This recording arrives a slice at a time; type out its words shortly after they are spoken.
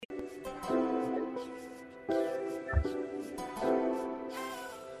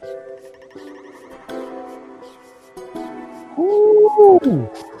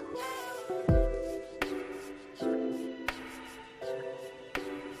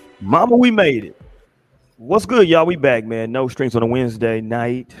Mama, we made it. What's good, y'all? We back, man. No strings on a Wednesday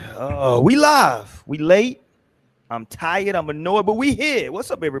night. We live. We late. I'm tired. I'm annoyed, but we here.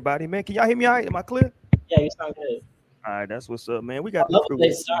 What's up, everybody, man? Can y'all hear me all right? Am I clear? Yeah, you sound good. All right, that's what's up, man. We I got the love crew. when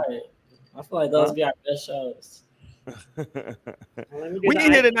they started. I feel like those Huh? be our best shows. Let me do We the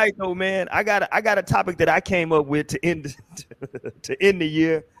in here I. tonight, though, man. I got a topic that I came up with to end to end the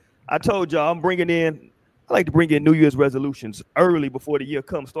year. I told y'all I'm bringing in. I like to bring in New Year's resolutions early before the year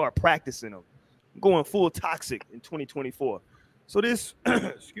comes. Start practicing them. I'm going full toxic in 2024. So this,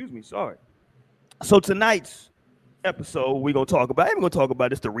 excuse me, sorry. So tonight's episode, we're gonna talk about. We're gonna talk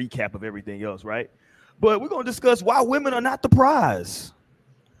about just the recap of everything else, right? But we're gonna discuss why women are not the prize.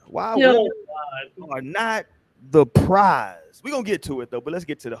 Why Yo, women are not the prize. We're gonna get to it though, but let's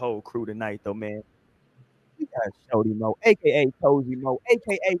get to the whole crew tonight, though, man. We got Shody Mo, aka Cozy Mo,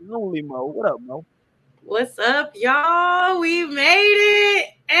 aka Lonely Mo. What up, Mo? what's up, y'all? We made it.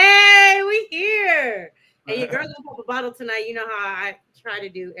 Hey, we here. And your girl's gonna pop a bottle tonight. You know how I try to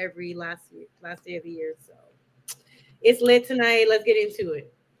do every last day of the year. So it's lit tonight. Let's get into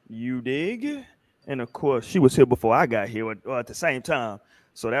it. You dig? And of course, she was here before I got here at the same time.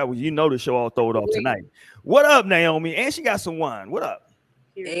 So that was, the show all throwed off tonight. What up, Naomi? And she got some wine. What up?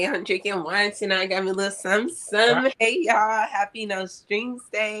 Hey, I'm drinking wine tonight. Got me a little some. Hey, y'all. Happy No Strings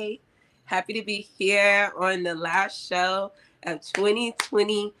Day. Happy to be here on the last show of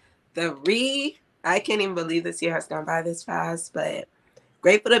 2023. I can't even believe this year has gone by this fast, but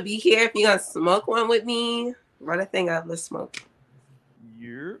grateful to be here. If you're going to smoke one with me, run a thing up. Let's smoke.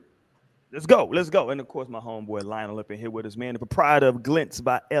 Yeah. Let's go. Let's go. And of course, my homeboy Lionel up in here with us, man. The proprietor of Glints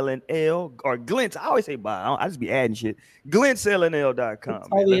by L&L, or Glints. I always say by. I just be adding shit. GlintsLNL.com.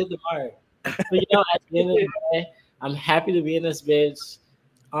 Totally hit the mark. But at the end of the day, I'm happy to be in this bitch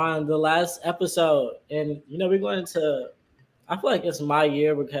on the last episode. And we're going to, I feel like it's my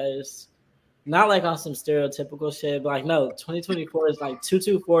year because not like on some stereotypical shit, but like no, 2024 is like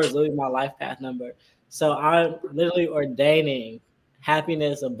 224 is literally my life path number. So I'm literally ordaining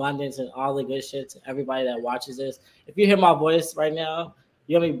happiness, abundance, and all the good shit to everybody that watches this. If you hear my voice right now,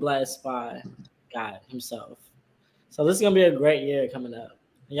 you're gonna be blessed by God Himself. So this is gonna be a great year coming up.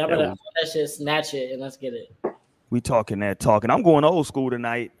 And y'all better own that shit, snatch it, and let's get it. We talking that talking. I'm going old school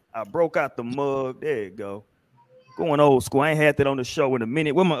tonight. I broke out the mug. There you go. Going old school. I ain't had that on the show in a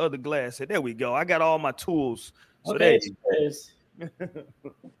minute. Where my other glass at? There we go. I got all my tools. So Okay, there you go.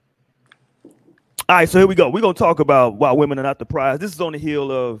 All right, so here we go. We're going to talk about why women are not the prize. This is on the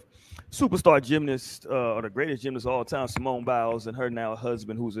heel of superstar gymnast, or the greatest gymnast of all time, Simone Biles, and her now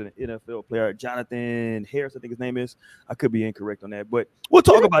husband, who's an NFL player, Jonathan Harris, I think his name is. I could be incorrect on that, but we'll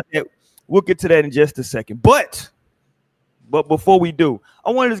talk about that. We'll get to that in just a second. But before we do,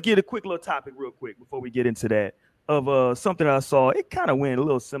 I wanted to get a quick little topic real quick before we get into that of something I saw. It kind of went a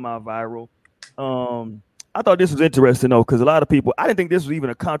little semi-viral. I thought this was interesting, though, because a lot of people, I didn't think this was even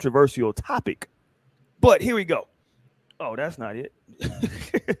a controversial topic. But here we go. Oh, that's not it.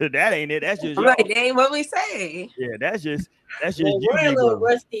 That ain't it. That's just. I'm like, dang, what we say? Yeah, that's just Well, we're a little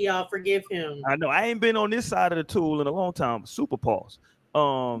rusty, y'all. Forgive him. I know. I ain't been on this side of the tool in a long time. Super pause.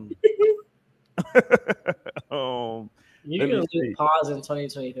 You can do pause in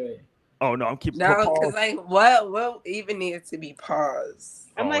 2023. Oh no, I'm keeping. No, because like, what even needs to be paused?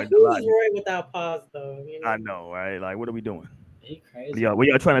 I'm like, who's Roy without pause, though? I know, right? Like, what are we doing? He crazy. What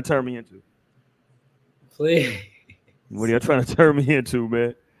y'all trying to turn me into? Please. What are y'all trying to turn me into,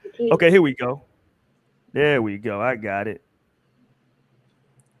 man? Okay, here we go. There we go. I got it.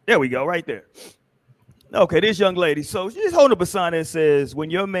 There we go, right there. Okay, this young lady. So she's holding up a sign that says,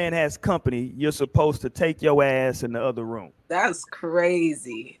 when your man has company, you're supposed to take your ass in the other room. That's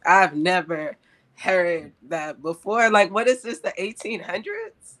crazy. I've never heard that before. Like, what is this, the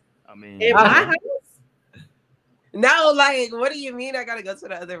 1800s? I mean, in my house? No, like, what do you mean I got to go to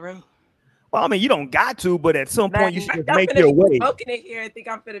the other room? Well, I mean, you don't got to, but at some point you should I'm make your way. Smoking it here. I think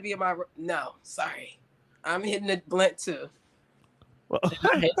I'm gonna be in my room. No, sorry, I'm hitting the blunt too. Well,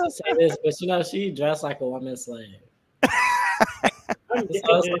 I hate to say this, but she dressed like a woman slave. So it's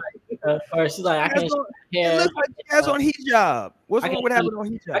like, or she's like, I can't show hair. It looks like she has on hijab. What's wrong with having on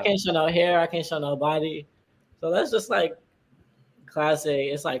hijab? I can't show no hair. I can't show no body. So that's just like classic.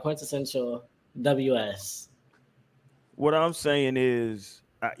 It's like quintessential WS. What I'm saying is,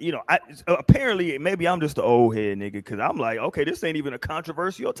 apparently maybe I'm just the old head nigga because I'm like, okay, this ain't even a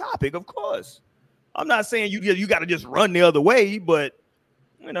controversial topic. Of course, I'm not saying you got to just run the other way, but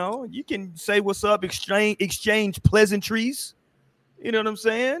you can say what's up, exchange pleasantries. You know what I'm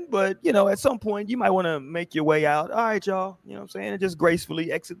saying? But at some point you might want to make your way out. All right, y'all. You know what I'm saying? And just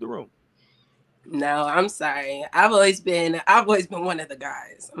gracefully exit the room. No, I'm sorry. I've always been one of the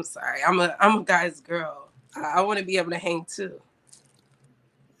guys. I'm sorry. I'm a guy's girl. I want to be able to hang too.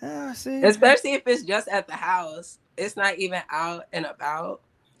 See, especially if it's just at the house. It's not even out and about.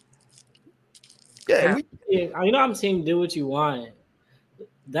 yeah, I'm team do what you want.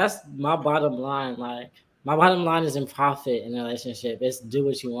 That's my bottom line. Like my bottom line isn't profit in a relationship. It's do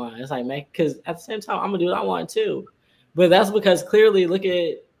what you want. It's like because at the same time I'm gonna do what I want too. But that's because clearly look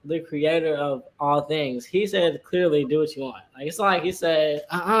at the creator of all things. He said clearly do what you want. Like it's like he said,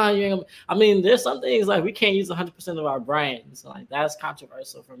 you ain't gonna, I mean, there's some things like we can't use 100% of our brains. So, like that's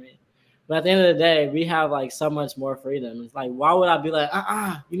controversial for me. But at the end of the day, we have like so much more freedom. It's like, why would I be like,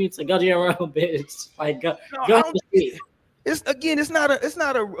 you need to go to your room, bitch. Like go to the street. It's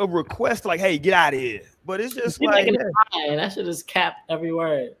not a request like, hey, get out of here. But it's just like that shit is capped every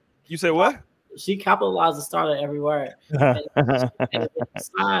word. You say what? She capitalized the start of every word.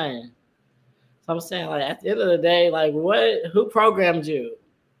 Sign. So I'm saying, like, at the end of the day, like, who programmed you?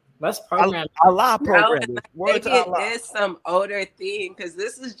 Let's program. Allah programmed. Maybe it is some older thing because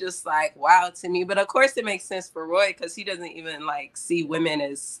this is just like wow to me. But of course, it makes sense for Roy because he doesn't even like see women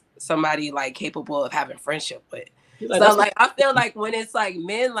as somebody like capable of having friendship with. Like, so like, I feel like when it's like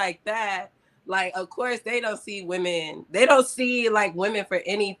men like that, like of course they don't see women. They don't see like women for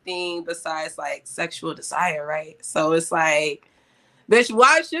anything besides like sexual desire, right? So it's like, bitch,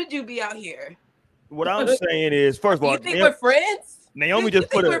 why should you be out here? What I'm saying is, first of all, you think we're friends? Naomi just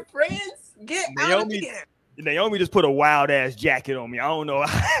put we're friends. Get out of here. Naomi just put a wild ass jacket on me. I don't know.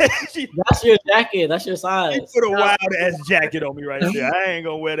 That's your jacket. That's your size. She put a wild ass jacket on me right there. I ain't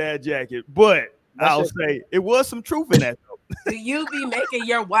gonna wear that jacket, but I'll say it was some truth in that. Do you be making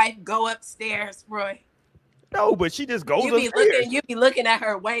your wife go upstairs, Roy? No, but she just goes upstairs. You be looking at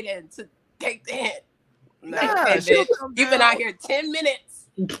her waiting to take the hint. Nah, you've been out here 10 minutes.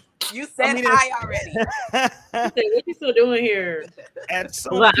 You said hi already. What you still doing here? At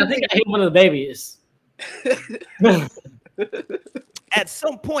some point, I think I hate one of the babies. At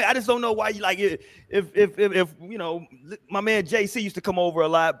some point, I just don't know why you like it. If you know, my man JC used to come over a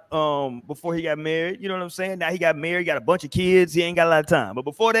lot before he got married. You know what I'm saying? Now he got married, got a bunch of kids. He ain't got a lot of time. But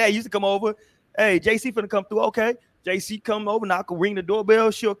before that, he used to come over. Hey, JC finna come through. Okay, JC come over, knock, ring the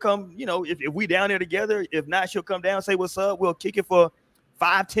doorbell. She'll come. You know, if we down there together. If not, she'll come down, say what's up. We'll kick it for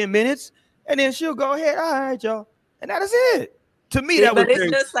 5-10 minutes, and then she'll go ahead. All right, y'all, and that is it. To me, that was. But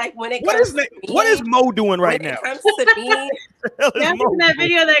it's just like when it comes. What is Mo doing right now? When it comes to me, yeah, in that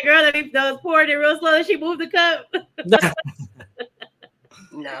video, that girl that was pouring it real slow, and she moved the cup.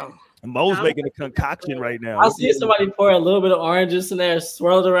 No. Mo's making a concoction right now. I'll see somebody pour a little bit of orange juice in there,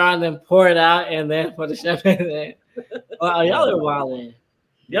 swirl it around, then pour it out, and then put the champagne in there. Well, y'all are wilding.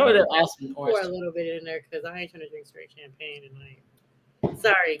 Y'all would have asked me orange. Pour a little bit in there because I ain't trying to drink straight champagne tonight.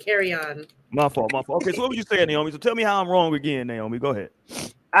 Sorry, carry on. My fault. Okay, so what would you say, Naomi? So tell me how I'm wrong again, Naomi. Go ahead.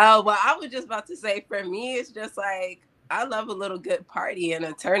 Oh, well, I was just about to say, for me, it's just like, I love a little good party and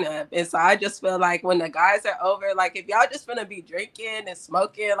a turn up. And so I just feel like when the guys are over, like if y'all just finna be drinking and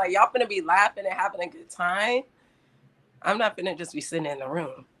smoking, like y'all finna be laughing and having a good time, I'm not finna just be sitting in the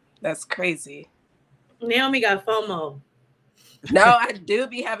room. That's crazy. Naomi got FOMO. No, I do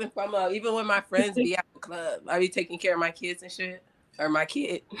be having FOMO. Even when my friends be at the club, I be taking care of my kids and shit. Or my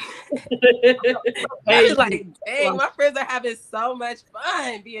kid. I was like, dang, my friends are having so much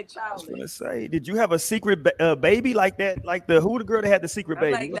fun being childish. I was gonna say, did you have a secret baby like that? Like the girl that had the secret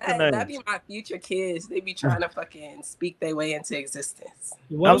baby? Like that'd be my future kids. They be trying to fucking speak their way into existence.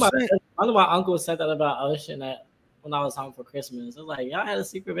 One of my uncles said that about Ocean when I was home for Christmas. I was like, y'all had a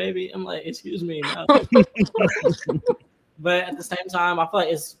secret baby? I'm like, excuse me, no. But at the same time, I feel like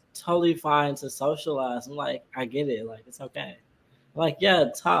it's totally fine to socialize. I'm like, I get it. Like, it's okay. Like, yeah,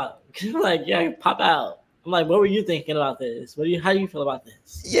 talk. Like, yeah, pop out. I'm like, what were you thinking about this? How do you feel about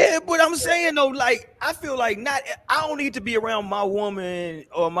this? Yeah, but I'm saying though, like, I feel like I don't need to be around my woman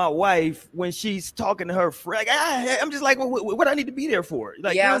or my wife when she's talking to her friend. I'm just like, what I need to be there for?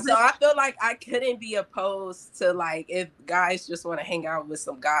 Like, yeah, so I feel like I couldn't be opposed to like if guys just want to hang out with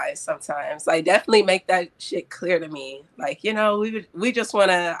some guys sometimes. Like, definitely make that shit clear to me. Like, you know, I just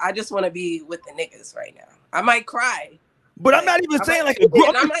want to be with the niggas right now. I might cry. But I'm not even saying like a group.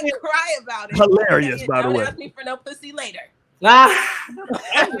 I might cry about it. Hilarious, by the way. Don't ask me for no pussy later.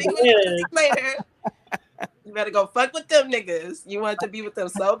 Later. You better go fuck with them niggas. You want to be with them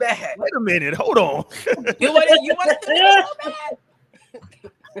so bad. Wait a minute, hold on. You want to be so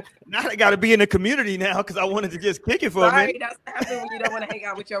bad. Now I got to be in the community now because I wanted to just kick it for a minute. That's what happens when you don't want to hang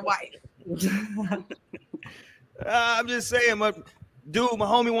out with your wife. I'm just saying, dude, my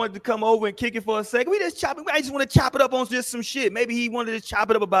homie wanted to come over and kick it for a second. I just want to chop it up on just some shit. Maybe he wanted to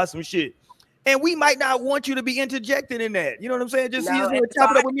chop it up about some shit. and we might not want you to be interjecting in that. You know what I'm saying? Just No,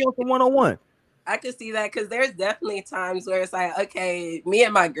 chop it up with me on some one-on-one. I could see that because there's definitely times where it's like, okay, me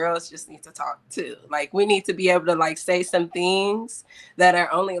and my girls just need to talk too. Like we need to be able to like say some things that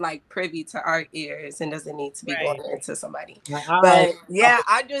are only like privy to our ears and doesn't need to be going into somebody. But yeah,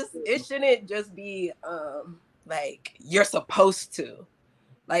 it shouldn't just be like you're supposed to.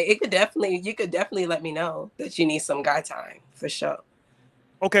 Like you could definitely let me know that you need some guy time for sure.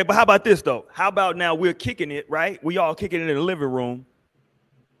 Okay, but how about this though? How about now we're kicking it, right? We all kicking it in the living room.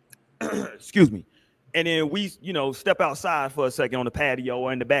 Excuse me. And then we, step outside for a second on the patio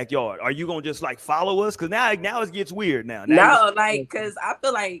or in the backyard. Are you gonna just like follow us? Because now it gets weird now. No, like, because I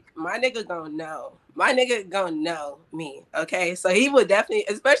feel like my nigga gonna know. My nigga gonna know me. Okay, so he would definitely,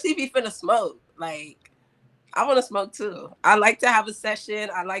 especially if he finna smoke. Like, I want to smoke too. I like to have a session.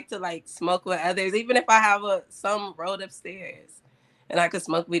 I like to like smoke with others, even if I have some road upstairs, and I could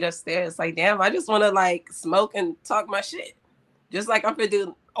smoke weed upstairs. Like, damn, I just want to like smoke and talk my shit, just like I'm finna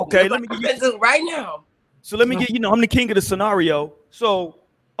do. Okay, let me get you right now. So let me get, I'm the king of the scenario. So,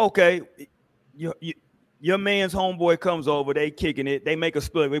 okay, your man's homeboy comes over, they kicking it, they make a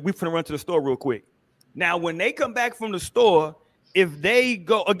split. We finna run to the store real quick. Now, when they come back from the store, if they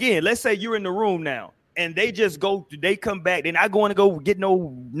go again, let's say you're in the room now, and they come back, they're not going to go get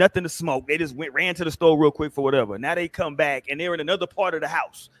nothing to smoke. They just ran to the store real quick for whatever. Now they come back and they're in another part of the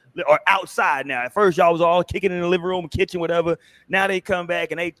house. Or outside now. At first, y'all was all kicking in the living room, kitchen, whatever. Now they come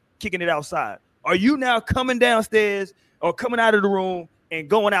back and they kicking it outside. Are you now coming downstairs or coming out of the room and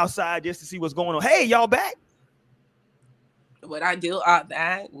going outside just to see what's going on? Hey, y'all back? Would I do all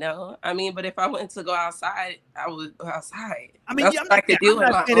that? No. I mean, but if I wanted to go outside, I would go outside. I mean, that's what I could do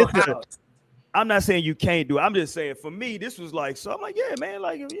in my own house. I'm not saying you can't do it. I'm just saying for me, this was like, so I'm like, yeah, man,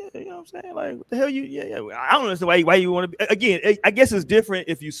 like, yeah, you know what I'm saying? Like, what the hell yeah. I don't understand why you want to be, again, I guess it's different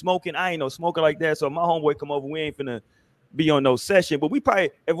if you smoking. I ain't no smoker like that. So if my homeboy come over, we ain't finna be on no session. But we probably,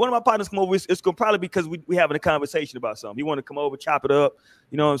 if one of my partners come over, it's gonna probably because we having a conversation about something. You want to come over, chop it up,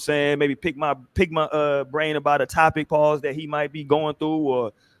 you know what I'm saying? Maybe pick my brain about a topic pause that he might be going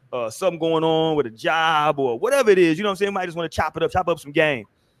through or something going on with a job or whatever it is. You know what I'm saying? Might just want to chop up some game.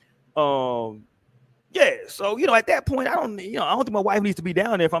 Yeah, so at that point, I don't think my wife needs to be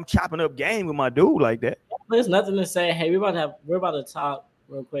down there if I'm chopping up game with my dude like that. There's nothing to say. Hey, we're about to talk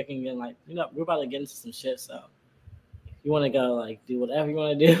real quick and get we're about to get into some shit. So you want to go like do whatever you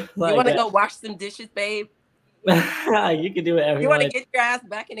want to do. Like, you want to go wash some dishes, babe? You can do whatever you want to get your ass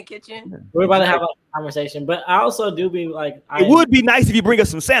back in the kitchen. We're about to have a conversation, but I also do be like, it would be nice if you bring us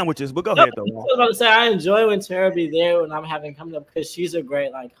some sandwiches. But go ahead though. I was about to say I enjoy when Tara be there when I'm having coming up because she's a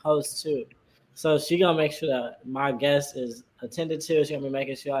great like host too. So she gonna make sure that my guest is attended to. She's gonna be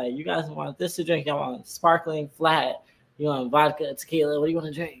making sure like you guys want this to drink, y'all want sparkling, flat, you want vodka, tequila, what do you want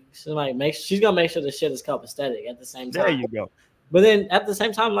to drink? She's gonna make sure the shit is copacetic at the same time. There you go. But then at the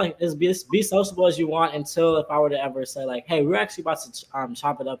same time, like be sociable as you want until if I were to ever say like, hey, we're actually about to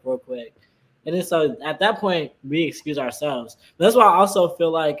chop it up real quick. And then so at that point we excuse ourselves. But that's why I also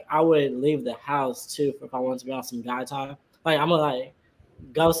feel like I would leave the house too if I wanted to be on some guy time. Like I'm gonna like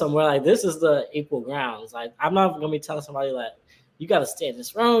go somewhere like this is the equal grounds. Like I'm not gonna be telling somebody like you gotta stay in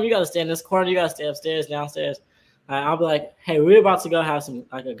this room, you gotta stay in this corner, you gotta stay upstairs, downstairs. I'll be like, hey, we're about to go have some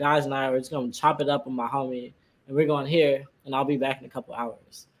like a guys' night. We're just gonna chop it up with my homie, and we're going here, and I'll be back in a couple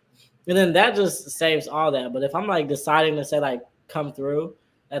hours. And then that just saves all that. But if I'm like deciding to say like come through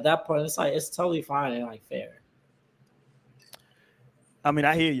at that point, it's like it's totally fine and like fair. I mean,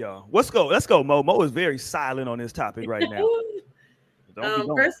 I hear y'all. Let's go, Mo. Mo is very silent on this topic right now.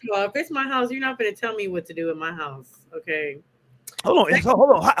 First of all, if it's my house, you're not going to tell me what to do in my house, okay? Hold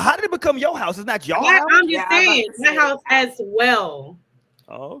on. How did it become your house? It's not your house? I'm just saying, my house as well.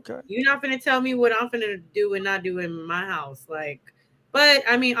 Oh, okay. You're not going to tell me what I'm going to do and not do in my house. Like, but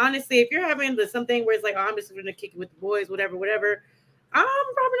I mean, honestly, if you're having something where it's like, oh, I'm just going to kick it with the boys, whatever, I'm probably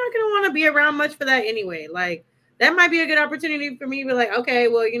not going to want to be around much for that anyway. Like, that might be a good opportunity for me to be like, okay,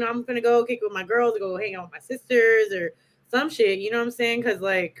 well, I'm going to go kick it with my girls or go hang out with my sisters or some shit, you know what I'm saying? Because,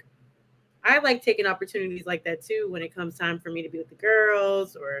 like, I like taking opportunities like that, too, when it comes time for me to be with the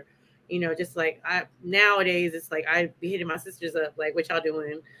girls or, just like nowadays, it's like I be hitting my sisters up, like, what y'all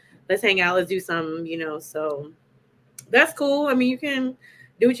doing? Let's hang out. Let's do something, so that's cool. I mean, you can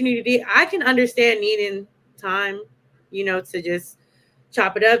do what you need to do. I can understand needing time, to just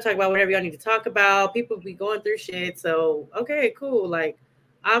chop it up, talk about whatever y'all need to talk about. People be going through shit. So, okay, cool. Like,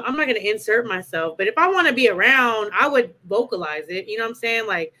 I'm not going to insert myself, but if I want to be around, I would vocalize it. You know what I'm saying?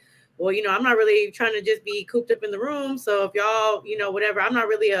 Like, well, I'm not really trying to just be cooped up in the room. So if y'all, whatever, I'm not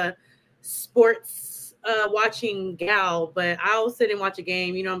really a sports watching Gal, but I'll sit and watch a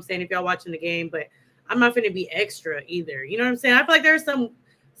game. You know what I'm saying? If y'all watching the game, but I'm not going to be extra either. You know what I'm saying? I feel like there's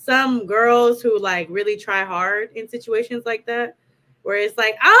some girls who like really try hard in situations like that, where it's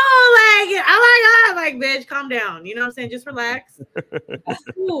like, oh, like, oh my God, like, bitch, calm down. You know what I'm saying? Just relax. That's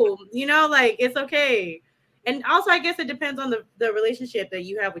cool. You know, like, it's okay. And also, I guess it depends on the relationship that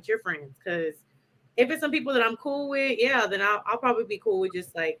you have with your friends. Because if it's some people that I'm cool with, yeah, then I'll probably be cool with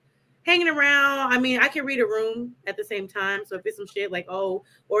just like hanging around. I mean, I can read a room at the same time. So if it's some shit like, oh,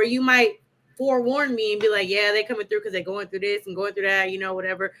 or you might forewarn me and be like, yeah, they coming through because they're going through this and going through that, you know,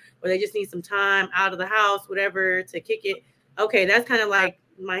 whatever, or they just need some time out of the house, whatever, to kick it. Okay, that's kind of like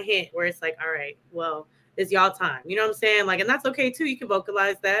my hint where it's like, all right, well, it's y'all time. You know what I'm saying? Like, and that's okay too. You can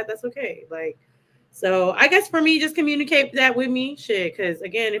vocalize that. That's okay. Like, so I guess for me, just communicate that with me, shit. Because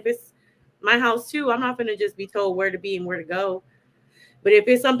again, if it's my house too, I'm not gonna just be told where to be and where to go. But if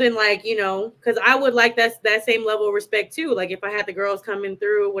it's something like, you know, because I would like that same level of respect too. Like if I had the girls coming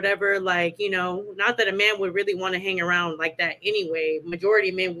through, whatever, like, you know, not that a man would really want to hang around like that anyway. Majority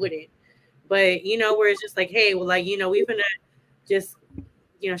of men wouldn't. But, you know, where it's just like, hey, well, like, you know, we're going to just,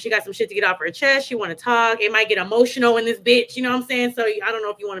 you know, she got some shit to get off her chest. She want to talk. It might get emotional in this bitch. You know what I'm saying? So I don't know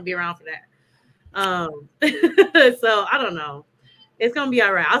if you want to be around for that. So I don't know. It's going to be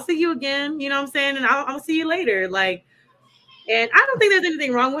all right. I'll see you again. You know what I'm saying? And I'll see you later. Like, and I don't think there's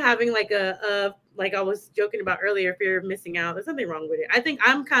anything wrong with having like a like I was joking about earlier, fear of missing out. There's nothing wrong with it. I think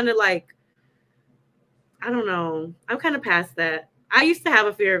I'm kind of like, I don't know. I'm kind of past that. I used to have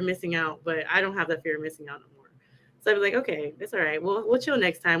a fear of missing out, but I don't have that fear of missing out no more. So I'd be like, okay, that's all right. We'll chill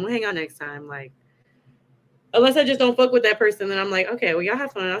next time. We'll hang out next time. Like, unless I just don't fuck with that person, then I'm like, okay, well, y'all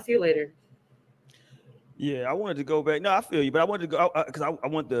have fun. I'll see you later. Yeah, I wanted to go back. No, I feel you, but I wanted to go because I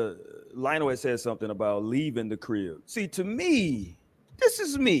want the Lionel had said something about leaving the crib. See, to me, this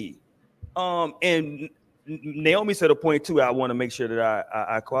is me. And Naomi said a point too. I want to make sure that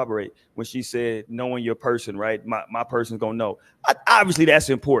I corroborate when she said knowing your person, right? My person's gonna know. Obviously, that's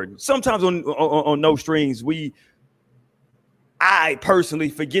important. Sometimes on No Strings, I personally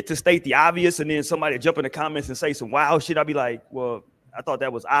forget to state the obvious, and then somebody jump in the comments and say some wild shit. I'll be like, well, I thought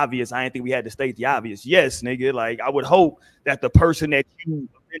that was obvious. I didn't think we had to state the obvious. Yes, nigga. Like, I would hope that the person that you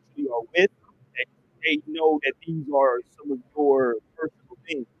eventually are with, that they know that these are some of your personal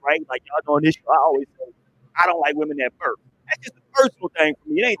things, right? Like, y'all know on this show, I always say, I don't like women that burp. That's just a personal thing for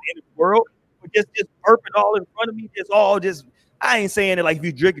me. It ain't the end of the world. But just burping all in front of me, I ain't saying that like if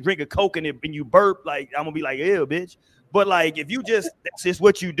you drink a Coke and you burp, like I'm gonna be like, ew, bitch. But like if you that's just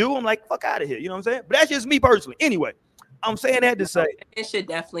what you do, I'm like, fuck out of here. You know what I'm saying? But that's just me personally. Anyway, I'm saying that to say it should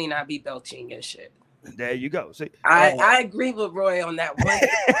definitely not be belching and shit. There you go. See, I agree with Roy on that one.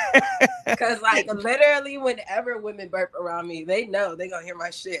 Because like literally whenever women burp around me, they know they're gonna hear my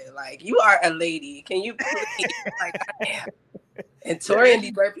shit. Like, you are a lady. Can you please like, damn. And Torian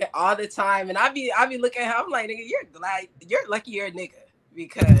be burping all the time. And I be looking at her, I'm like, nigga, you're lucky you're a nigga.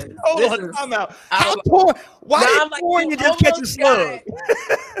 Because hold on, I'm out. Why did Torian just catch a slug?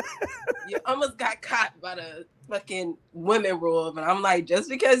 You almost got caught by the fucking women rule, but I'm like, just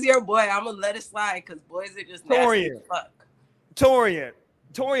because you're a boy, I'm gonna let it slide because boys are just nasty as fuck. Torian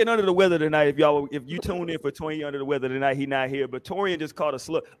under the weather tonight. If you tune in for Torian under the weather tonight, he not here. But Torian just caught a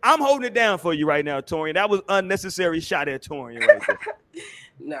slug. I'm holding it down for you right now, Torian. That was unnecessary shot at Torian right there.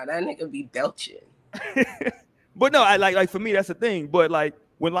 Nah, that nigga be belching. But no, I like for me that's the thing. But like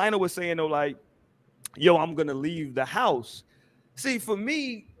when Lionel was saying though, like, yo, I'm gonna leave the house. See, for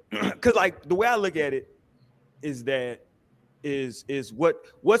me, because like the way I look at it is that is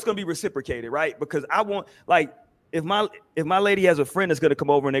what's gonna be reciprocated, right? Because I want, like, if my lady has a friend that's gonna come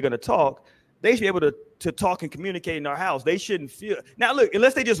over and they're gonna talk, they should be able to talk and communicate in our house. They shouldn't feel now. Look,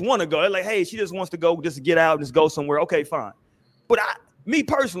 unless they just want to go, they're like, hey, she just wants to go, just get out and just go somewhere. Okay, fine. But me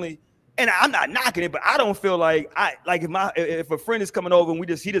personally, and I'm not knocking it, but I don't feel like if a friend is coming over and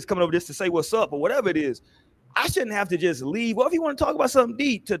he just coming over just to say what's up or whatever it is, I shouldn't have to just leave. Well, if you want to talk about something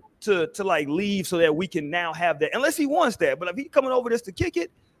deep, to like leave so that we can now have that, unless he wants that. But if he's coming over just to kick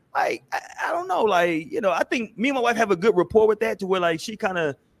it, like I don't know, like, you know, I think me and my wife have a good rapport with that, to where like she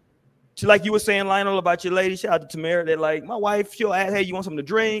like you were saying, Lionel, about your lady. Shout out to Tamara. That like my wife, she'll ask, hey, you want something to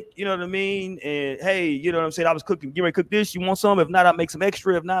drink? You know what I mean? And hey, you know what I'm saying? I was getting ready to cook this. You want some? If not, I'll make some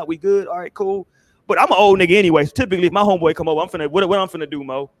extra. If not, we good. All right, cool. But I'm an old nigga anyway. So typically, if my homeboy come over, what I'm finna do,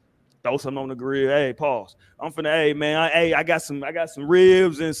 Mo? Throw something on the grill. Hey, pause. I'm finna, hey man, I got some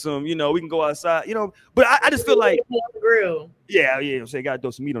ribs and some, you know, we can go outside, you know. But I just feel like on the grill. Yeah. I'm saying gotta throw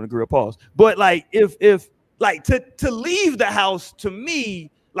some meat on the grill. Pause. But like if like to leave the house, to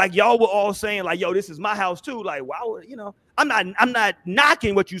me, like y'all were all saying like, yo, this is my house too. Like, wow, you know, I'm not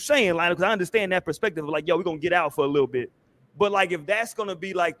knocking what you're saying, Lionel, because I understand that perspective of like, yo, we're gonna get out for a little bit. But like, if that's gonna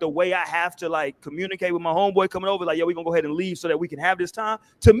be like the way I have to like communicate with my homeboy coming over, like, yo, we're gonna go ahead and leave so that we can have this time.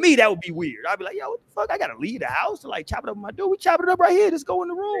 To me, that would be weird. I'd be like, yo, what the fuck? I gotta leave the house to like chop it up with my dude. We chop it up right here. Just go in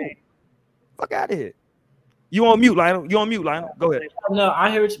the room. Fuck out of here. You on mute, Lionel? You on mute, Lionel? Go ahead. No, I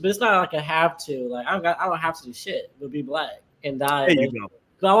hear you, but it's not like I have to. Like I don't have to do shit. But be black and die. There you go.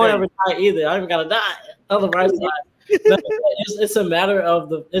 I won't ever die either. I don't even gotta die. Otherwise, it's a matter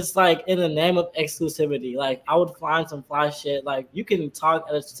of it's like in the name of exclusivity. Like I would find some fly shit. Like you can talk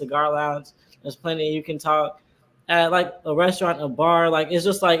at a cigar lounge. There's plenty. You can talk at like a restaurant, a bar. Like it's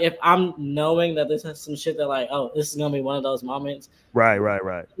just like if I'm knowing that this is some shit that like, oh, this is gonna be one of those moments. Right.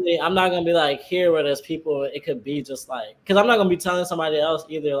 I'm not gonna be like here where there's people. It could be just like because I'm not gonna be telling somebody else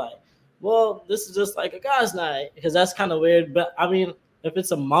either. Like, well, this is just like a guy's night because that's kind of weird. But I mean, if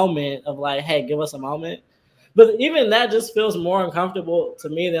it's a moment of like, hey, give us a moment. But even that just feels more uncomfortable to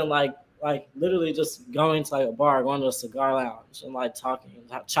me than like literally just going to like a bar, going to a cigar lounge and like talking,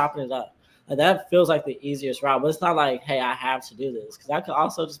 chopping it up. Like that feels like the easiest route. But it's not like, hey, I have to do this because I could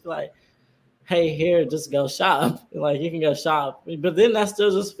also just be like, hey, here, just go shop. Like you can go shop, but then that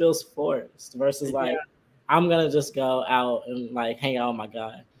still just feels forced versus like I'm gonna just go out and like hang out with my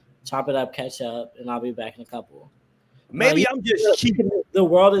guy, chop it up, catch up, and I'll be back in a couple. Maybe I'm just cheap. The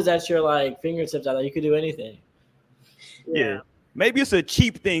world is at your like fingertips out there. You could do anything. Yeah. Maybe it's a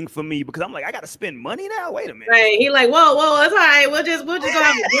cheap thing for me because I'm like, I gotta spend money now. Wait a minute. Right. He like, whoa, it's all right. We'll just go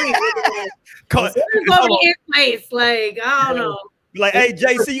have a drink. We'll just go over to his place. Like, I don't know. Like, hey,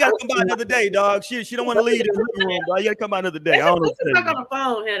 JC, you gotta come by another day, dog. She don't want to leave the room, dog. You gotta come by another day. I don't know. Talk on the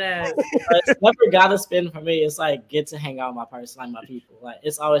phone, head ass. It's never gotta spend for me. It's like get to hang out with my person, like my people. Like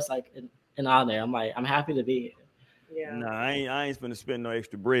it's always like an honor. I'm like, I'm happy to be here. Yeah. Nah, I ain't finna spend no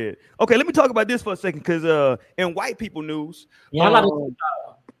extra bread. Okay, let me talk about this for a second, because in white people news, in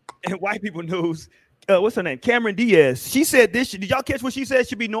white people news, what's her name? Cameron Diaz. She said this. Did y'all catch what she said?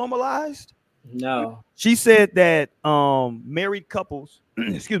 Should be normalized. No. She said that married couples,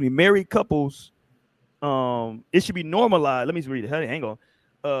 it should be normalized. Let me read it. Hang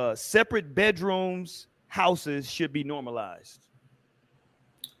on. Separate bedrooms, houses should be normalized.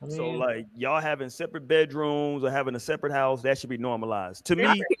 I mean, so like y'all having separate bedrooms or having a separate house, that should be normalized. To me,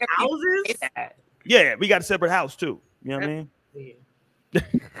 houses? Yeah, we got a separate house too. You know what I mean?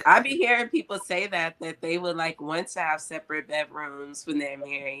 I be hearing people say that they would like want to have separate bedrooms when they're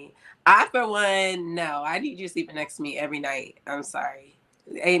married. I, for one, no. I need you sleeping next to me every night. I'm sorry.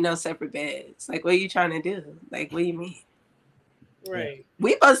 Ain't no separate beds. Like, what are you trying to do? Like, what do you mean? Right.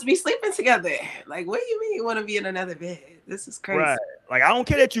 We supposed to be sleeping together. Like, what do you mean you want to be in another bed? This is crazy. Right. Like, I don't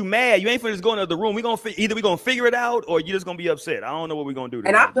care that you mad. You ain't finna just go into the room. Either we gonna figure it out or you just gonna be upset. I don't know what we're gonna do.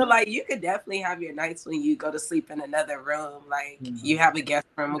 And I feel like you could definitely have your nights when you go to sleep in another room. Like you have a guest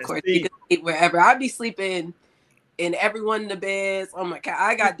room, of course. You can sleep wherever. I'd be sleeping in every one of the beds. Oh my God,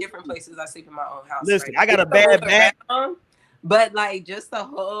 I got different places I sleep in my own house. Listen, right? I got a bad back. But like just a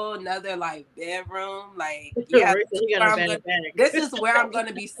whole nother like bedroom, like yeah, this is where I'm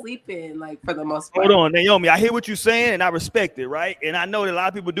gonna be sleeping, like for the most part. Hold on, Naomi. I hear what you're saying and I respect it, right? And I know that a lot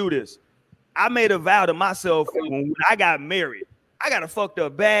of people do this. I made a vow to myself when I got married. I got a fucked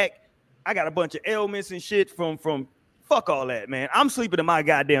up back. I got a bunch of ailments and shit from fuck all that, man. I'm sleeping in my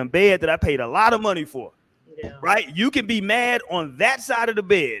goddamn bed that I paid a lot of money for. Yeah. Right? You can be mad on that side of the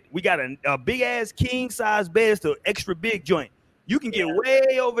bed. We got a big ass king size bed, still extra big joint. You can get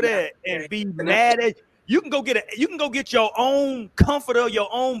way over there and be mad at. You can go get your own comforter, your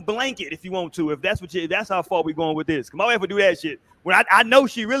own blanket if you want to. If that's that's how far we going with this. Come on, ever do that shit. When I know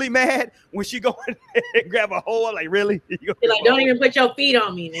she really mad when she go and grab a hole. Like really, you're like, don't even put your feet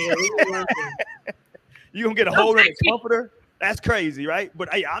on me, nigga. You gonna get a hold of the comforter? That's crazy, right?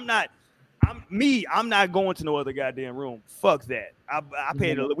 But hey, I'm not going to no other goddamn room. Fuck that.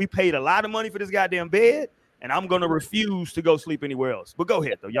 We paid a lot of money for this goddamn bed, and I'm gonna refuse to go sleep anywhere else. But go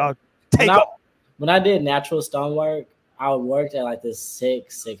ahead though, y'all take off. When I did natural stonework, I worked at like this sick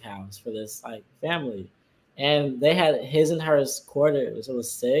house for this like family, and they had his and hers quarters. It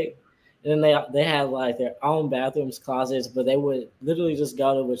was sick, and then they had like their own bathrooms, closets, but they would literally just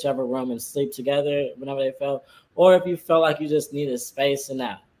go to whichever room and sleep together whenever they felt, or if you felt like you just needed space in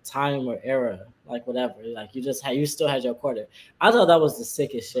that time or era, like whatever, like you still had your quarter. I thought that was the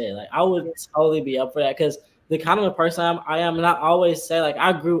sickest shit. Like I would totally be up for that because the kind of a person I am, and I always say like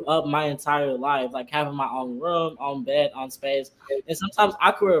I grew up my entire life like having my own room, own bed, own space, and sometimes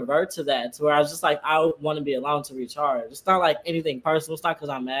I could revert to that to where I was just like I want to be alone to recharge. It's not like anything personal. It's not because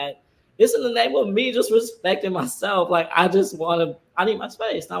I'm mad. It's in the name of me just respecting myself. Like I need my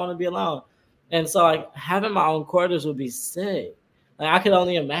space. I want to be alone. And so like having my own quarters would be sick. Like I could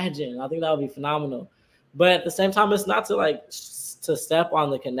only imagine. I think that would be phenomenal. But at the same time, it's not to like to step on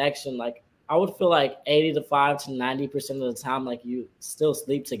the connection. Like I would feel like 85 to 90% of the time, like you still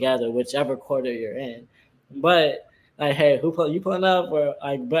sleep together, whichever quarter you're in. But like, hey, you pulling up? Or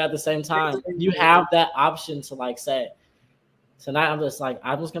like, but at the same time, you have that option to like say, tonight I'm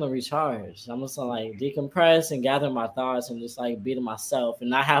just gonna recharge. I'm just gonna like decompress and gather my thoughts and just like be to myself and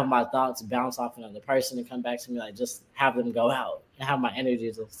not have my thoughts bounce off another person and come back to me. Like just have them go out and have my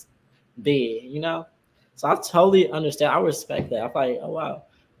energy just be, you know. So I totally understand. I respect that. I'm like, oh wow.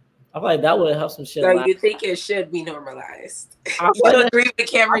 I feel like that would help some shit. So you think it should be normalized? You agree with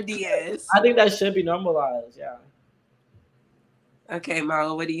Cameron Diaz? I think that should be normalized. Yeah. Okay,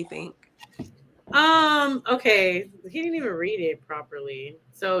 Mo, what do you think? Okay, he didn't even read it properly.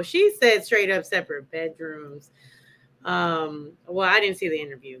 So she said straight up separate bedrooms. Well, I didn't see the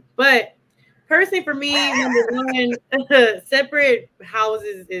interview, but personally for me, number one, separate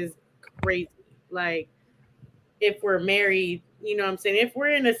houses is crazy. Like if we're married, you know what I'm saying? If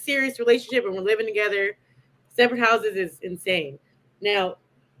we're in a serious relationship and we're living together, separate houses is insane. Now,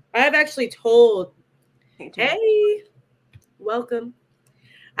 I've actually told, hey, welcome.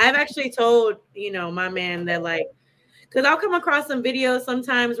 I've actually told, you know, my man that like, because I'll come across some videos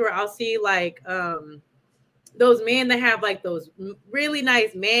sometimes where I'll see like those men that have like those really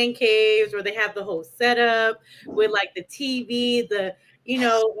nice man caves where they have the whole setup with like the TV, the, you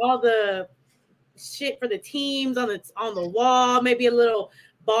know, all the shit for the teams on the wall, maybe a little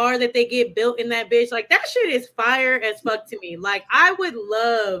bar that they get built in that bitch. Like that shit is fire as fuck to me. Like I would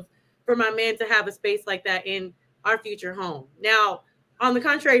love for my man to have a space like that in our future home. Now, on the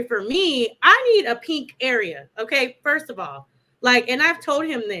contrary, for me, I need a pink area. Okay, first of all, like, and I've told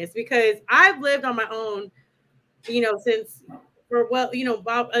him this because I've lived on my own, you know, since for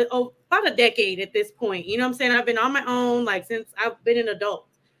about a decade at this point. You know what I'm saying? I've been on my own like since I've been an adult,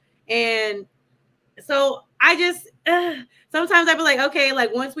 and so I just sometimes I be like, okay,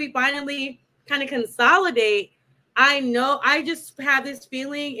 like once we finally kind of consolidate, I know I just have this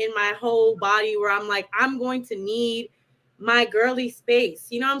feeling in my whole body where I'm like, I'm going to need my girly space.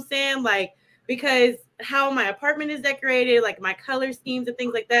 You know what I'm saying? Like, because how my apartment is decorated, like my color schemes and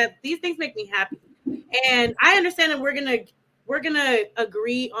things like that, these things make me happy. And I understand that we're gonna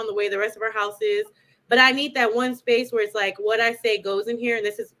agree on the way the rest of our house is, but I need that one space where it's like what I say goes in here, and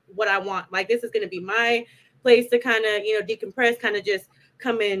this is what I want. Like this is gonna be my place to kind of, you know, decompress, kind of just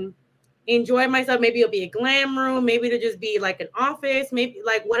come and enjoy myself. Maybe it'll be a glam room, maybe it'll just be like an office, maybe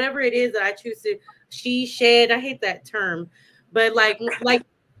like whatever it is that I choose to shed. I hate that term, but like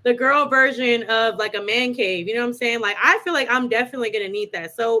the girl version of like a man cave, you know what I'm saying? Like I feel like I'm definitely gonna need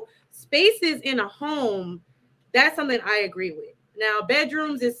that. So spaces in a home, that's something I agree with. Now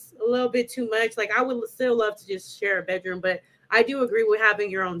bedrooms is a little bit too much. Like I would still love to just share a bedroom, but I do agree with having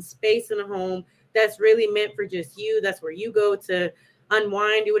your own space in a home that's really meant for just you. That's where you go to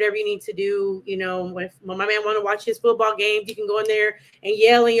unwind, do whatever you need to do. You know, when my man want to watch his football games, you can go in there and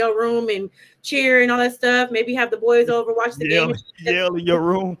yell in your room and cheer and all that stuff. Maybe have the boys over, watch the game. Yell in your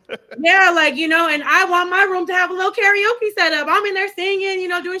room. Yeah, like, you know, and I want my room to have a little karaoke set up. I'm in there singing, you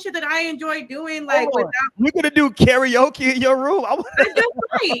know, doing shit that I enjoy doing. Like, we're gonna do karaoke in your room. That's just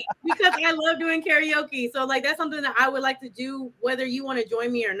right, because I love doing karaoke. So, like, that's something that I would like to do, whether you want to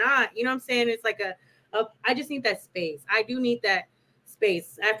join me or not. You know what I'm saying? It's like I just need that space. I do need that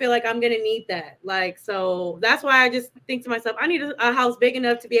space. I feel like I'm gonna need that. Like, so that's why I just think to myself, I need a house big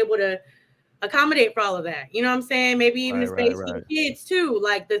enough to be able to accommodate for all of that. You know what I'm saying? Maybe even a space for the kids too.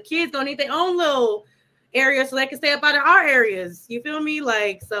 Like the kids don't need their own little area so they can stay up out of our areas. You feel me?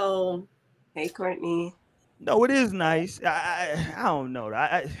 Like, so. Hey, Courtney. No, it is nice. I don't know.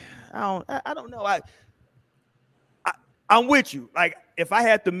 I don't know. I'm with you. Like if I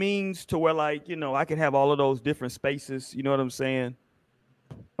had the means to where, like, you know, I could have all of those different spaces, you know what I'm saying?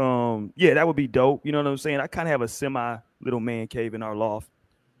 Yeah, that would be dope. You know what I'm saying? I kind of have a semi little man cave in our loft.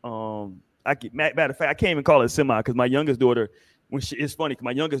 Matter of fact, I can't even call it semi because my youngest daughter, it's funny because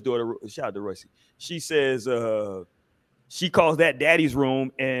my youngest daughter, shout out to Royce, she says she calls that daddy's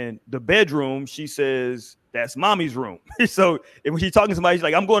room, and the bedroom, she says that's mommy's room. So when she's talking to somebody, she's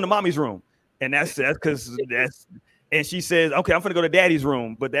like, I'm going to mommy's room. And that's because and she says, okay, I'm gonna go to daddy's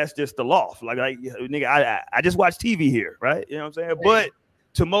room, but that's just the loft. Like nigga, I just watch TV here, right? You know what I'm saying? But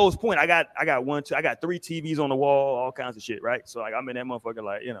to Mo's point, I got 3 TVs on the wall, all kinds of shit, right? So like I'm in that motherfucker,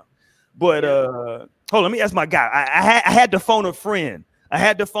 like, you know. But hold on, let me ask my guy. I had to phone a friend. I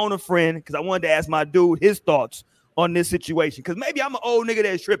had to phone a friend because I wanted to ask my dude his thoughts on this situation. Because maybe I'm an old nigga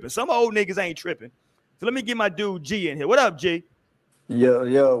that's tripping. Some old niggas ain't tripping. So let me get my dude G in here. What up, G?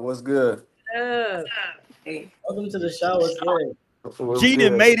 Yo, what's good? Hey. Welcome to the show. What's good? G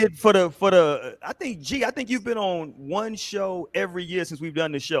done made it for the I think you've been on one show every year since we've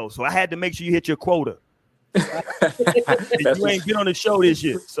done the show. So I had to make sure you hit your quota. You ain't been on the show this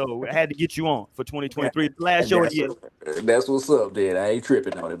year, so I had to get you on for 2023. The last show of the year. That's what's up, dude. I ain't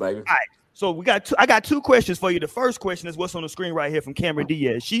tripping on it, baby. All right. So I got two questions for you. The first question is what's on the screen right here from Cameron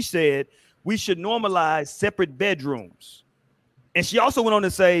Diaz. She said we should normalize separate bedrooms. And she also went on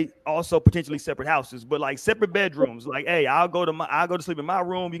to say also potentially separate houses, but like separate bedrooms. Like, hey, I'll go to sleep in my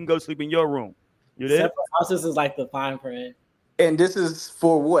room. You can go to sleep in your room. You there? Separate houses is like the fine print. And this is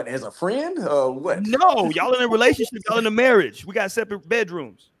for what? As a friend? What? No, y'all in a relationship, y'all in a marriage. We got separate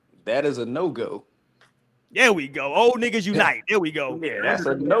bedrooms. That is a no-go. There we go. Old niggas unite. There we go. Yeah, that's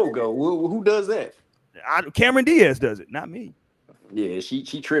a no-go. Who does that? Cameron Diaz does it, not me. Yeah,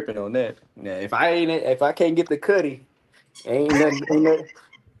 she tripping on that. Yeah, if I can't get the cutty, ain't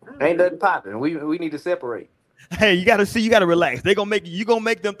nothing popping. We need to separate. Hey, you gotta relax. You gonna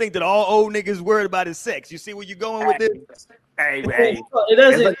make them think that all old niggas worried about is sex. You see where you're going with this? Hey, it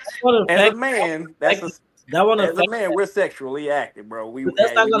doesn't. As a man, we're sexually active, bro. But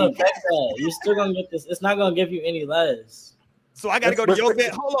that's not gonna affect that. You're still gonna get this. It's not gonna give you any less. So I gotta go to your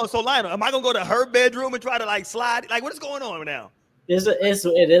bed. Hold on, so Lionel, am I gonna go to her bedroom and try to like slide? Like, what is going on now? It is what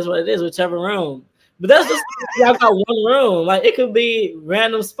it is, whichever room. But that's just y'all got one room. Like it could be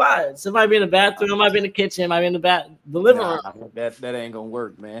random spots. It might be in the bathroom, it might be in the kitchen, it might be in the living room. That ain't gonna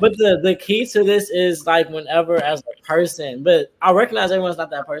work, man. But the key to this is like whenever as a person. But I recognize everyone's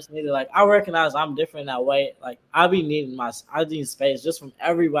not that person either. Like I recognize I'm different that way. Like I need space just from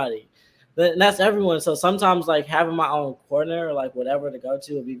everybody. And that's everyone. So sometimes like having my own corner or like whatever to go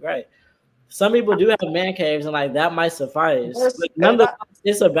to would be great. Some people do have man caves and like that might suffice. But nonetheless,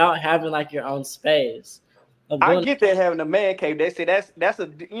 it's about having like your own space. I get that having a man cave. They say that's a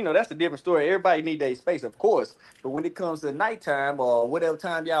different story. Everybody need their space, of course. But when it comes to nighttime or whatever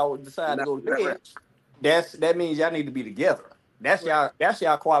time y'all decide to go to bed, that means y'all need to be together. That's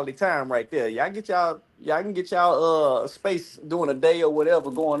y'all quality time right there. Y'all can get y'all space during a day or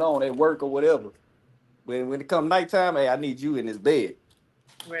whatever going on at work or whatever. When it comes nighttime, hey, I need you in this bed.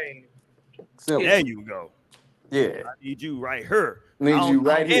 Right. Simple. There you go. Yeah. I need you right here. Need you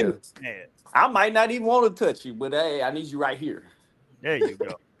right here. I might not even want to touch you, but hey, I need you right here. There you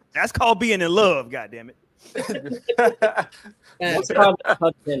go. That's called being in love, goddammit. That's called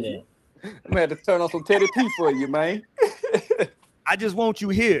pretending. I'm gonna have to turn on some Teddy P for you, man. I just want you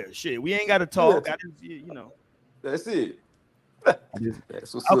here. Shit, we ain't gotta talk. That's it.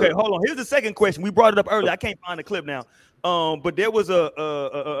 That's what's okay, up. hold on. Here's the second question. We brought it up earlier. I can't find the clip now. But there was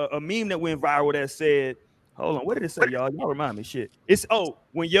a meme that went viral that said, hold on, what did it say, y'all? Y'all remind me, shit. It's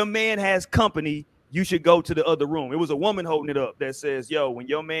when your man has company, you should go to the other room. It was a woman holding it up that says, yo, when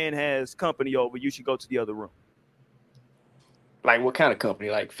your man has company over, you should go to the other room. Like what kind of company?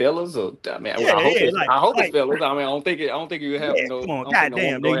 Like fellas or I mean, yeah, I hope it's fellas. I mean, I don't think you have no. Come on,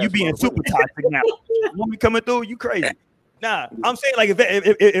 goddamn, nigga, you being super toxic now. Woman coming through, you crazy. Nah, I'm saying like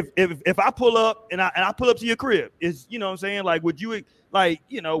if I pull up and I pull up to your crib, is you know what I'm saying? Like, would you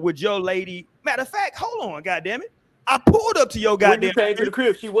would your lady? Matter of fact, hold on, goddamn it. I pulled up to your goddamn. When you came to the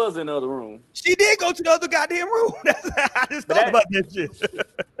crib, she was in the other room. She did go to the other goddamn room. I just thought about that shit.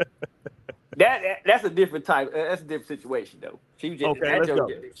 That's a different type. That's a different situation though.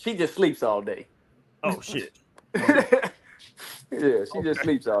 She just sleeps all day. Oh shit. Yeah, she just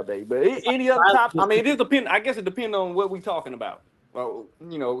sleeps all day. But any other topic, I mean, it is depend. I guess it depends on what we talking about. Well,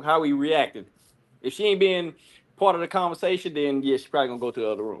 how we reacted. If she ain't being part of the conversation, then yeah, she's probably gonna go to the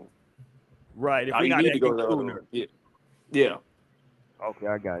other room. Right. If we not need to go to the other room. Yeah. Okay,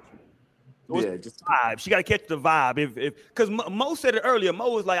 I got you. Yeah, just vibe. She got to catch the vibe. If because Mo said it earlier.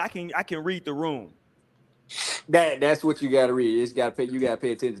 Mo was like, I can read the room. That's what you got to read. You got to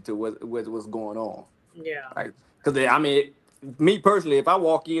pay attention to what's going on. Yeah. Like, because I mean, me personally, if I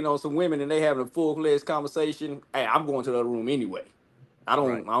walk in on some women and they having a full-fledged conversation, hey, I'm going to the other room anyway. I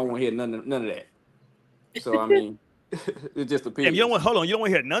don't want to hear none of that. So I mean, it just depends. Damn, you don't want to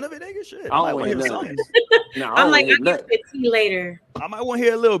hear none of it, nigga. Shit. I don't want to hear something. No, I'm like, I'll get to you later. I might want to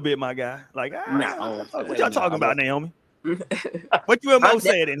hear a little bit, my guy. Like, what y'all talking about, Naomi? What you and Mo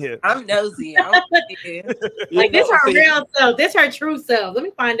said in here? I'm nosy. Like, this her real self. This her true self. Let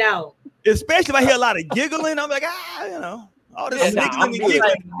me find out. Especially if I hear a lot of giggling, I'm like, all this giggling and giggling.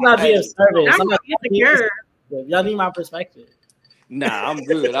 I'm not being service. I'm not insecure. Y'all need my perspective. Nah, I'm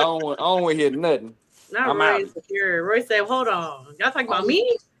good. I don't want to hear nothing. Not Roy insecure. Roy said, hold on. Y'all talking about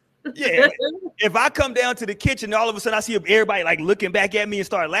me? Yeah. If I come down to the kitchen, all of a sudden I see everybody like looking back at me and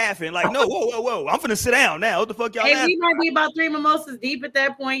start laughing, like, no, whoa, I'm finna sit down now. What the fuck y'all laughing? We might be about 3 mimosas deep at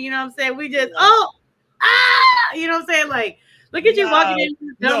that point. You know what I'm saying? We just you know what I'm saying? Like, look at you walking in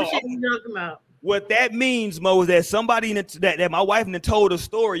dumb shit you talking about. What that means, Mo, is that somebody that my wife told a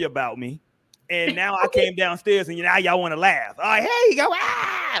story about me, and now I came downstairs and now y'all want to laugh. All right, hey, you go,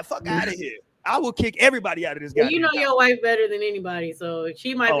 fuck out of here. I will kick everybody out of this guy. You know your wife better than anybody, so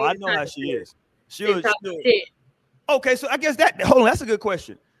she might be. I know how she is. Okay, so I guess hold on, that's a good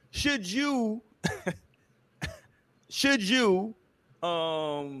question. Should you how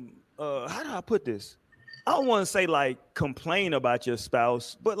do I put this? I don't want to say like complain about your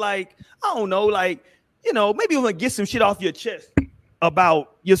spouse, but like, I don't know, like, you know, maybe you want to get some shit off your chest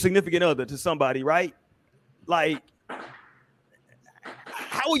about your significant other to somebody, right? Like,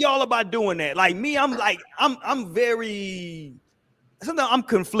 how are y'all about doing that? Like me, I'm very, sometimes I'm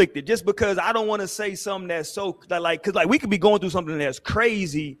conflicted just because I don't want to say something that's because like we could be going through something that's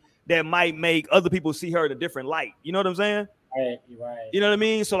crazy that might make other people see her in a different light. You know what I'm saying? Right. You know what I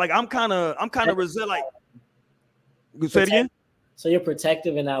mean? So like I'm kind of resilient. Like, say it again. So you're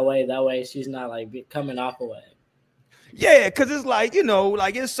protective in that way. That way she's not like coming off away. Yeah, because it's like, you know,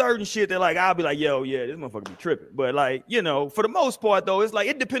 like it's certain shit that like I'll be like, yo, yeah, this motherfucker be tripping. But like, you know, for the most part though, it's like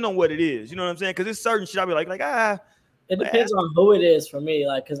it depends on what it is. You know what I'm saying? Because it's certain shit I'll be like it depends on who it is for me.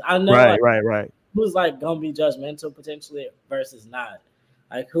 Like, because I know right. who's like gonna be judgmental potentially versus not.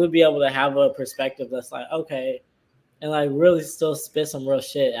 Like, who would be able to have a perspective that's like, okay, and like really still spit some real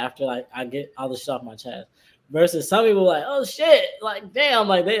shit after like I get all the shit off my chest. Versus some people like, oh shit, like damn,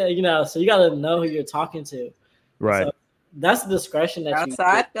 like they, you know. So you gotta know who you're talking to. Right. So that's the discretion that you. So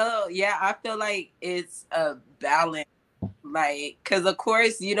I feel like it's a balance. Like, because of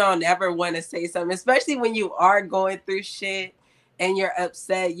course you don't ever want to say something, especially when you are going through shit and you're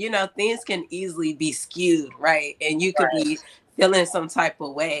upset. You know, things can easily be skewed, right? And you could be feeling some type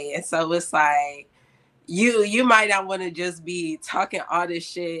of way, and so it's like you might not want to just be talking all this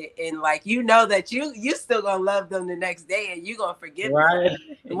shit and like you know that you still gonna love them the next day and you gonna forgive them.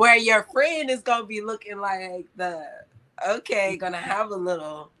 Where your friend is gonna be looking like gonna have a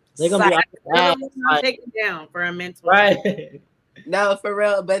little. They're gonna be take it down for a mental. Right. No, for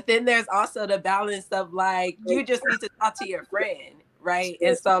real. But then there's also the balance of like you just need to talk to your friend, right?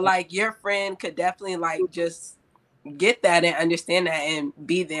 And so like your friend could definitely like just get that and understand that and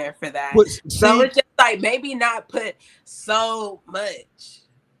be there for that. So it's just like maybe not put so much,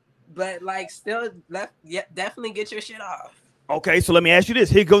 but like still definitely get your shit off. Okay, so let me ask you this.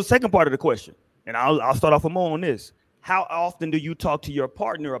 Here goes the second part of the question, and I'll start off more on this. How often do you talk to your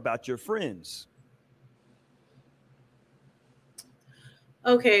partner about your friends?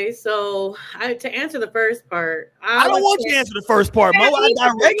 Okay, so to answer the first part, I don't want you to answer the first part, Mo. I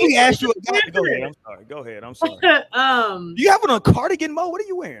directly asked you. Go ahead. I'm sorry. Do you have on a cardigan, Mo? What are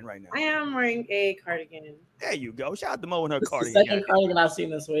you wearing right now? I am wearing a cardigan. There you go. Shout out to Mo and her cardigan. The second cardigan I've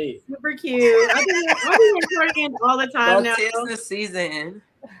seen this week. Super cute. I've been wearing cardigans all the time now. It's the season.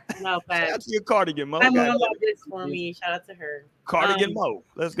 No, fact. Shout out to your cardigan, Mo. My mom got this for me. Shout out to her. Cardigan Mo.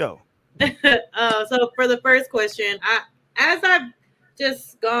 Let's go. So for the first question, as I've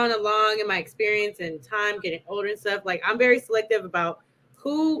just gone along in my experience and time getting older and stuff, like I'm very selective about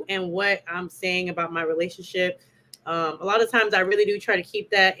who and what I'm saying about my relationship. A lot of times I really do try to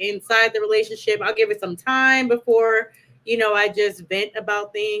keep that inside the relationship. I'll give it some time before, you know, I just vent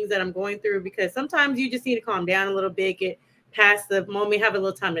about things that I'm going through, because sometimes you just need to calm down a little bit, get past the moment, have a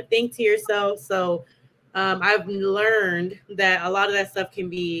little time to think to yourself. So I've learned that a lot of that stuff can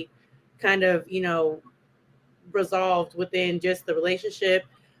be kind of, you know, resolved within just the relationship.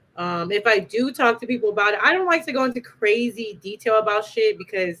 If I do talk to people about it, I don't like to go into crazy detail about shit,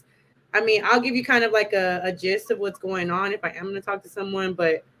 because I mean, I'll give you kind of like a gist of what's going on if I am going to talk to someone,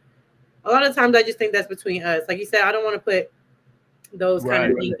 but a lot of times I just think that's between us. Like you said, I don't want to put those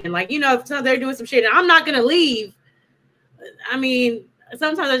kind of things in. Like, you know, if they're doing some shit and I'm not going to leave, I mean,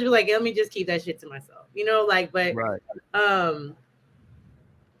 sometimes I just be like, let me just keep that shit to myself, you know, like, but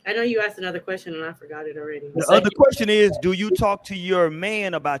I know you asked another question and I forgot it already. The other question is, do you talk to your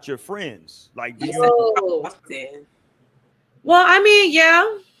man about your friends? Like, do you? Well, I mean,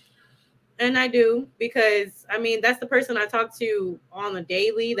 yeah, and I do, because I mean, that's the person I talk to on the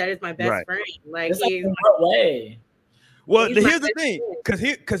daily. That is my best friend. Like, he's way. Well, here's the thing,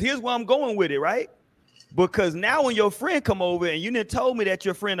 because here's where I'm going with it, right? Because now when your friend come over and you didn't told me that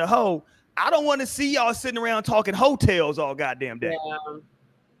your friend a hoe, I don't want to see y'all sitting around talking hotels all goddamn day. Yeah.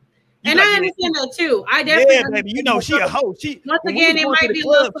 And I understand that too. I definitely, baby, you know she a hoe. Once again, it might be a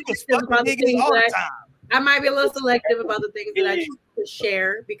little selective about the things that I might be a little selective about the things that I choose to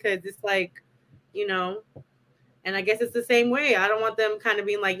share because it's like, you know, and I guess it's the same way. I don't want them kind of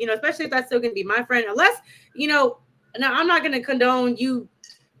being like, you know, especially if that's still going to be my friend, unless, you know, now I'm not going to condone you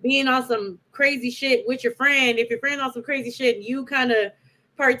being on some crazy shit with your friend. If your friend's on some crazy shit and you kind of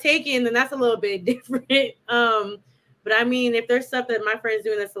partake in, then that's a little bit different. But I mean, if there's stuff that my friend's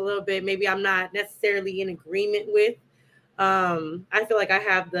doing that's a little bit, maybe I'm not necessarily in agreement with, I feel like I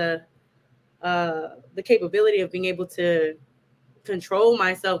have the capability of being able to control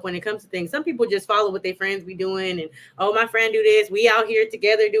myself when it comes to things. Some people just follow what their friends be doing, and oh, my friend do this, we out here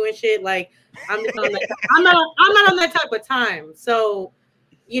together doing shit. Like I'm just on that. I'm not on that type of time. So,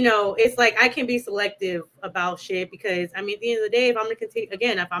 you know, it's like I can be selective about shit because I mean, at the end of the day, if I'm gonna continue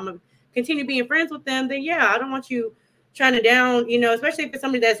again, if I'm gonna continue being friends with them, then yeah, I don't want you trying to down, you know, especially if it's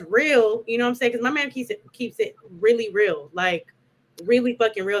somebody that's real, you know what I'm saying? Because my man keeps it really real, like really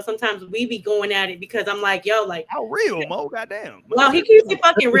fucking real. Sometimes we be going at it because I'm like, yo, like how real, Mo? Goddamn. Well, he keeps it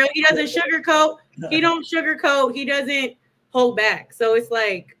fucking real. He doesn't sugarcoat. He don't sugarcoat. He doesn't hold back. So it's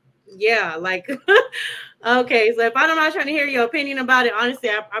like, yeah, like okay. So if I'm not trying to hear your opinion about it, honestly,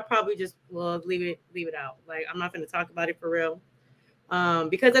 I probably just will leave it out. Like I'm not going to talk about it for real.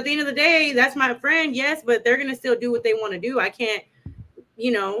 Because at the end of the day, that's my friend, yes, but they're gonna still do what they want to do. I can't,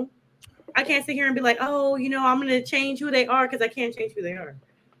 you know, I can't sit here and be like, oh, you know, I'm gonna change who they are because I can't change who they are.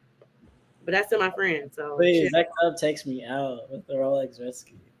 But that's still my friend. So please, that club takes me out with the Rolex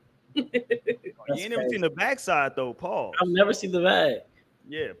Rescue. You ain't never seen the backside though, pause. I've never seen the back.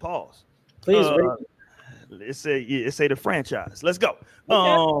 Yeah, pause. Please it say the franchise. Let's go.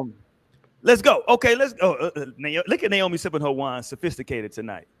 Okay. Let's go. Okay, let's go. Look at Naomi sipping her wine, sophisticated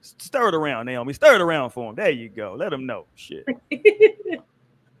tonight. Stir it around, Naomi. Stir it around for him. There you go. Let him know. Shit.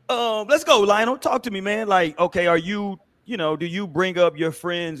 Let's go, Lionel. Talk to me, man. Like, okay, are you, you know, do you bring up your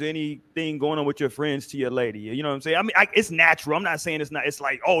friends, anything going on with your friends to your lady? You know what I'm saying? I mean, it's natural. I'm not saying it's not. It's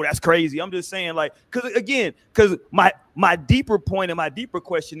like, oh, that's crazy. I'm just saying, like, because my deeper point and my deeper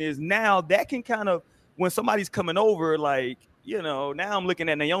question is now that can kind of, when somebody's coming over, like, you know, now I'm looking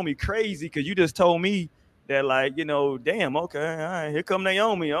at Naomi crazy because you just told me that, like, you know, damn, okay, all right, here come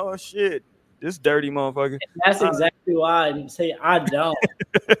Naomi. Oh shit, this dirty motherfucker. That's exactly why I say I don't.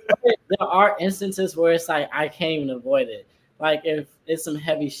 There are instances where it's like I can't even avoid it. Like if it's some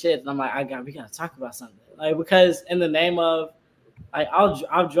heavy shit, and I'm like, we gotta talk about something. Like because in the name of, like,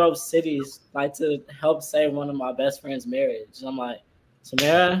 I've drove cities like to help save one of my best friend's marriage, and I'm like,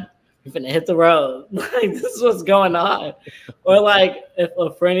 Samara, you're finna hit the road. Like this is what's going on. Or like if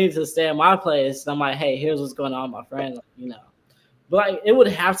a friend needs to stay at my place, I'm like, hey, here's what's going on with my friend, like, you know. But like it would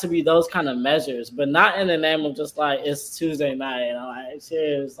have to be those kind of measures, but not in the name of just like it's Tuesday night and I'm like,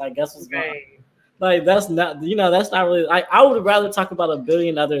 cheers, like guess what's going on. Like that's not, you know, that's not really like I would rather talk about a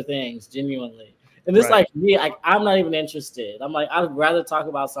billion other things, genuinely. And it's like me, like I'm not even interested. I'm like, I'd rather talk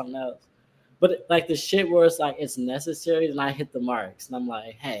about something else. But like the shit where it's like it's necessary, and I hit the marks and I'm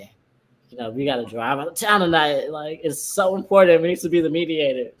like, hey, you know, we got to drive out of town tonight. Like, it's so important. We need to be the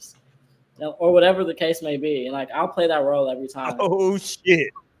mediators, you know, or whatever the case may be. And, like, I'll play that role every time. Oh, shit.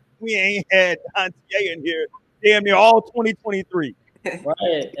 We ain't had Dante in here damn near all 2023.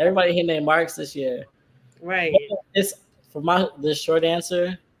 Right. Everybody hitting their marks this year. Right. But it's, for the short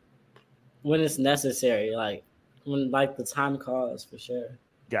answer, when it's necessary, like, when, like, the time calls, for sure.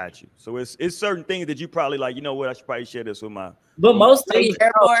 Got you. So it's certain things that you probably like, you know what, I should probably share this with my. But most things.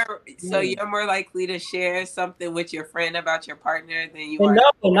 So you're more likely to share something with your friend about your partner than you are.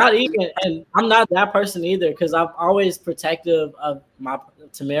 No, not even. And I'm not that person either, because I'm always protective of my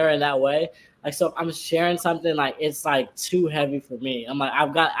Tamara in that way. Like, so if I'm sharing something, like, it's like too heavy for me. I'm like,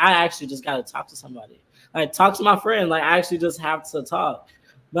 I actually just got to talk to somebody. Like, talk to my friend. Like, I actually just have to talk.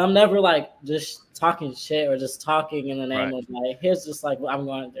 But I'm never like just talking shit or just talking in the name of like, here's just like what I'm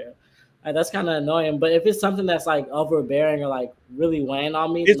going through. Like, that's kind of annoying. But if it's something that's like overbearing or like really weighing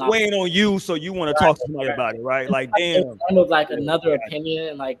on me, it's weighing on you, so you want to talk to somebody about it, right? Like, damn. Kind of like another opinion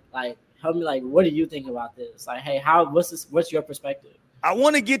and like help me. Like, what do you think about this? Like, hey, what's your perspective? I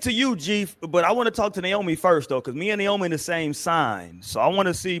want to get to you, G, but I want to talk to Naomi first, though, because me and Naomi in the same sign. So I want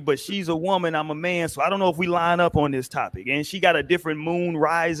to see, but she's a woman, I'm a man, so I don't know if we line up on this topic. And she got a different moon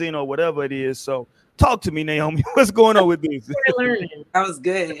rising or whatever it is. So talk to me, Naomi. What's going on with this? That was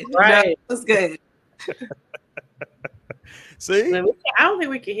good. Right. That was good. See? I don't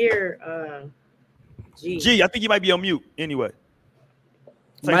think we can hear G. G, I think you might be on mute anyway.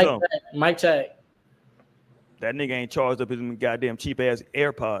 Mic check. That nigga ain't charged up his goddamn cheap ass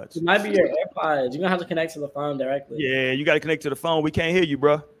AirPods. It might be your AirPods. You're gonna have to connect to the phone directly. Yeah, you gotta connect to the phone. We can't hear you,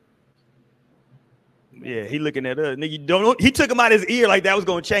 bro. Yeah, he looking at us. Nigga, don't. He took him out his ear like that was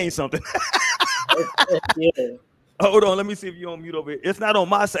gonna change something. Yeah. Hold on, let me see if you're on mute over here. It's not on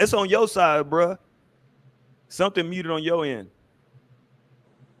my side. It's on your side, bruh. Something muted on your end.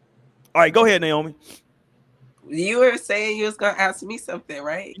 All right, go ahead, Naomi. You were saying you was gonna ask me something,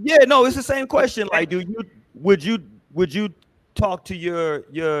 right? Yeah, no, it's the same question. Like, would you talk to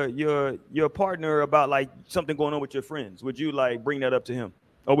your partner about like something going on with your friends? Would you like bring that up to him,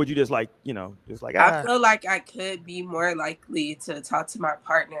 or would you just like just like I feel like I could be more likely to talk to my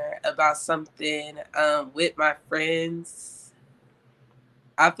partner about something with my friends.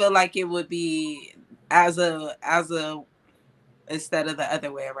 I feel like it would be as a instead of the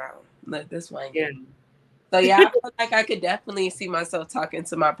other way around. Look, this one. Yeah. So yeah, I feel like I could definitely see myself talking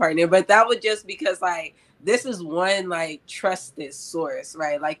to my partner, but that would just because like this is one like trusted source,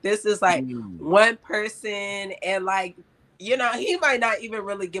 right? Like this is like one person, and like he might not even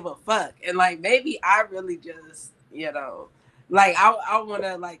really give a fuck, and like maybe I really just like I want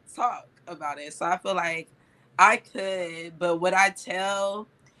to like talk about it. So I feel like I could, but would I tell?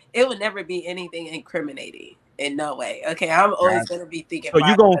 It would never be anything incriminating in no way. Okay, I'm always gonna be thinking. So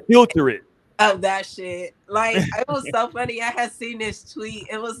you gonna filter it. Of that shit. Like it was so funny. I had seen this tweet.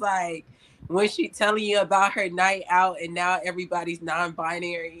 It was like when she telling you about her night out and now everybody's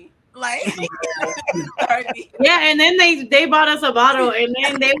non-binary. Like yeah, and then they bought us a bottle and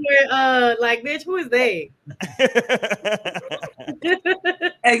then they were like, bitch, who is they?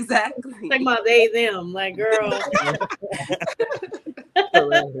 Exactly. Talking about they, them, like girl.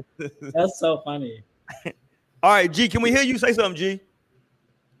 That's so funny. All right, G, can we hear you say something, G?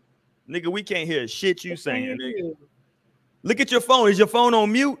 Nigga, we can't hear shit you saying, nigga. Look at your phone. Is your phone on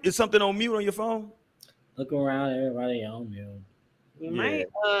mute? Is something on mute on your phone? Look around, everybody on mute. You might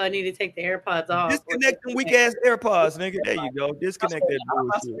need to take the AirPods off. Disconnect them weak ass AirPods, nigga. There you go. Disconnect that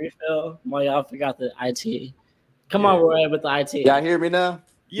bullshit. Well, y'all forgot the IT. Come on, Roy, with the IT. Y'all hear me now?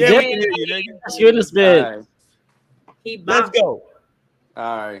 Yeah, we can hear you, nigga. Let's get in this bit. Let's go.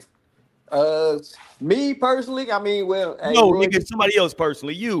 All right. Me personally, I mean, well, no, nigga, somebody else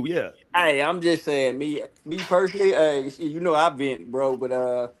personally. You, yeah. Hey, I'm just saying, me personally. I've been, bro, but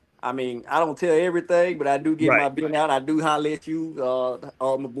I mean, I don't tell everything, but I do get my been out. I do holler at you,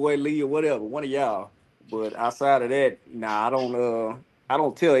 my boy Lee or whatever, one of y'all. But outside of that, nah, I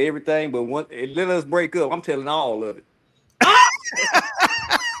don't tell everything. But let us break up, I'm telling all of it.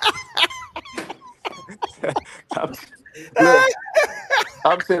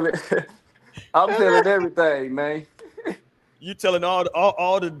 I'm telling everything, man. You telling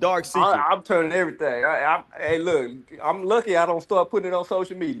all the dark secrets. I'm telling everything. Hey, look, I'm lucky I don't start putting it on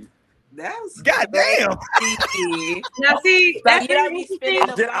social media. That's goddamn. Now see, that's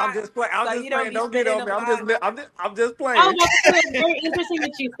I'm just playing. Don't get on me. I'm just playing. Oh, it's very interesting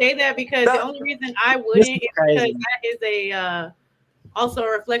that you say that because the only reason I wouldn't is because that is a also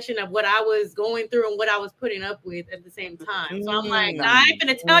a reflection of what I was going through and what I was putting up with at the same time. So I'm like, nah, I ain't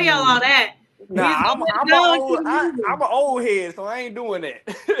gonna tell y'all all that. Nah, I'm an old head, so I ain't doing that.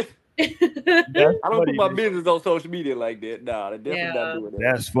 I don't put my business on social media like that. Nah, I definitely not doing that.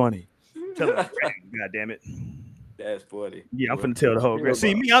 That's funny. Tell them, God damn it. That's funny. Yeah, I'm finna tell the whole girl.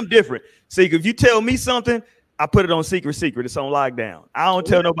 See, me, I'm different. See, if you tell me something, I put it on secret. It's on lockdown. I don't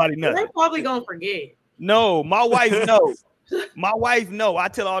tell nobody nothing. They're probably gonna forget. No, my wife knows. My wife know. I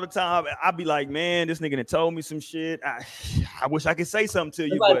tell her all the time. I be like, man, this nigga done told me some shit. I wish I could say something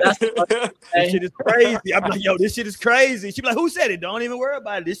to you, but this shit is crazy. I be like, yo, this shit is crazy. She be like, who said it? Don't even worry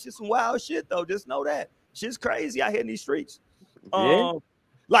about it. This shit some wild shit though. Just know that shit's crazy out here in these streets. Yeah.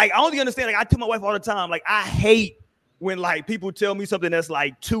 Like I only understand. Like I tell my wife all the time. Like I hate when like people tell me something that's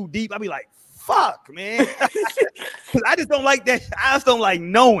like too deep. I be like, fuck, man. Because I just don't like that. I just don't like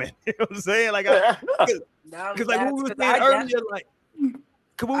knowing. You know what I'm saying? Like, because like we were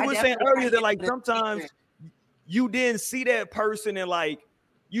saying earlier, like, that like sometimes you didn't see that person and like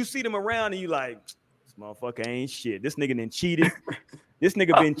you see them around and you like, this motherfucker ain't shit. This nigga done cheated. This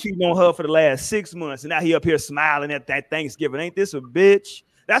nigga been cheating on her for the last 6 months and now he up here smiling at that Thanksgiving. Ain't this a bitch?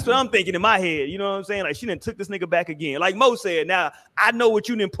 That's what I'm thinking in my head. You know what I'm saying? Like she done took this nigga back again. Like Mo said, now I know what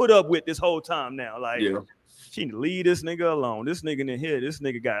you done put up with this whole time now. Like she need to leave this nigga alone. This nigga in here, this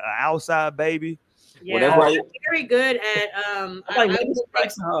nigga got an outside baby. Yeah, I'm very good at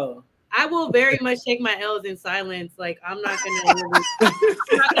I will very much take my L's in silence. Like I'm not gonna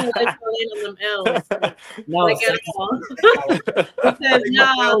let you in on them L's. No, like at all. Because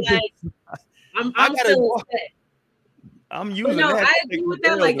I'm still upset. I'm using that. I agree with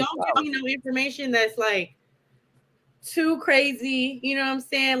that. Like, don't give me no information that's like too crazy. You know what I'm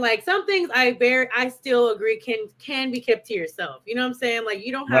saying? Like some things I still agree can be kept to yourself. You know what I'm saying? Like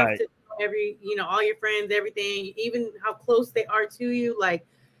you don't have to all your friends, everything, even how close they are to you. Like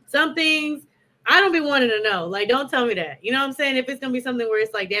some things I don't be wanting to know. Like, don't tell me that. You know what I'm saying? If it's gonna be something where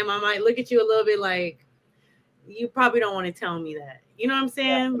it's like, damn, I might look at you a little bit like you probably don't want to tell me that. You know what I'm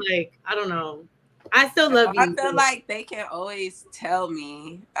saying? Like, I don't know. I still love you. I feel like they can always tell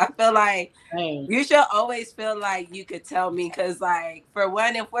me. I feel like you should always feel like you could tell me, because, like, for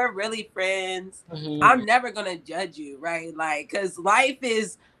one, if we're really friends, I'm never gonna judge you, right? Like, because life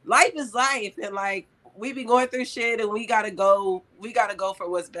is life, and like we be going through shit, and we gotta go for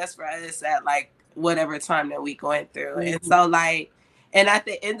what's best for us at like whatever time that we going through, and so like. And at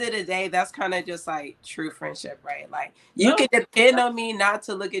the end of the day, that's kind of just like true friendship, right? Like you can depend on me not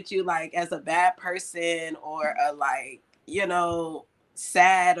to look at you like as a bad person or a like, you know,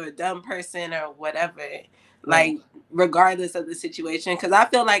 sad or dumb person or whatever. Like regardless of the situation, because I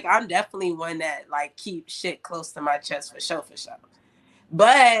feel like I'm definitely one that like keeps shit close to my chest for sure.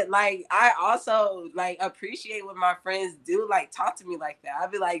 But like I also like appreciate when my friends do like talk to me like that.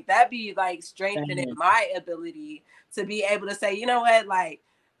 I'd be like, that'd be like strengthening my ability to be able to say, you know what, like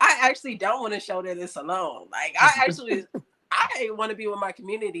I actually don't want to shoulder this alone. Like I want to be with my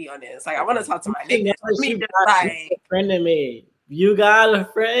community on this. Like I want to talk to my niggas. You got a friend in me. You got a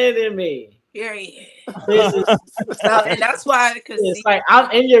friend in me. Period. So, and that's why, because it's like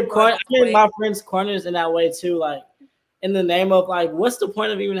I'm in your corner. I'm in my friends' corners in that way too. Like in the name of like, what's the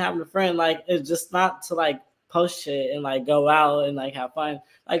point of even having a friend? Like it's just not to like post shit and like go out and like have fun.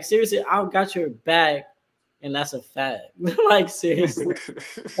 Like seriously, I've got your back. And that's a fact. Like seriously,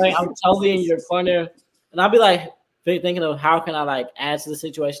 like I'm totally in your corner, and I'll be like thinking of how can I like add to the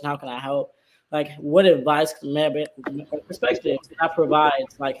situation? How can I help? Like what advice, perspective can I provide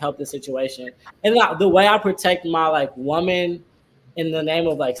to like help the situation? And like, the way I protect my like woman in the name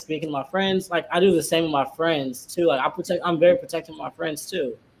of like speaking to my friends, like I do the same with my friends too. Like I'm very protective of my friends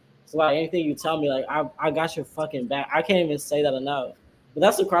too. So like anything you tell me, like I got your fucking back. I can't even say that enough. But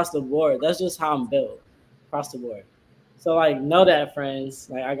that's across the board. That's just how I'm built. Across the board. So like know that, friends.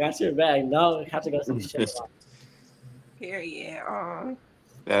 Like I got your back. No, have to go see the shit. Period.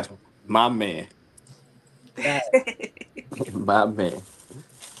 That's my man. My man.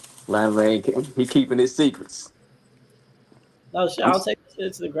 My man, he keeping his secrets. No shit, I'll take this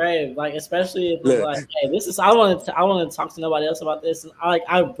shit to the grave. Like especially if it's like, hey, this is I want to talk to nobody else about this. And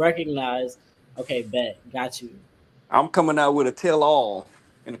I recognize, okay, bet, got you. I'm coming out with a tell-all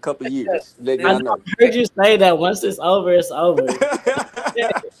in a couple of years. I heard you say that once it's over, it's over.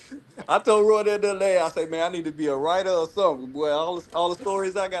 I told Roy the other day, I say, man, I need to be a writer or something. Boy, all the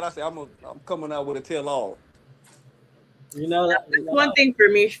stories I got, I say, I'm coming out with a tell-all. You know that's one thing for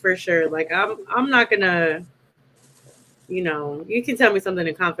me for sure. Like I'm not gonna, you know, you can tell me something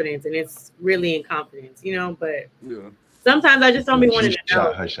in confidence, and it's really in confidence, you know. But sometimes I just don't be wanting to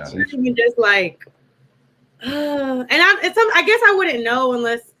know. Even just like. And I guess I wouldn't know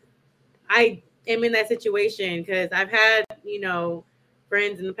unless I am in that situation, because I've had, you know,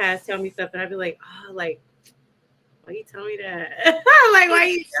 friends in the past tell me stuff and I'd be like, oh, like, why you tell me that? Like, why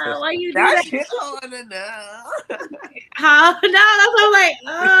you do that? You don't want to know. Huh? No, that's what I'm like,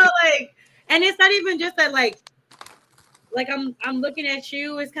 oh, like, and it's not even just that, like I'm looking at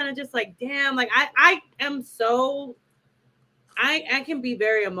you. It's kind of just like, damn, like I am so. I can be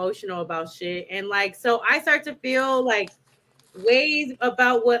very emotional about shit. And like, so I start to feel like ways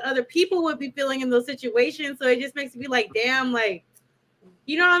about what other people would be feeling in those situations. So it just makes me like, damn, like,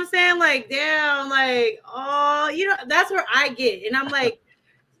 you know what I'm saying? Like, damn, like, oh, you know, that's where I get. And I'm like,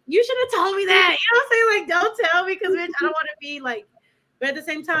 you should have told me that. You know what I'm saying? Like, don't tell me, because bitch, I don't want to be like, but at the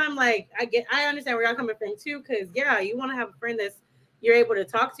same time, like, I understand where y'all coming from too. Cause yeah, you want to have a friend that's you're able to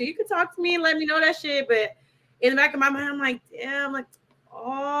talk to. You can talk to me and let me know that shit. But in the back of my mind, I'm like, damn, like,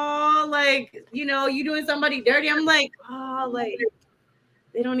 oh, like, you know, you doing somebody dirty. I'm like, oh, like,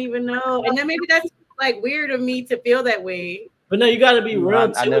 they don't even know. And then maybe that's like weird of me to feel that way. But no, you gotta be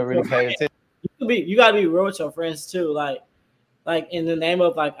real. I never really paid attention. You gotta be real with your friends too. Like in the name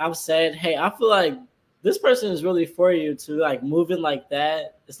of like I've said, hey, I feel like this person is really for you. To like moving like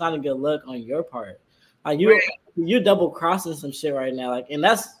that, it's not a good look on your part. Like you're double crossing some shit right now. Like, and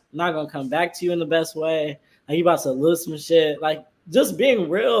that's not gonna come back to you in the best way. Like you about to lose some shit. Like just being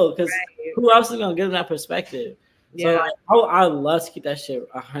real, because who else is gonna give them that perspective? Yeah. So like, I love to keep that shit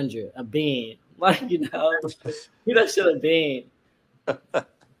 100, a bean. Like, you know, keep that shit a bean.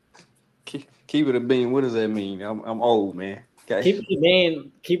 Keep it a bean. What does that mean? I'm old, man. Okay. Keep it a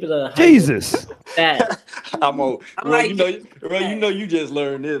bean. Keep it 100. Jesus. That. I'm old. Bro, you know you just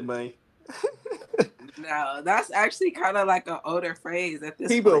learned this, man. No, that's actually kind of like an older phrase at this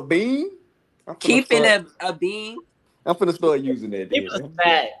Keep point. a bean? Keeping a bean. I'm finna start using that. Keep Then. us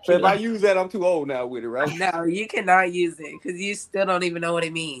back. So if I use that, I'm too old now with it, right? No, you cannot use it because you still don't even know what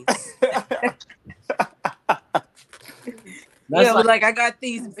it means. Yeah, but like I got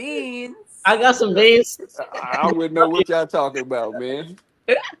these beans. I got some beans. I wouldn't know what y'all talking about, man.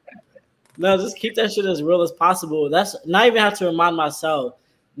 No, just keep that shit as real as possible. That's not even have to remind myself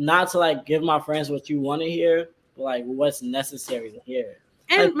not to like give my friends what you want to hear, but like what's necessary to hear.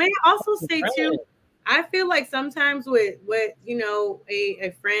 And like, may I also say too, I feel like sometimes with what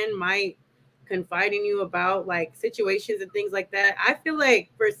a friend might confide in you about like situations and things like that. I feel like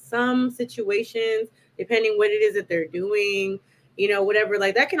for some situations, depending what it is that they're doing, whatever,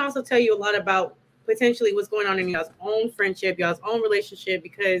 like that can also tell you a lot about potentially what's going on in y'all's own friendship, y'all's own relationship,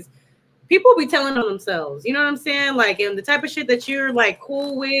 because people be telling on themselves, you know what I'm saying? Like, and the type of shit that you're like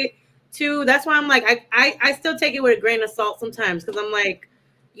cool with too. That's why I'm like, I still take it with a grain of salt sometimes, because I'm like,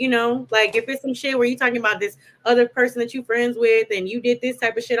 like if it's some shit where you're talking about this other person that you friends with and you did this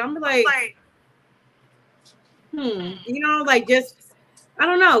type of shit, I'm like, like just, I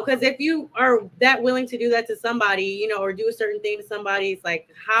don't know. Because if you are that willing to do that to somebody, or do a certain thing to somebody, it's like,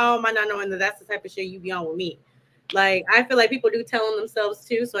 how am I not knowing that that's the type of shit you be on with me? Like, I feel like people do tell on themselves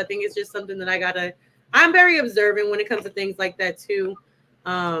too. So I think it's just something that I'm very observant when it comes to things like that too.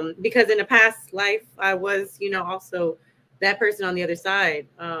 Because in a past life, I was, also that person on the other side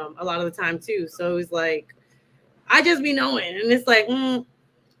a lot of the time too. So it's like, I just be knowing. And it's like,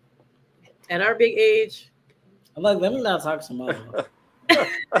 at our big age. I'm like, let me not talk some more. I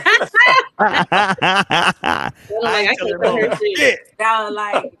ain't telling her shit. Y'all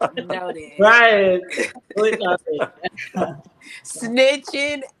like noted. Right.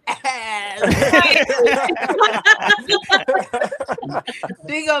 Snitching ass.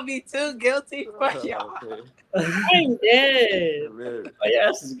 She gonna be too guilty for y'all. I'm dead. Oh, yeah,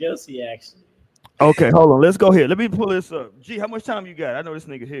 this is guilty actually. Okay, hold on. Let's go here. Let me pull this up. Gee, how much time you got? I know this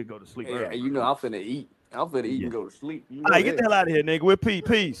nigga here go to sleep. Yeah, I'm finna eat. I'm finna eat and go to sleep. All right, get the hell out of here, nigga. We're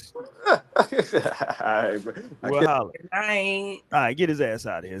peace. All right, bro. We'll holler. All right, get his ass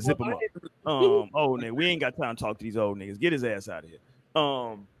out of here. Zip him up. Old nigga. We ain't got time to talk to these old niggas. Get his ass out of here.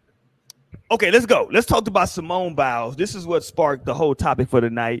 Okay, let's go. Let's talk about Simone Biles. This is what sparked the whole topic for the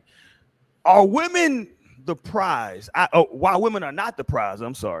night. Are women the prize? Why women are not the prize?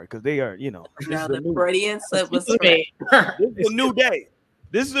 I'm sorry, because they are, Now the Freudian slip was correct. This is a new day.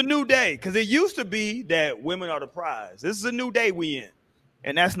 This is a new day, because it used to be that women are the prize. This is a new day we in,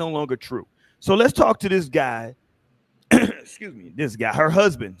 and that's no longer true. So let's talk to this guy. Excuse me, this guy, her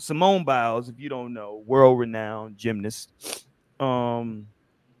husband, Simone Biles, if you don't know, world-renowned gymnast. And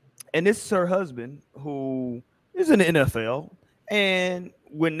this is her husband, who is in the NFL. And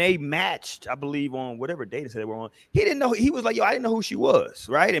when they matched, I believe on whatever day they said they were on, he didn't know. He was like, yo, I didn't know who she was,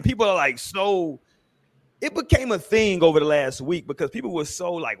 right? And people are like, so it became a thing over the last week because people were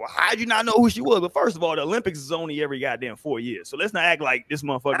so like, well, how'd you not know who she was? But first of all, the Olympics is only every goddamn 4 years. So let's not act like this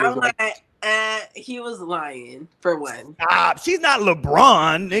motherfucker is like, he was lying for one. Stop. She's not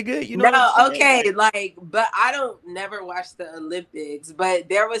LeBron, nigga. You know? No, okay, like, but I don't never watch the Olympics, but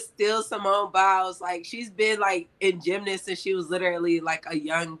there was still Simone Biles. Like, she's been like in gymnast since she was literally like a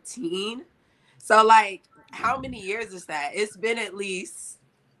young teen. So like, how many years is that? It's been at least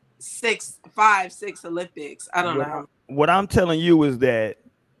 5, 6 Olympics. I don't know. What I'm telling you is that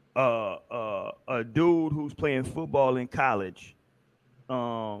a dude who's playing football in college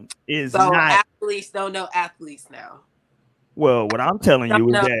is so not athletes don't know athletes now. Well, what I'm telling you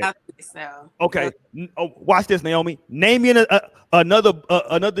is that athletes now. Okay, watch this, Naomi. Name me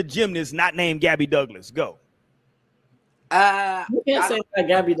another gymnast not named Gabby Douglas. Go. You can't say that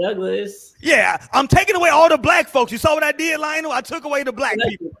Gabby Douglas. Yeah, I'm taking away all the black folks. You saw what I did, Lionel? I took away the black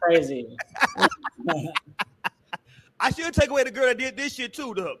people. Crazy. I should take away the girl that did this shit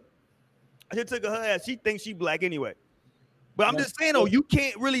too, though. I should take her ass. She thinks she black anyway. But I'm just saying, though, you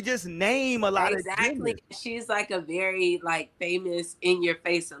can't really just name a lot of exactly. She's like a very like famous in your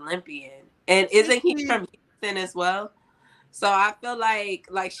face Olympian, and isn't he from Houston as well? So I feel like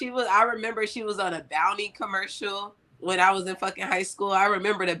she was. I remember she was on a Bounty commercial when I was in fucking high school. I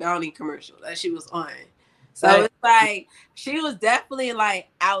remember the Bounty commercial that she was on. So it's like she was definitely like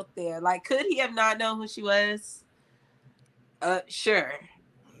out there. Like, could he have not known who she was? Sure.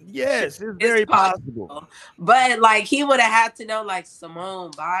 Yes, it's very possible. But like he would have had to know like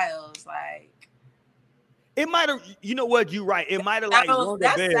Simone Biles, like it might have. You know what? You're right. It might have like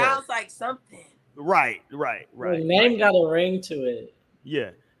that sounds like something. Right. The name got a ring to it.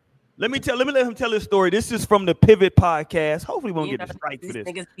 Yeah. Let me let him tell his story. This is from the Pivot podcast. Hopefully, we won't get a strike for this.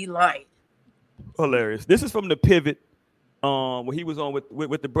 Niggas be lying. Hilarious. This is from the Pivot. Where he was on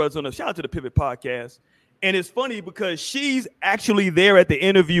with the brothers on the shout out to the Pivot podcast. And it's funny because she's actually there at the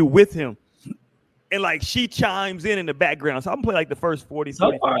interview with him. And like she chimes in the background. So I'm playing like the first 40.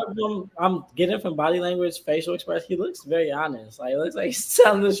 So far, I'm getting from body language, facial expression. He looks very honest. Like it looks like he's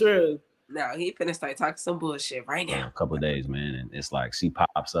telling the truth. No, he finna start talking some bullshit right now. A couple of days, man, and it's like she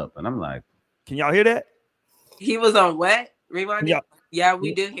pops up, and I'm like, can y'all hear that? He was on what? Rewind it? Yeah,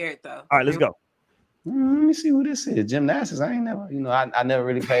 we do hear it though. All right, let's go. let me see who this is. Gymnastics. I ain't never, I never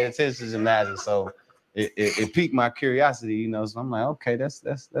really paid attention to gymnastics, so it piqued my curiosity, So I'm like, okay,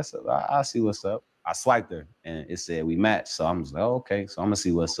 I'll see what's up. I swiped her, and it said we matched, so I'm just like, oh, okay, so I'm gonna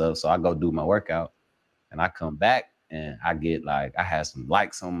see what's up. So I go do my workout, and I come back. And I get like, I had some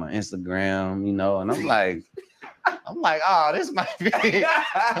likes on my Instagram, and I'm like, oh, this might be.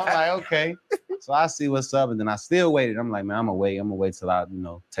 I'm like, okay. So I see what's up, and then I still waited. I'm like, man, I'm gonna wait till I,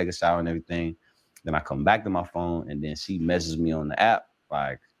 take a shower and everything. Then I come back to my phone, and then she messages me on the app,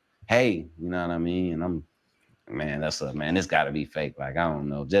 like, hey, you know what I mean? And I'm, man, this gotta be fake. Like, I don't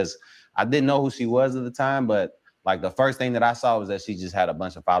know. I didn't know who she was at the time, but like the first thing that I saw was that she just had a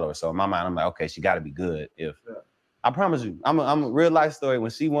bunch of followers. So in my mind, I'm like, okay, she gotta be good. I promise you, I'm a real life story.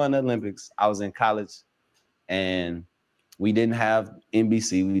 When she won the Olympics, I was in college, and we didn't have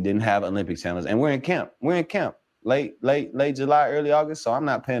NBC, we didn't have Olympic channels, and we're in camp. Late July, early August. So I'm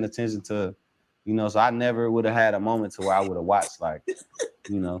not paying attention to, So I never would have had a moment to where I would have watched, like,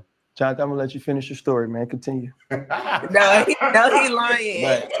 Jonathan, I'm gonna let you finish your story, man. Continue. No, he lying.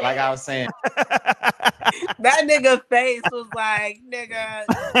 But like I was saying, that nigga face was like, nigga,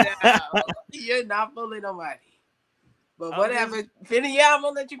 no, you're not fooling nobody. But whatever, I'm gonna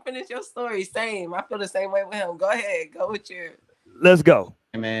let you finish your story. Same. I feel the same way with him. Go ahead. Go with your. Let's go.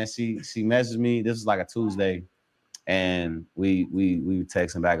 Man, she messaged me. This was like a Tuesday, and we were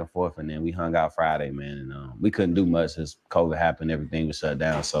texting back and forth, and then we hung out Friday, man. And we couldn't do much as COVID happened. Everything was shut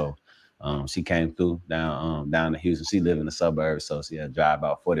down. So she came through down to Houston. She lived in the suburbs, so she had to drive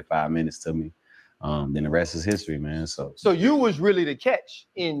about 45 minutes to me. Then the rest is history, man. So you was really the catch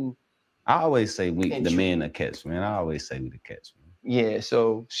in. I always say the men that catch, man. I always say we the catch, man. Yeah,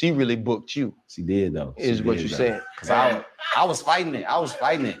 so she really booked you. She did, though. Is what you're saying. Because I was fighting it.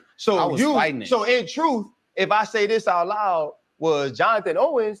 So in truth, if I say this out loud, was Jonathan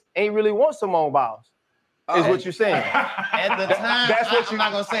Owens ain't really want Simone Biles. Is what you're saying. At the time, I'm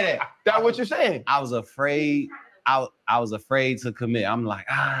not gonna say that. That's what you're saying. I was afraid. I was afraid to commit. I'm like,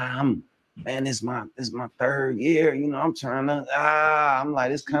 man, this is my third year. I'm trying to, I'm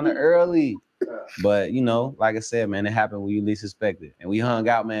like, it's kind of early. But, like I said, man, it happened when you least expect it. And we hung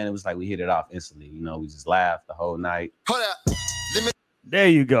out, man. It was like we hit it off instantly. We just laughed the whole night. There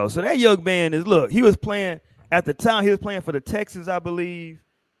you go. So that young man he was playing at the time. He was playing for the Texans, I believe.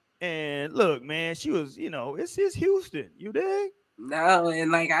 And look, man, she was, it's Houston. You dig? No,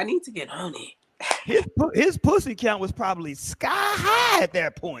 and like, I need to get on it. His pussy count was probably sky high at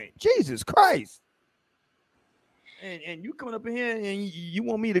that point. Jesus Christ. And you coming up in here and you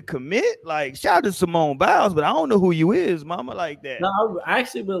want me to commit? Like, shout out to Simone Biles, but I don't know who you is, mama, like that. No, I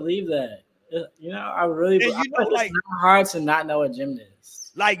actually believe that. I really believe it's not hard to not know a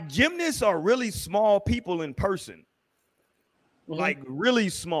gymnast. Like, gymnasts are really small people in person. Like, really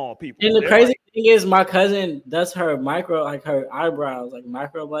small people. And the crazy thing is, my cousin does her her eyebrows, like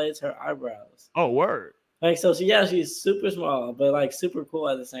microblades her eyebrows. Oh, word. Like, so she's super small, but like super cool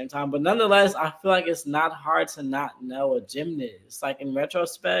at the same time. But nonetheless, I feel like it's not hard to not know a gymnast. Like, in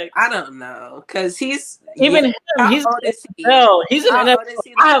retrospect, I don't know, because he's he's an NFL. He's an NFL.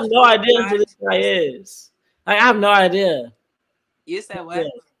 I have no idea who this guy is. Like, I have no idea. You said what?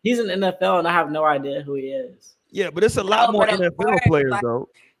 He's an NFL, and I have no idea who he is. Yeah, but it's a lot more NFL players, though.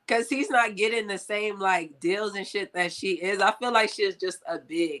 Because he's not getting the same like deals and shit that she is. I feel like she's just a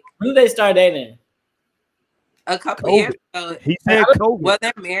big. When did they start dating? A couple years ago. He said COVID. Well,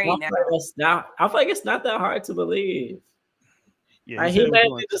 they're married now. I feel like it's not that hard to believe. Yeah,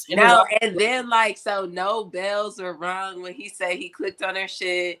 and then like, so no bells were rung when he said he clicked on her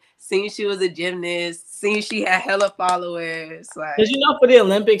shit, seen she was a gymnast, seen she had hella followers. Like, because for the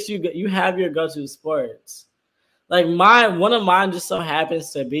Olympics, you have your go-to sports. Like, one of mine just so happens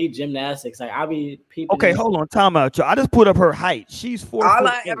to be gymnastics. Like, I'll be people. Okay, hold on, time out, y'all. I just put up her height. She's 4 All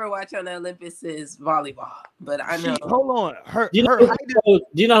I ever watch on the Olympics is volleyball, but I know. Hold on, do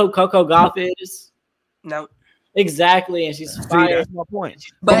you know who Coco Gauff is? No. Exactly, and she's fire. That's my point.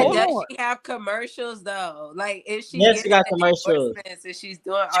 But does she have commercials though? Like, is she? Yes, she got commercials. And she's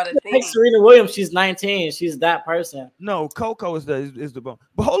doing all the things. Like Serena Williams, she's 19. She's that person. No, Coco is the bone.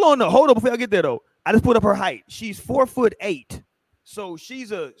 But hold on before I get there though. I just put up her height. She's 4'8", so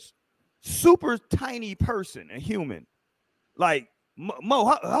she's a super tiny person, a human. Like, Mo,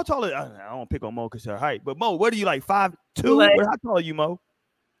 how tall is? I don't want to pick on Mo because her height, but Mo, what are you like 5'2"? How tall are you, Mo?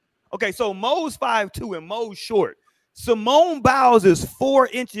 Okay, so Mo's 5'2" and Mo's short. Simone Biles is 4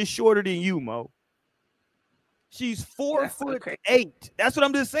 inches shorter than you, Mo. She's 4'8". That's what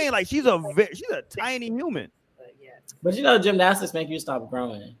I'm just saying. Like she's a tiny human. But you know, gymnastics make you stop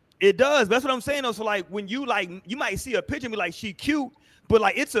growing. It does. That's what I'm saying though. So like when you might see a picture and be like, she cute, but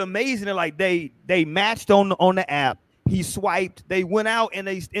like it's amazing that like they matched on the app. He swiped, they went out and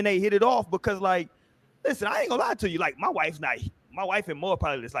they hit it off because like, listen, I ain't gonna lie to you. Like my wife and Mo are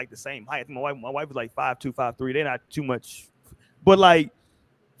probably just like the same height. My wife is like 5'2", 5'3". They're not too much, but like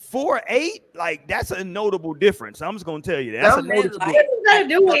 4'8", like that's a notable difference. I'm just gonna tell you that. That's a notable. What does that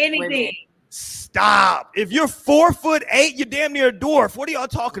do with anything? Stop. If you're 4'8", you're damn near a dwarf. What are y'all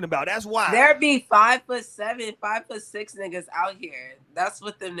talking about? That's why. There be 5'7", 5'6" niggas out here. That's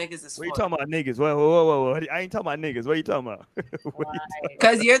what them niggas is for. What you talking about, niggas? Whoa. I ain't talking about niggas. What are you talking about?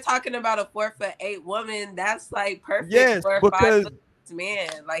 Because you're talking about a 4'8" woman. That's like perfect for a 5'6" man.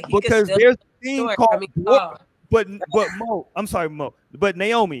 Like he because could there's a thing called but Mo, I'm sorry, Mo. But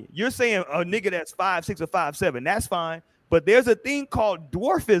Naomi, you're saying a nigga that's 5'6" or 5'7". That's fine. But there's a thing called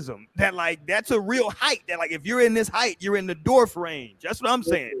dwarfism that like that's a real height. That like if you're in this height, you're in the dwarf range. That's what I'm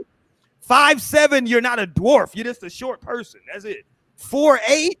saying. 5'7", you're not a dwarf. You're just a short person. That's it.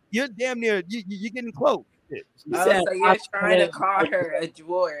 4'8", you're damn near. You're getting close. So you're trying to call her a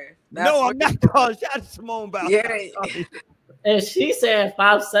dwarf. No, I'm not calling. Shout out to Simone Biles. Yeah. And she said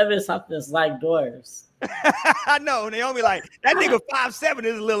 5'7" something's like dwarves. I know, Naomi, like that nigga 5'7"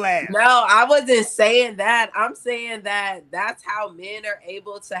 is a little ass. No, I wasn't saying that. I'm saying that that's how men are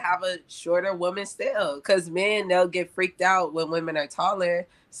able to have a shorter woman still. Because men, they'll get freaked out when women are taller.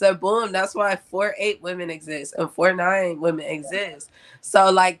 So boom, that's why 4'8" women exist and 4'9" women exist.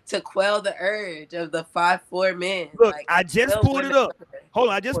 So like to quell the urge of the 5'4" men. Look, like, I just pulled it up. Hold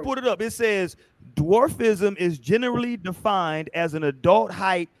on, I just pulled it up. It says dwarfism is generally defined as an adult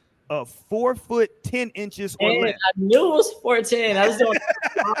height of 4 foot 10 inches or less. I knew it was 4'10". I just don't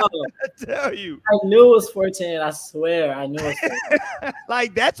I tell you. I knew it was 4'10". I swear, I knew it was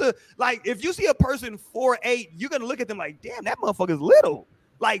 4'10". Like if you see a person 4'8", you're gonna look at them like, damn, that motherfucker's little.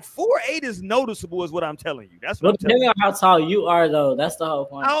 Like 4'8" is noticeable, is what I'm telling you. That's what I'm telling you. Depending on how tall you are, though, that's the whole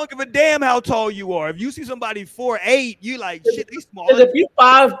point. I don't give a damn how tall you are. If you see somebody 4'8", you like shit. They small. If you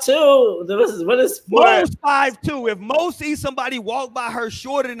 5'2", what is Mo's 5'2". If Mo sees somebody walk by her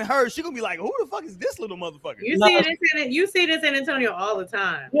shorter than her, she gonna be like, "Who the fuck is this little motherfucker?" You see this in San Antonio all the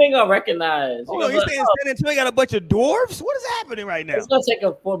time. You ain't gonna recognize. Oh, you saying San Antonio got a bunch of dwarfs? What is happening right now? It's gonna take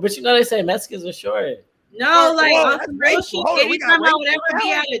a 4, but you know they say Mexicans are short. No, like on some real shit. Anytime I would ever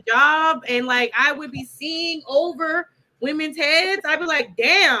be at a job and like I would be seeing over women's heads, I'd be like,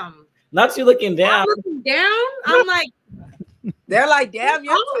 damn. Not you looking down. I'm looking down. I'm like, they're like, damn,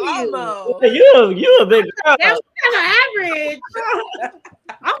 you're tall. You a big girl. That's kind of average.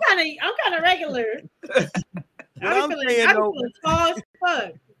 I'm kind of regular. I'm feeling tall as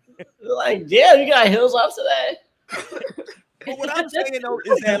fuck. Like, damn, you got heels off today. But what I'm saying though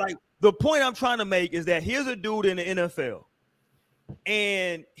is that like the point I'm trying to make is that here's a dude in the NFL,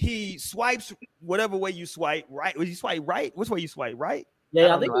 and he swipes whatever way you swipe right. Would you swipe right? Which way you swipe right?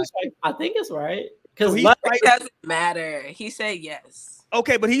 Yeah, I think it's right. Because it doesn't matter. He said yes.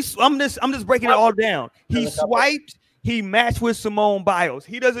 Okay, but I'm just breaking it all down. He swiped. He matched with Simone Biles.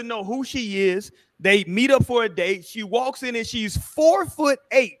 He doesn't know who she is. They meet up for a date. She walks in and she's 4'8",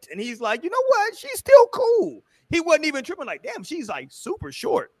 and he's like, you know what? She's still cool. He wasn't even tripping like, damn, she's like super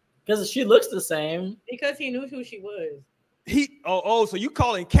short. Because she looks the same. Because he knew who she was. So you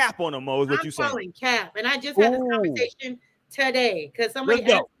calling cap on him, Mo, is what you saying? I'm calling cap. And I just had this conversation today because somebody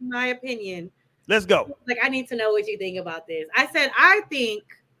asked me my opinion. Let's go. Like, I need to know what you think about this. I said, I think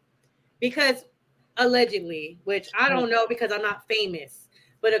because allegedly, which I don't know because I'm not famous,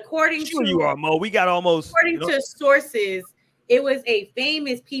 but according to you are, Mo. We got almost according to sources, it was a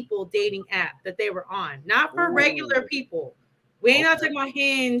famous people dating app that they were on, not for regular people. We ain't not talking about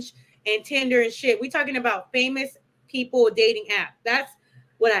Hinge and Tinder and shit. We talking about famous people dating app. That's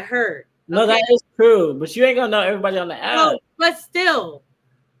what I heard. No, that is true, but you ain't gonna know everybody on the app. No,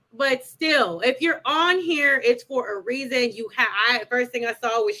 but still, if you're on here, it's for a reason. First thing I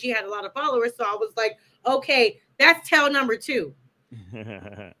saw was she had a lot of followers, so I was like, okay, that's tell number 2.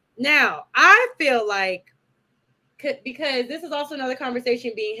 Now I feel like, because this is also another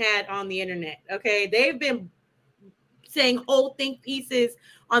conversation being had on the internet. Okay, they've been saying whole think pieces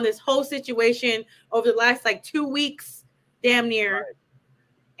on this whole situation over the last like 2 weeks, damn near. Right.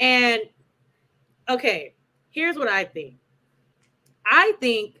 And okay, here's what I think. I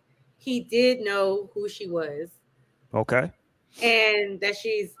think he did know who she was. Okay. and that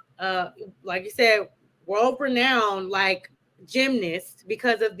she's like you said, world renowned like gymnast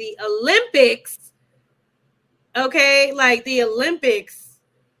because of the Olympics. Okay, like the Olympics,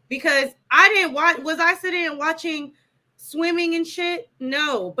 because I didn't watch. Was I sitting and watching swimming and shit?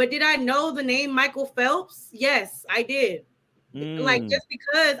 No, but did I know the name Michael Phelps? Yes, I did. Like just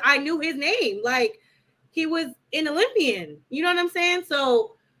because I knew his name, like he was an Olympian. You know what I'm saying?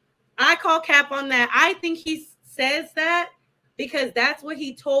 So I call cap on that. I think he says that because that's what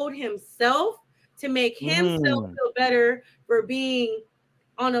he told himself to make himself feel better for being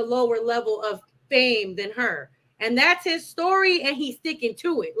on a lower level of fame than her. And that's his story, and he's sticking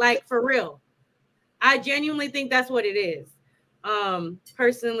to it, like for real. I genuinely think that's what it is.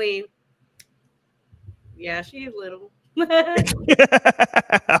 Personally, yeah, she is little.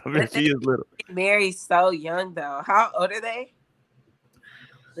 I mean, she is little. Married so young though. How old are they?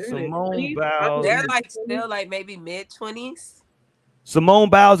 Simone Biles. They're like still like maybe mid-20s. Simone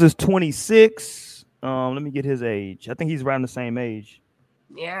Biles is 26. Let me get his age. I think he's around the same age.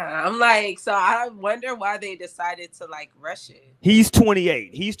 Yeah, I'm like, so I wonder why they decided to like rush it. He's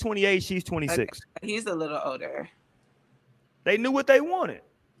 28. He's 28. She's 26. Okay. He's a little older. They knew what they wanted.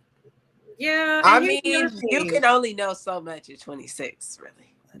 Yeah, I mean, you can only know so much at 26,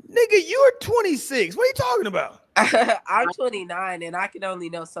 really. Nigga, you're 26. What are you talking about? I'm 29, and I can only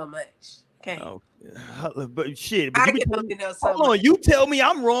know so much. Okay. Oh, but shit. But I can only know so much. Hold on, you tell me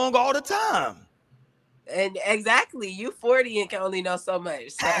I'm wrong all the time. And exactly, you 40 and can only know so much.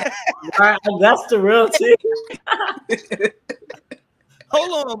 So. Right, that's the real thing.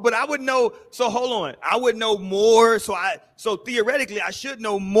 Hold on, but I would know. So hold on, I would know more. So theoretically, I should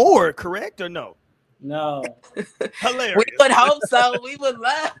know more. Correct or no? No. Hilarious. We would hope so. We would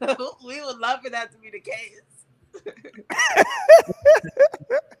love for that to be the case.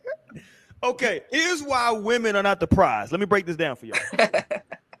 Okay, here's why women are not the prize. Let me break this down for y'all.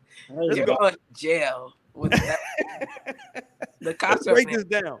 You're going to jail with that. The cops break this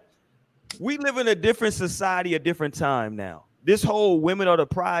down. We live in a different society, a different time now. This whole women are the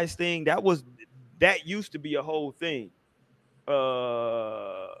prize thing, that used to be a whole thing.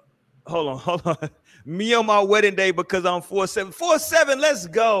 Hold on. Me on my wedding day because I'm 4'7". 4'7", let's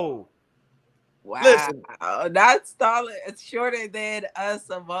go. Wow. Listen. That's taller. It's shorter than us,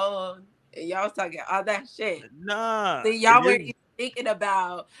 Simone. And y'all was talking all that shit. Nah. See, y'all were thinking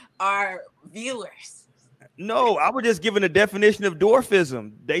about our viewers. No, I was just giving a definition of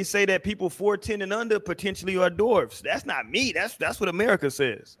dwarfism. They say that people 4'10" and under potentially are dwarfs. That's not me. That's what America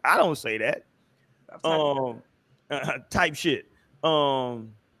says. I don't say that. Type shit. Hold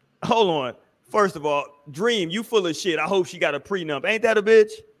on. First of all, Dream, you full of shit. I hope she got a prenup. Ain't that a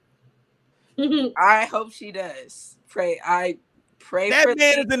bitch? I hope she does. I pray that for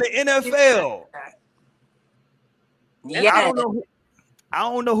man is in the NFL. Yeah. I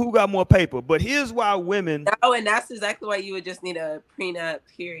don't know who got more paper, but here's why women. No, and that's exactly why you would just need a prenup,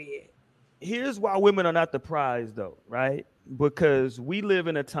 period. Here's why women are not the prize, though, right? Because we live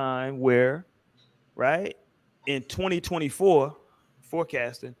in a time where, right, in 2024,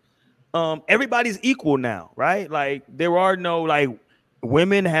 forecasting, everybody's equal now, right? Like there are no like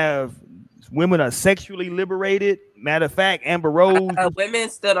women are sexually liberated. Matter of fact, Amber Rose. Women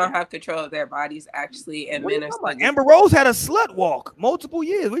still don't have control of their bodies, actually, and men are still. Amber Rose had a slut walk multiple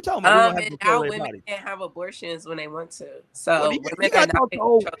years. We talking about and now women can't have abortions when they want to. So you gotta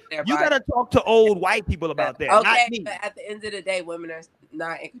talk to old white people about that. Okay, not me. but at the end of the day, women are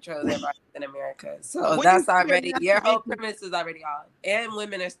not in control of their bodies in America. So that's already your whole premise is already off. And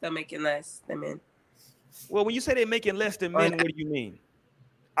women are still making less than men. Well, when you say they're making less than men, what do you mean?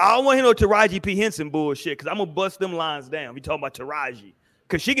 I don't want to hear no Taraji P. Henson bullshit because I'm going to bust them lines down. We talking about Taraji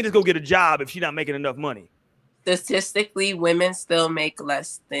because she can just go get a job if she's not making enough money. Statistically, women still make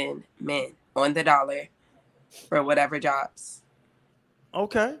less than men on the dollar for whatever jobs.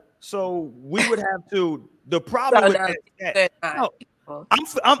 Okay. So we would have to, the problem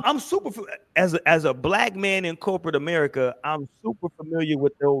I'm super, as a black man in corporate America, I'm super familiar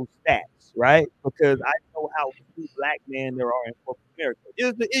with those stats, right? Because I know how few black men there are in corporate America.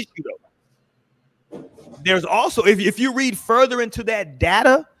 Here's the issue, though. There's also, if you read further into that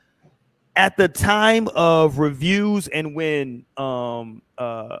data, at the time of reviews and when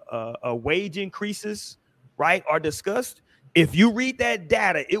wage increases, right, are discussed, if you read that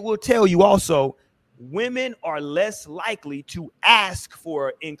data, it will tell you also women are less likely to ask for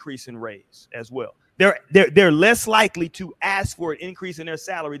an increase in raise as well. They're less likely to ask for an increase in their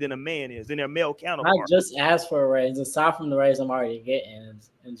salary than a man is, than their male counterpart. I just asked for a raise, aside from the raise I'm already getting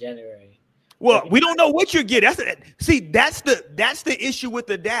in January. Well, we don't know what you're getting. That's the issue with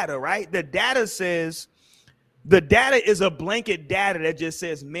the data, right? The data says The data is a blanket data that just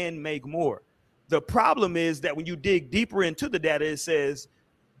says men make more. The problem is that when you dig deeper into the data, it says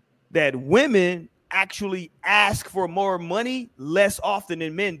that women actually ask for more money less often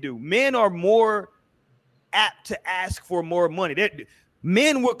than men do. Men are more apt to ask for more money.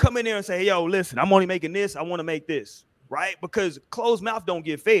 Men will come in there and say, hey, yo, listen, I'm only making this. I want to make this, right? Because closed mouth don't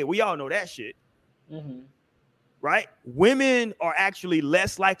get fed. We all know that shit. Right? Women are actually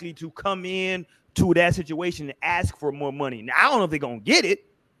less likely to come in to that situation and ask for more money. Now, I don't know if they're going to get it,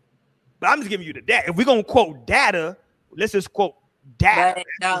 but I'm just giving you the data. If we're going to quote data, let's just quote data. But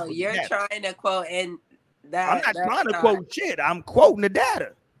no, you're trying to quote, and that I'm not trying to quote shit. I'm quoting the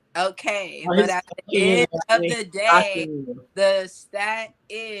data. Okay, but at the end of the day, the stat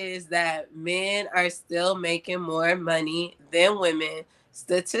is that men are still making more money than women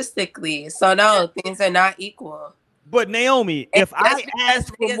statistically. So no, things are not equal. But Naomi, if I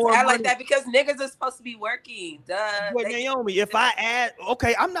ask for more money, like that because niggas are supposed to be working. Duh. But Naomi, if I add,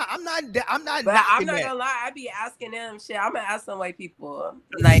 okay, I'm not. But I'm not gonna lie. I be asking them shit. I'm gonna ask some white people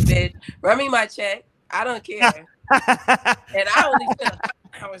like, bitch, run me my check. I don't care. And I only spent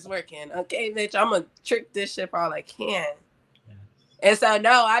I was working. Okay, bitch, I'm gonna trick this shit for all I can. And so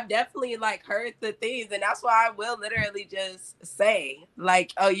no, I've definitely like heard the things, and that's why I will literally just say,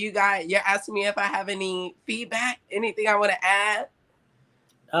 like, oh, you're asking me if I have any feedback, anything I want to add.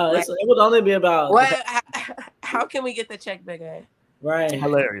 It would only be about how can we get the check bigger? Right.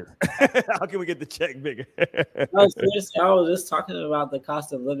 Hilarious. How can we get the check bigger? No, seriously, I was just talking about the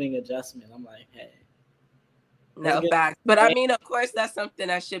cost of living adjustment. I'm like, hey. No facts. But I mean, of course, that's something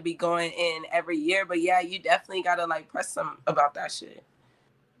that should be going in every year. But yeah, you definitely gotta like press some about that shit.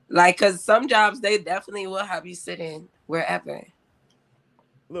 Like, cause some jobs they definitely will have you sitting wherever.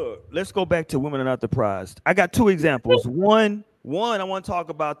 Look, let's go back to women are not the prize. I got two examples. One, I want to talk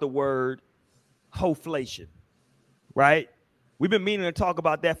about the word hoflation, right? We've been meaning to talk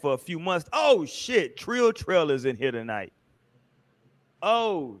about that for a few months. Oh shit, Trill is in here tonight.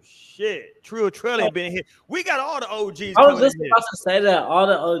 Oh shit, Trill ain't been here. We got all the OGs. I was just about to say that all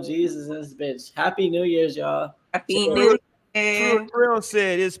the OGs is in this bitch. Happy New Year's, y'all. Happy New Year. Trill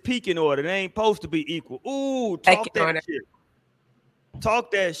said it's peaking order. It ain't supposed to be equal. Ooh, talk that shit. Talk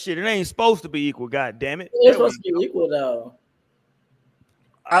that shit. It ain't supposed to be equal. God damn it. It's supposed to be equal though.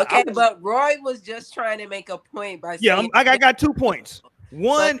 Okay, but Roy was just trying to make a point by saying I got 2 points.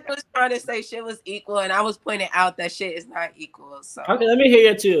 One, he was trying to say shit was equal, and I was pointing out that shit is not equal. So okay, let me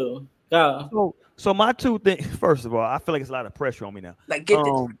hear you too. Go. So my two things. First of all, I feel like it's a lot of pressure on me now. Like, get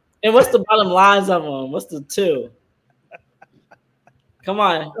and what's the bottom lines of them? What's the two? Come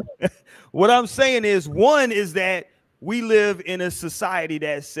on. What I'm saying is, one is that we live in a society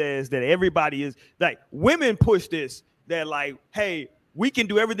that says that everybody is like, women push this, that like, hey, we can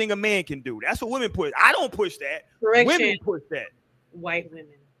do everything a man can do. That's what women push. I don't push that. Correction. Women push that. White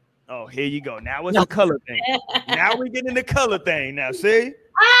women. Oh, here you go. Now it's a color thing. Now we get in the color thing. Now, see?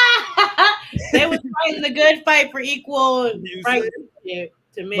 They was fighting the good fight for equal rights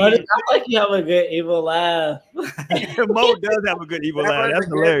to men. But I like you have a good evil laugh. Mo does have a good evil laugh. That's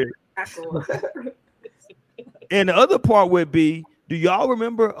hilarious. And the other part would be, do y'all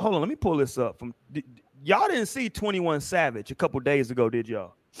remember? Hold on, let me pull this up. Y'all didn't see 21 Savage a couple days ago, did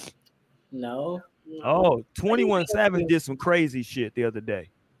y'all? No. Oh, 21 Savage did some crazy shit the other day.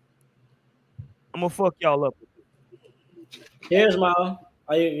 I'm gonna fuck y'all up. Here's Mo.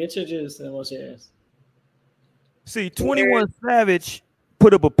 Are you introduced and what's yours? See, 21 Savage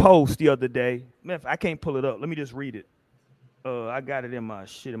put up a post the other day. Man, I can't pull it up. Let me just read it. I got it in my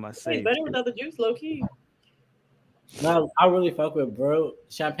save. Better without the juice, low key. No, I really fuck with brew.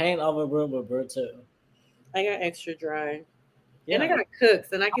 Champagne over brew, but brew too. I got extra dry. Yeah. And I got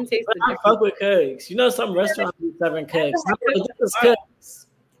cooks, and I can taste the I fuck with cooks. You know, some restaurants do serving cooks. It's cooks.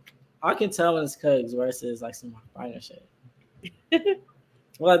 I can tell when it's cooks versus like some finer shit.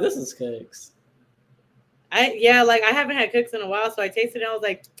 Well, this is cooks. I haven't had cooks in a while, so I tasted it. And I was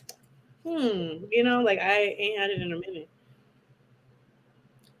like, you know, like I ain't had it in a minute.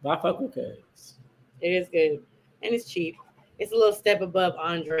 But I fuck with cooks. It is good, and it's cheap. It's a little step above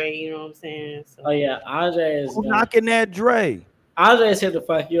Andre, you know what I'm saying? So. Oh yeah, Andre is knocking that Dre. Andre is here to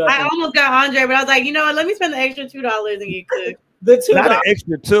fuck you up. I almost got Andre, but I was like, you know what? Let me spend the extra $2 and get cooked. The $2. Not an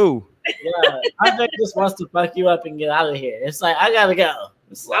extra $2. Yeah, Andre just wants to fuck you up and get out of here. It's like I gotta go.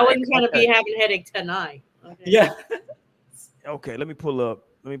 I wasn't trying to be having a headache tonight. Okay. Yeah. Okay, let me pull up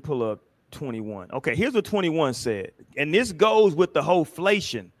 21. Okay, here's what 21 said, and this goes with the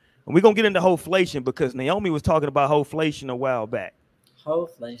hoflation. And we're gonna get into hoflation because Naomi was talking about hoflation a while back.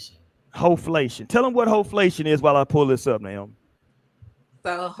 Hoflation. Tell them what hoflation is while I pull this up, Naomi.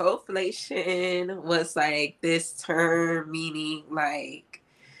 So hoflation was like this term meaning like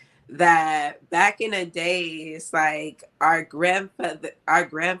that back in the days, like our grandfathers,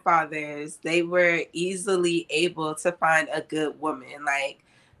 they were easily able to find a good woman. Like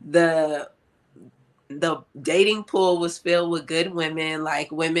the dating pool was filled with good women,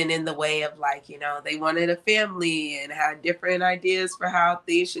 like women in the way of like, you know, they wanted a family and had different ideas for how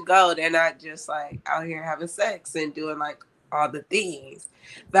things should go. They're not just like out here having sex and doing like all the things.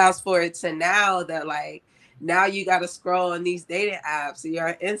 Fast forward to now that like now you got to scroll on these dating apps and you're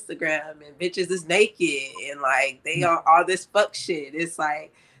on Instagram and bitches is naked and like they are all this fuck shit. It's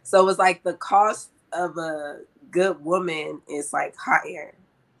like, so it's like the cost of a good woman is like higher,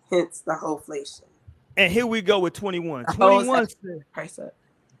 hence the wholeflation. And here we go with 21. 21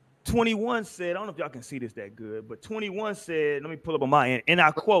 said, I don't know if y'all can see this that good, but 21 said, let me pull up on my end, and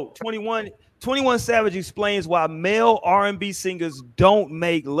I quote, 21 Savage explains why male R&B singers don't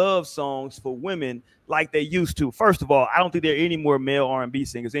make love songs for women like they used to. First of all, I don't think there are any more male R&B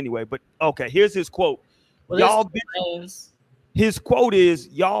singers anyway, but okay, here's his quote. Well, his quote is,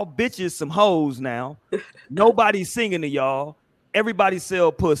 y'all bitches some hoes now. Nobody's singing to y'all. Everybody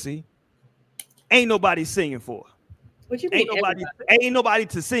sell pussy. Ain't nobody singing for. What you mean? Ain't nobody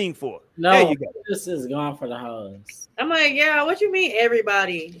to sing for. No, there you go. This is gone for the hoes. I'm like, yeah. What you mean,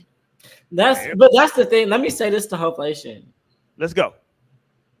 everybody? But that's the thing. Let me say this to hoflation. Let's go.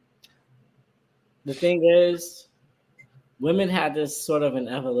 The thing is, women had this sort of an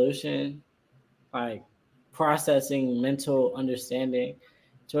evolution, like processing mental understanding,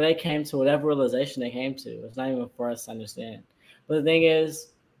 to where they came to whatever realization they came to. It's not even for us to understand. But the thing is,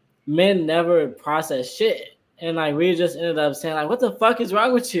 men never process shit, and like we just ended up saying like, "What the fuck is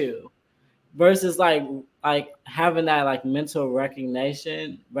wrong with you?" Versus like having that like mental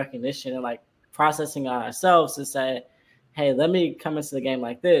recognition, and like processing ourselves to say, "Hey, let me come into the game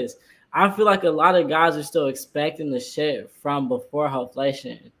like this." I feel like a lot of guys are still expecting the shit from before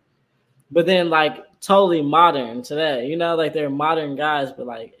hoflation, but then like totally modern today. You know, like they're modern guys, but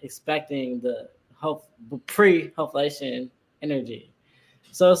like expecting the pre-hoflation energy.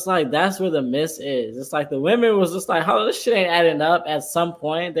 So it's like that's where the miss is. It's like the women was just like, "Oh, this shit ain't adding up." At some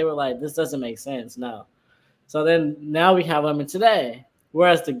point, they were like, "This doesn't make sense." No. So then now we have women today,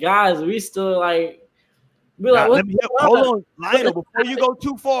 whereas the guys, we still like, hold on, Lionel.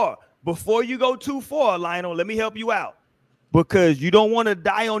 Before you go too far, Lionel, let me help you out because you don't want to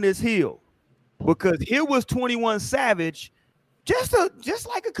die on this hill. Because here was 21 Savage, just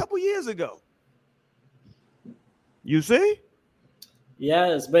like a couple years ago. You see?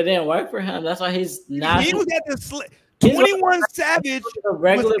 Yes, but it didn't work for him. That's why he's not. He was at the 21 Savage.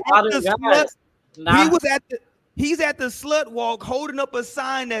 Regular modern guys. He's at the slut walk holding up a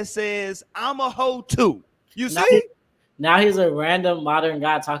sign that says, "I'm a hoe too." You see? Now he's a random modern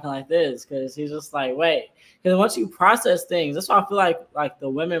guy talking like this because he's just like, wait. Because once you process things, that's why I feel like the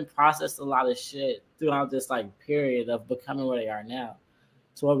women processed a lot of shit throughout this like period of becoming where they are now.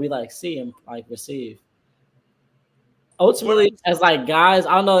 So what we like see and like receive. Ultimately, as like guys,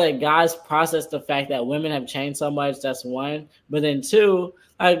 I don't know that guys process the fact that women have changed so much. That's one, but then two,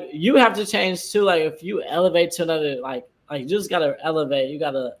 like you have to change too. Like if you elevate to another, like you just gotta elevate. You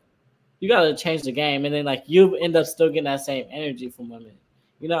gotta change the game, and then like you end up still getting that same energy from women.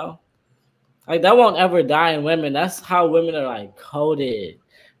 You know, like that won't ever die in women. That's how women are like coded.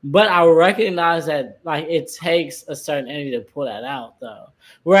 But I recognize that like it takes a certain energy to pull that out, though.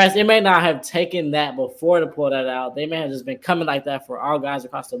 Whereas it may not have taken that before to pull that out. They may have just been coming like that for all guys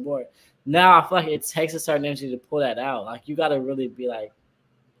across the board. Now I feel like it takes a certain energy to pull that out. Like you got to really be like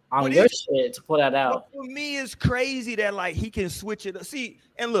on your shit to pull that out. For me, it's crazy that like he can switch it. See,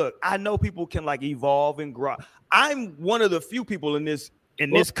 and look, I know people can like evolve and grow. I'm one of the few people in this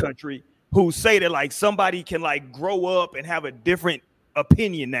country who say that like somebody can like grow up and have a different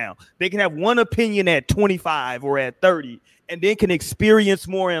opinion now. They can have one opinion at 25 or at 30 and then can experience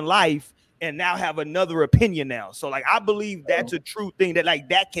more in life and now have another opinion now. So like I believe that's a true thing that like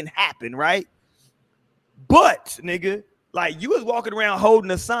that can happen, right? But nigga, like you was walking around holding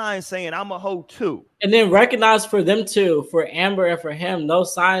a sign saying I'm a hoe too. And then recognize for them too, for Amber and for him,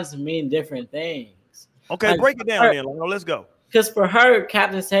 those signs mean different things. Okay, like, break it down then. Let's go. Because for her,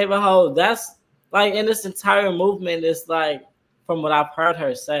 Captain Save a Hoe, that's like in this entire movement is like from what I've heard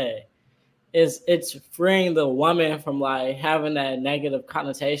her say, is it's freeing the woman from like having that negative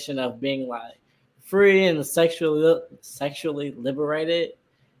connotation of being like free and sexually liberated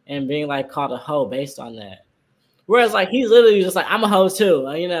and being like called a hoe based on that. Whereas like he's literally just like I'm a hoe too,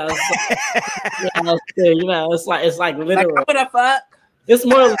 you know. It's like, it's like literal. Like, what the fuck? It's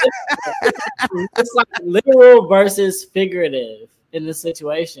more. It's like literal versus figurative. in this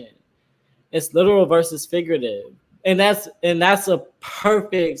situation. It's literal versus figurative. And that's a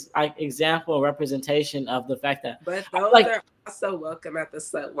perfect like example or representation of the fact that but those are also welcome at the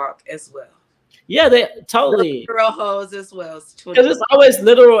slut walk as well. Yeah, they totally girl hoes as well. Because it's always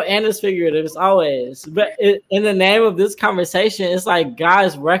literal and it's figurative. It's always, but in the name of this conversation, it's like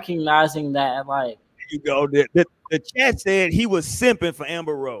guys recognizing that. Like, you go. The chat said he was simping for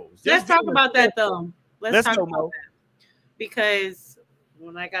Amber Rose. Let's talk about that though. Let's talk go, about that. Because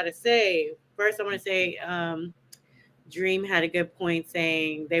when I gotta say, first I want to say, Dream had a good point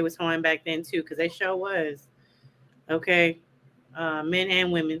saying they was hoeing back then too, because they sure was. Okay, men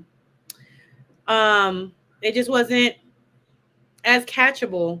and women. It just wasn't as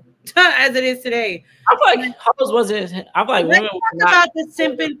catchable as it is today. I feel like hoes wasn't. I feel like women. Let's talk about the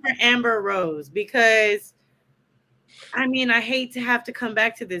simping for Amber Rose, because I mean, I hate to have to come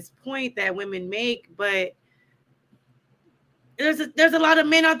back to this point that women make, but there's a lot of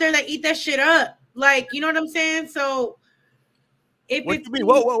men out there that eat that shit up. Like, you know what I'm saying? So if what it's you mean?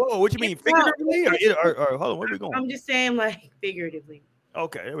 Whoa. What you mean? Figuratively or hold on, where we going? I'm just saying, like, figuratively.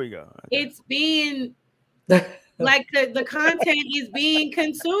 Okay, there we go. Okay. It's being like the content is being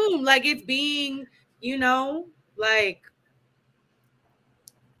consumed, like it's being, you know, like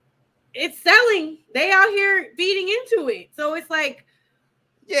it's selling. They out here feeding into it. So it's like,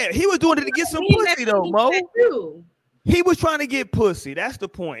 yeah, he was doing it to get some pussy though, Mo. He was trying to get pussy. That's the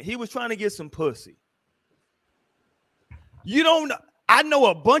point. He was trying to get some pussy. You don't know. I know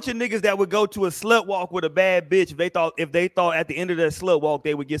a bunch of niggas that would go to a slut walk with a bad bitch if they thought at the end of that slut walk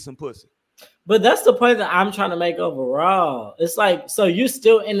they would get some pussy. But that's the point that I'm trying to make overall. It's like, so you're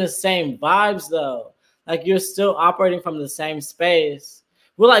still in the same vibes though. Like you're still operating from the same space.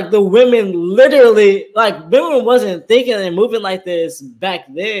 Well, like the women literally, like women wasn't thinking and moving like this back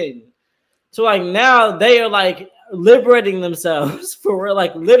then. So like now they are like liberating themselves for real,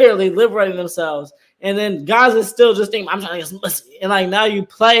 like literally liberating themselves. And then guys are still just thinking, I'm trying to get some pussy. And like now you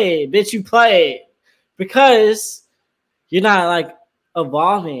play, bitch, you play. Because you're not like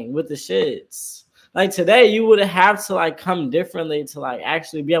evolving with the shits. Like today, you would have to like come differently to like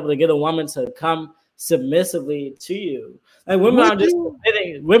actually be able to get a woman to come submissively to you. Like women aren't just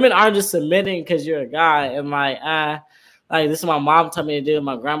submitting. Women aren't just submitting because you're a guy and like this is my mom told me to do it,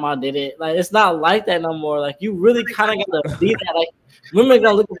 my grandma did it. Like it's not like that no more. Like you really kind of gotta be that. Like women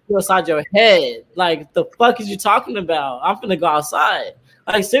gonna look at you inside your head. Like the fuck is you talking about? I'm finna go outside.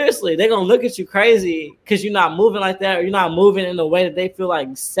 Like seriously, they're gonna look at you crazy because you're not moving like that, or you're not moving in a way that they feel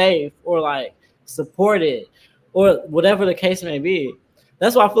like safe or like supported, or whatever the case may be.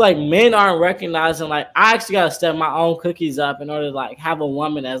 That's why I feel like men aren't recognizing, like, I actually gotta step my own cookies up in order to like have a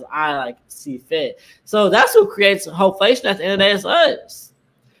woman as I like see fit. So that's what creates hopeflation at the end of the day, is us.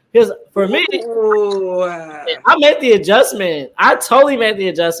 Because for me, I made the adjustment. I totally made the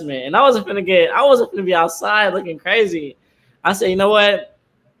adjustment. And I wasn't gonna be outside looking crazy. I said, you know what?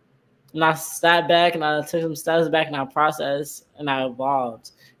 And I sat back and I took some steps back and I processed and I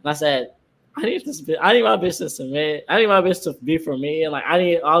evolved. And I said, I need my bitch to submit. I need my bitch to be for me. And like, I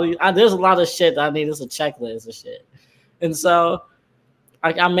need all these, there's a lot of shit that I need. It's a checklist of shit. And so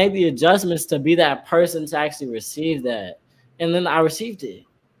like, I made the adjustments to be that person to actually receive that. And then I received it.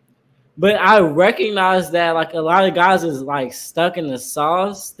 But I recognize that like a lot of guys is like stuck in the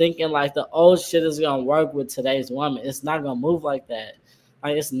sauce thinking like the old shit is going to work with today's woman. It's not going to move like that.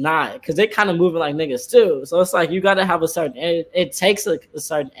 Like it's not, because they kind of moving like niggas too. So it's like you got to have a certain, it takes a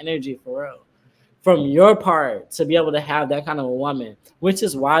certain energy for real from your part to be able to have that kind of a woman, which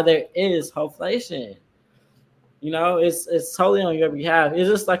is why there is hopeflation. You know, it's totally on your behalf. It's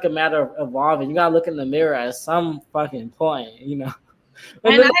just like a matter of evolving. You got to look in the mirror at some fucking point, you know.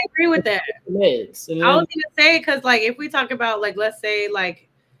 And I agree with that. I was gonna say, because like if we talk about like, let's say like,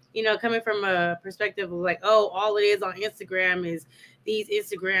 you know, coming from a perspective of like, oh, all it is on Instagram is these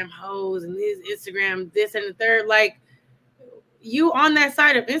Instagram hoes and these Instagram this and the third. Like you on that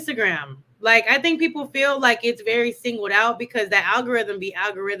side of Instagram, like I think people feel like it's very singled out because that algorithm be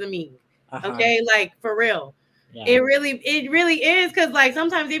algorithming. Okay, like for real. Yeah. It really is, because like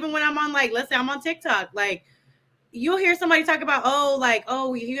sometimes even when I'm on, like, let's say I'm on TikTok, like you'll hear somebody talk about,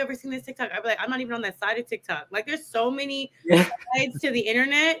 you ever seen this TikTok? I'll be like, I'm not even on that side of TikTok. Like there's so many sides to the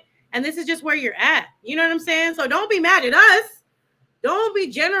internet, and this is just where you're at. You know what I'm saying? So don't be mad at us. Don't be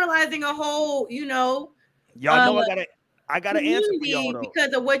generalizing a whole, you know. Y'all know I gotta answer for y'all though,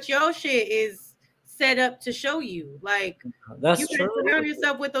 because of what your shit is set up to show you. Like that's you true. can surround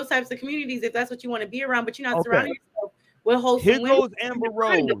yourself with those types of communities if that's what you want to be around, but you're not surrounding yourself with hosts. Here goes Amber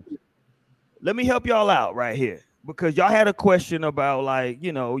Rose. Let me help y'all out right here, because y'all had a question about, like,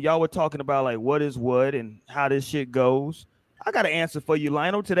 you know, y'all were talking about like what is what and how this shit goes. I got an answer for you,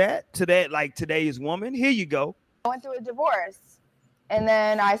 Lionel, to that, like today's woman. Here you go. I went through a divorce, and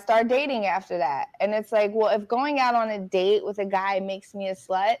then I started dating after that. And it's like, well, if going out on a date with a guy makes me a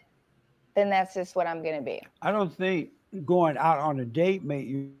slut, then that's just what I'm gonna be. I don't think going out on a date makes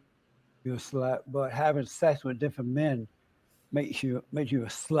you a slut, but having sex with different men makes you a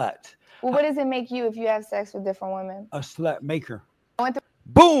slut. Well, what does it make you if you have sex with different women? A slut maker.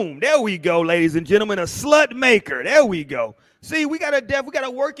 Boom! There we go, ladies and gentlemen. A slut maker. There we go. See, we got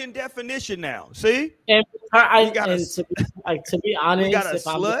a working definition now. See, and to be honest, we got a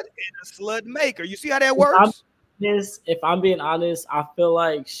slut and a slut maker. You see how that works? If I'm being honest, I feel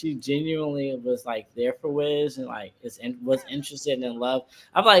like she genuinely was like there for Wiz and like was interested in love.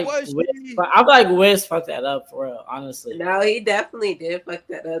 I'm like, Wiz fucked that up for real, honestly. No, he definitely did fuck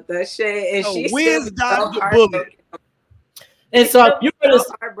that up. That shit, and she Wiz dodged the bullet. And so, if you're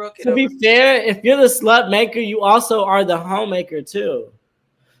to be fair, if you're the slut maker, you also are the homemaker too.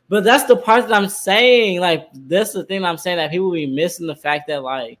 But that's the part that I'm saying. Like, that's the thing I'm saying, that people be missing the fact that,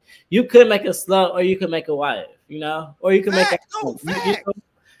 like, you could make a slut or you could make a wife, you know? Or you could make a...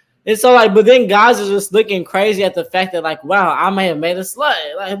 And so, like, but then guys are just looking crazy at the fact that, like, wow, I may have made a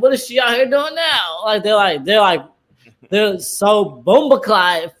slut. Like, what is she out here doing now? Like, they're so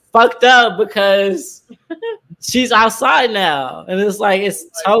boomba fucked up because she's outside now. And it's like, it's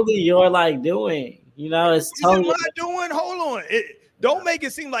totally your, like, doing. You know, it's totally... What doing? Hold on. Don't make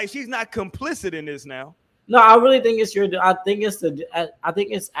it seem like she's not complicit in this now. No, I really think it's I think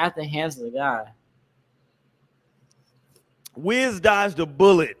it's at the hands of the guy. Wiz dodged a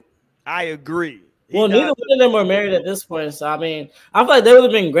bullet. I agree. Well, neither one of them were married at this point, so I mean, I feel like they would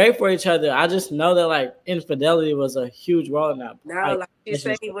have been great for each other. I just know that like infidelity was a huge role in that. No, like she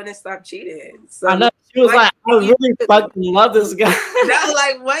said, he wouldn't stop cheating. So I know she was like, I really fucking love this guy. No,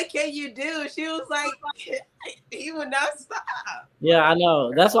 like, what can you do? She was like, he would not stop. Yeah, I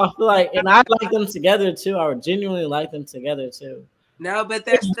know. That's why I feel like, and I like them together too. I would genuinely like them together too. No, but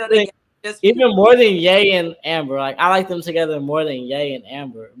they're still together. Even more than Ye and Amber. Like, I like them together more than Ye and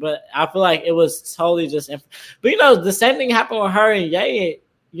Amber. But I feel like it was totally just... But, you know, the same thing happened with her and Ye,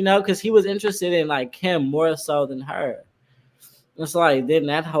 you know, because he was interested in, like, Kim more so than her. It's like, then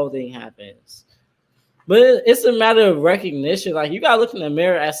that whole thing happens. But it's a matter of recognition. Like, you got to look in the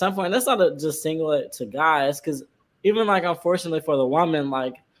mirror at some point. That's not just single it to guys. Because even, like, unfortunately for the woman,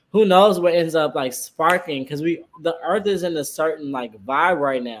 like, who knows what ends up, like, sparking. Because the earth is in a certain, like, vibe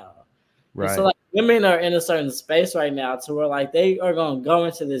right now. Right. And so like women are in a certain space right now to where like they are gonna go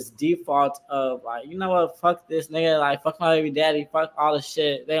into this default of like, you know what, fuck this nigga, like fuck my baby daddy, fuck all the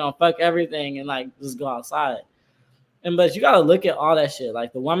shit. They gonna fuck everything and like just go outside. But you gotta look at all that shit.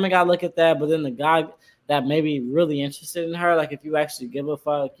 Like the woman gotta look at that, but then the guy that may be really interested in her, like if you actually give a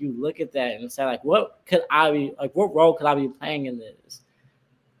fuck, you look at that and say like, what role could I be playing in this?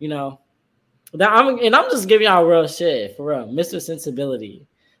 You know? I'm just giving y'all real shit for real, Mr. Sensibility.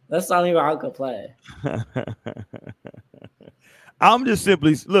 That's the only way I could play. I'm just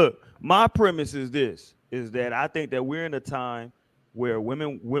simply look. My premise is this: is that I think that we're in a time where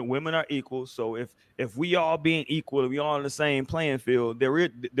women are equal. So if we all being equal, we all on the same playing field,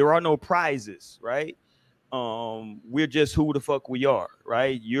 there are no prizes, right? We're just who the fuck we are,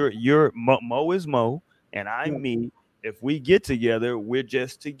 right? You're Mo is Mo, and I'm me. If we get together, we're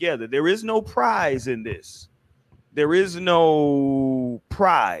just together. There is no prize in this. There is no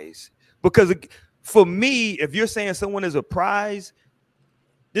prize, because for me, if you're saying someone is a prize,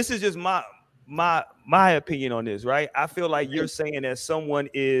 this is just my opinion on this, right? I feel like you're saying that someone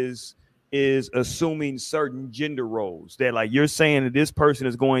is assuming certain gender roles, that like you're saying that this person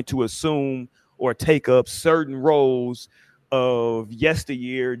is going to assume or take up certain roles of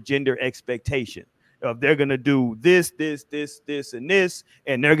yesteryear gender expectation. Of they're gonna do this, and this,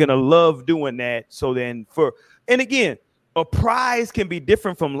 and they're gonna love doing that. So then and again, a prize can be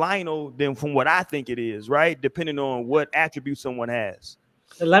different from Lionel than from what I think it is, right? Depending on what attribute someone has.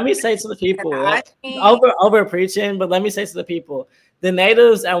 Let me say to the people, over preaching, but let me say to the people, the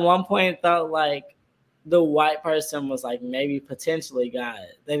natives at one point thought like the white person was like maybe potentially God.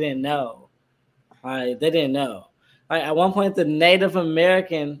 They didn't know. They didn't know. Like at one point, the Native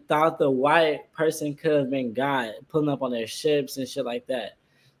American thought the white person could have been God, pulling up on their ships and shit like that.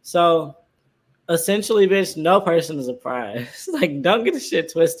 So essentially, bitch, no person is a prize. Like, don't get the shit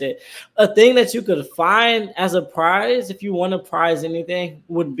twisted. A thing that you could find as a prize, if you want to prize anything,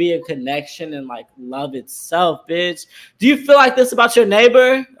 would be a connection and like love itself, bitch. Do you feel like this about your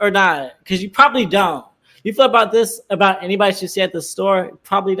neighbor or not? Because you probably don't. You feel about this about anybody you see at the store?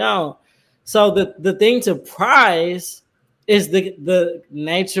 Probably don't. So the thing to prize is the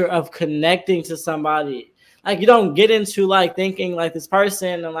nature of connecting to somebody. Like you don't get into like thinking like this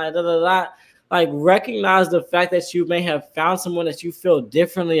person and like da da da. Like recognize the fact that you may have found someone that you feel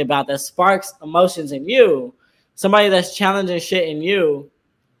differently about that sparks emotions in you. Somebody that's challenging shit in you.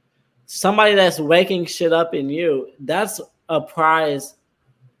 Somebody that's waking shit up in you. That's a prize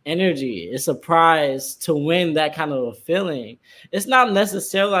energy. It's a prize to win that kind of a feeling. It's not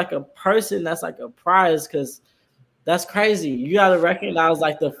necessarily like a person that's like a prize because that's crazy. You got to recognize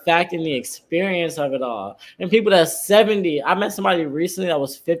like the fact and the experience of it all. And people that's 70, I met somebody recently that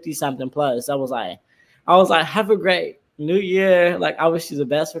was 50 something plus. I was like, have a great new year. Like, I wish you the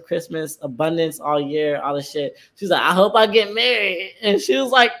best for Christmas, abundance all year, all the shit. She's like, I hope I get married. And she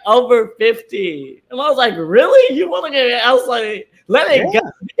was like over 50. And I was like, really? You want to get married? I was like, let it go,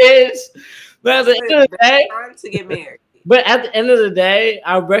 bitch. But at the end of the day, time to get married. But at the end of the day,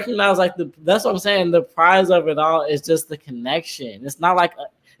 I recognize like that's what I'm saying. The prize of it all is just the connection. It's not like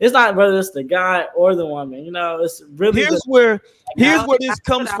it's not whether it's the guy or the woman. You know, it's really here's where this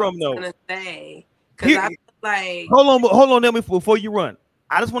comes from though. Say, because I feel like hold on, let me before you run.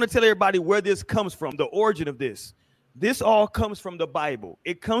 I just want to tell everybody where this comes from. The origin of this. This all comes from the Bible.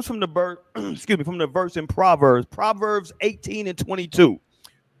 It comes from the from the verse in Proverbs 18 and 22,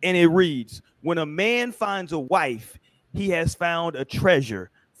 and it reads, "When a man finds a wife, he has found a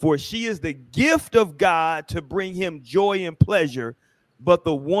treasure, for she is the gift of God to bring him joy and pleasure. But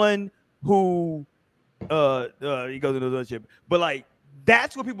the one who he goes into the relationship." But like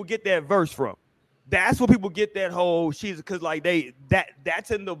that's where people get that verse from. That's where people get that whole because like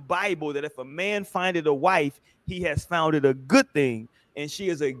that's in the Bible that if a man findeth a wife, he has found it a good thing, and she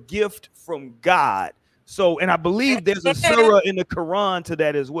is a gift from God. So, and I believe there's a surah in the Quran to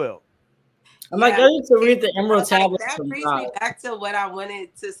that as well. I'm like, I need to read the Emerald Tablets. That brings me back to what I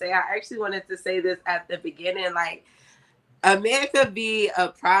wanted to say. I actually wanted to say this at the beginning. Like, a man could be a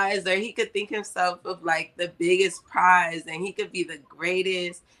prize, or he could think himself of like the biggest prize, and he could be the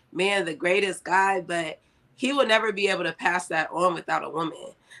greatest man, the greatest guy, but he will never be able to pass that on without a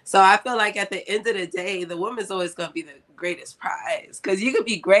woman. So I feel like at the end of the day, the woman's always going to be the greatest prize, because you could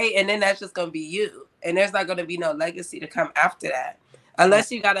be great, and then that's just going to be you, and there's not going to be no legacy to come after that.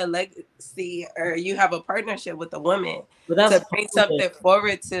 Unless you got a legacy or you have a partnership with a woman to bring something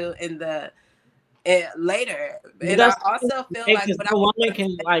forward to in the later. And I also feel like what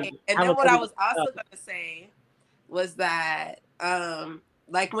I was also going to say was that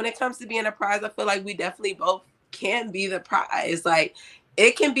like when it comes to being a prize, I feel like we definitely both can be the prize. Like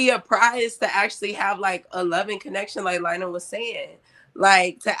it can be a prize to actually have like a loving connection, like Lionel was saying,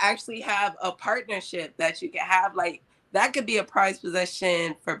 like to actually have a partnership that you can have, like that could be a prized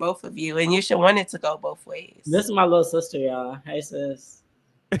possession for both of you, and you should want it to go both ways. This is my little sister, y'all. Hey, sis.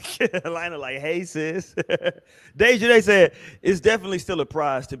 Lionel like, hey, sis. Deja, they said it's definitely still a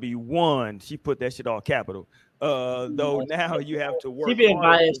prize to be won. She put that shit all capital. Though now you have to work. She being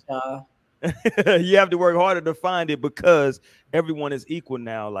biased, y'all. You have to work harder to find it because everyone is equal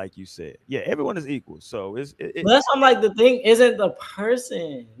now, like you said. Yeah, everyone is equal. So that's I'm like, the thing isn't the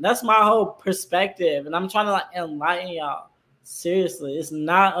person. That's my whole perspective, and I'm trying to like enlighten y'all. Seriously, it's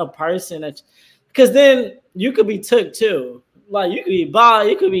not a person because then you could be took too. Like you could be bald,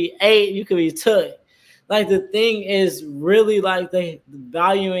 you could be ate, you could be took. Like the thing is really like they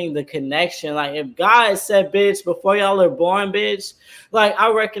valuing the connection. Like if God said bitch before y'all are born, bitch, like I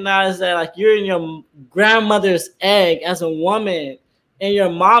recognize that like you're in your grandmother's egg as a woman in your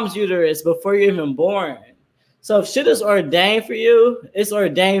mom's uterus before you're even born. So if shit is ordained for you, it's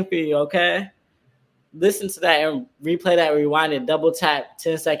ordained for you, okay? Listen to that and replay that, rewind it, double tap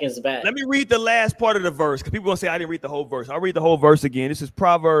 10 seconds back. Let me read the last part of the verse because people gonna say I didn't read the whole verse. I'll read the whole verse again. This is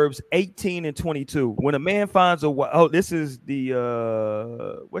Proverbs 18 and 22. When a man finds a wife, this is the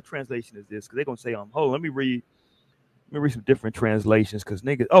what translation is this? Because they're gonna say let me read some different translations because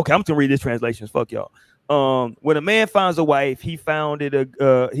niggas. Okay, I'm just gonna read this translation. Fuck y'all. When a man finds a wife, he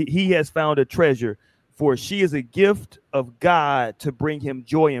has found a treasure, for she is a gift of God to bring him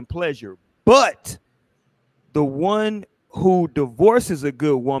joy and pleasure. But the one who divorces a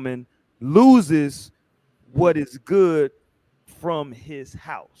good woman loses what is good from his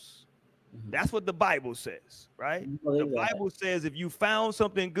house. That's what the Bible says, right? The Bible says if you found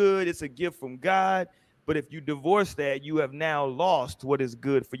something good, it's a gift from God. But if you divorce that, you have now lost what is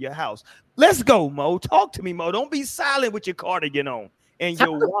good for your house. Let's go, Mo. Talk to me, Mo. Don't be silent with your cardigan on and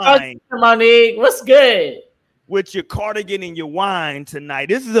your wine. Monique, what's good? With your cardigan and your wine tonight.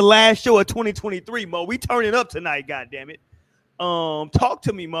 This is the last show of 2023, Mo. We turn it up tonight, goddammit. Talk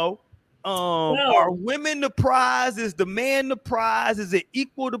to me, Mo. Are women the prize? Is the man the prize? Is it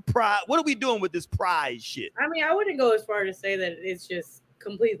equal to prize? What are we doing with this prize shit? I mean, I wouldn't go as far to say that it's just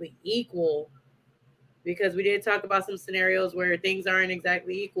completely equal. because we did talk about some scenarios where things aren't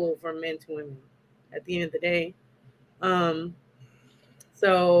exactly equal from men to women at the end of the day.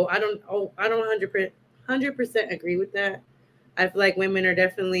 So I don't 100% agree with that. I feel like women are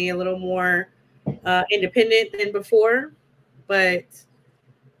definitely a little more independent than before, but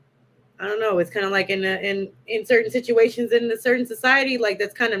I don't know. It's kind of like in certain situations in a certain society, like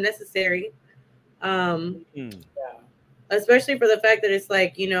that's kind of necessary. Especially for the fact that it's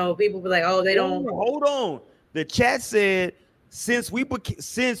like, you know, people be like, oh, they don't. Hold on. The chat said since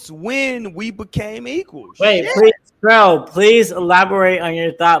when we became equals. Wait, please, bro, please elaborate on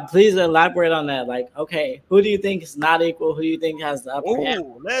your thought. Please elaborate on that. Like, okay, who do you think is not equal? Who do you think has the upper hand?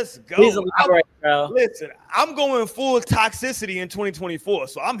 Let's go. Please elaborate, bro. Listen, I'm going full toxicity in 2024,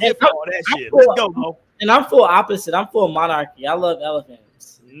 so I'm here for all that shit. Let's go, Mo. And I'm full opposite. I'm full monarchy. I love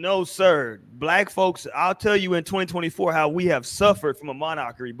elephants. No, sir. Black folks, I'll tell you in 2024 how we have suffered from a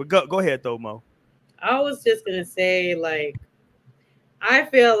monarchy. But go ahead, though, Mo. I was just gonna say, like, I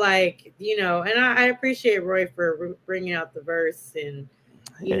feel like, you know, and I appreciate Roy for bringing out the verse and,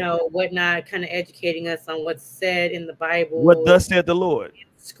 you know, whatnot, kind of educating us on what's said in the Bible. What thus said the Lord.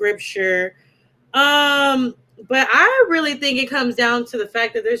 Scripture. But I really think it comes down to the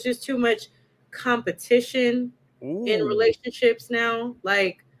fact that there's just too much competition in relationships now.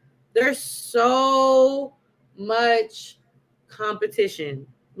 Like, there's so much competition.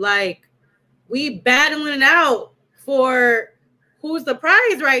 Like, we battling it out for who's the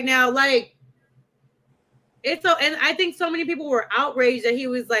prize right now. Like, it's so, and I think so many people were outraged that he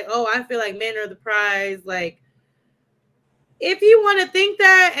was like, oh, I feel like men are the prize. Like, if you want to think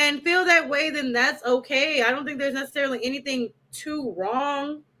that and feel that way, then that's okay. I don't think there's necessarily anything too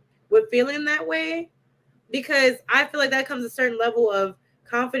wrong with feeling that way, because I feel like that comes a certain level of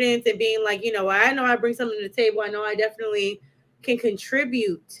confidence and being like, you know I bring something to the table. I know I definitely can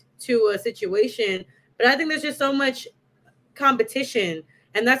contribute to a situation, but I think there's just so much competition,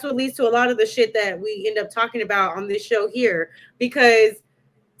 and that's what leads to a lot of the shit that we end up talking about on this show here, because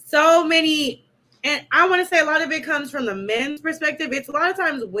so many, and I want to say a lot of it comes from the men's perspective. It's a lot of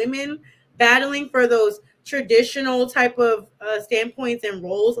times women battling for those traditional type of standpoints and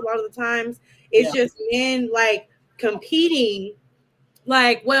roles. A lot of the times it's just men like competing,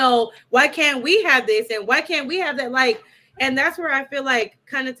 like, well, why can't we have this and why can't we have that? Like, and that's where I feel like,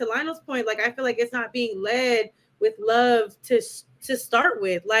 kind of to Lionel's point, like, I feel like it's not being led with love to start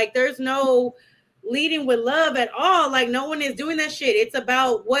with. Like, there's no leading with love at all. Like, no one is doing that shit. It's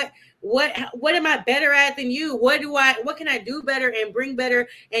about what am I better at than you? What can I do better and bring better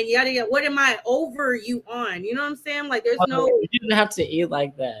and yada yada? What am I over you on? You know what I'm saying? Like, there's you didn't have to eat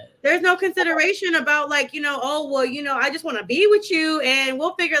like that. There's no consideration about, like, you know, oh, well, you know, I just want to be with you and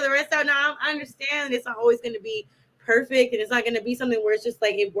we'll figure the rest out. Now, I understand it's not always going to be perfect and it's not going to be something where it's just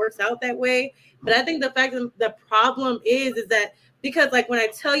like it works out that way. But I think the fact that the problem is that, because, like, when I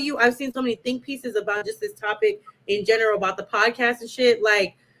tell you, I've seen so many think pieces about just this topic in general about the podcast and shit,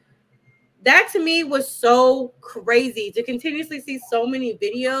 like, that to me was so crazy to continuously see so many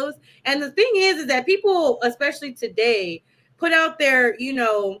videos. And the thing is that people, especially today, put out their, you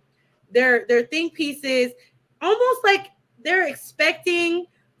know, their think pieces almost like they're expecting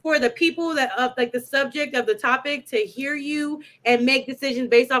for the people that like the subject of the topic to hear you and make decisions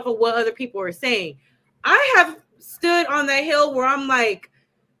based off of what other people are saying. I have stood on that hill where I'm like,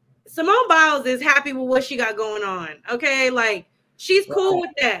 Simone Biles is happy with what she got going on. Okay. Like, she's cool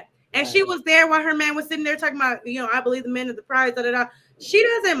with that. And she was there while her man was sitting there talking about, you know, I believe the men are the prize, da, da, da. She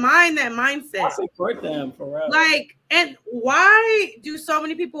doesn't mind that mindset. I support them for real. Like, and why do so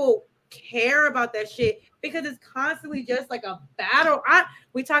many people care about that shit? Because it's constantly just like a battle.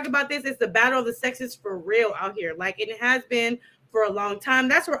 We talk about this. It's the battle of the sexes for real out here. Like, and it has been for a long time.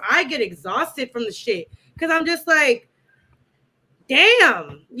 That's where I get exhausted from the shit. Because I'm just like,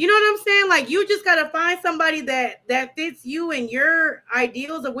 damn, you know what I'm saying? Like, you just gotta find somebody that fits you and your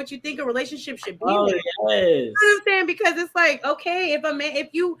ideals of what you think a relationship should be. Oh, like. yes. You know what I'm saying? Because it's like, okay,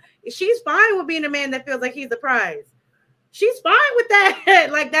 if she's fine with being a man that feels like he's the prize, she's fine with that.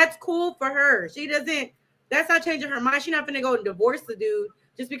 Like, that's cool for her. That's not changing her mind. She's not gonna go and divorce the dude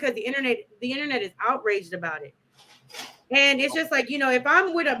just because the internet is outraged about it. And it's just like, you know, if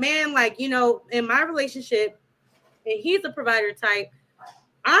I'm with a man, like, you know, in my relationship, and he's a provider type,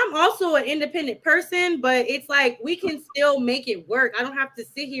 I'm also an independent person, but it's like we can still make it work. I don't have to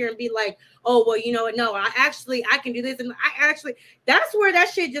sit here and be like, oh, well, you know what? No, I can do this. And that's where that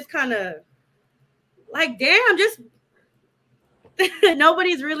shit just kind of like, damn, just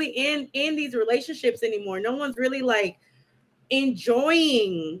nobody's really in these relationships anymore. No one's really like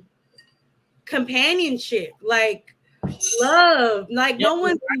enjoying companionship. Like love. Like no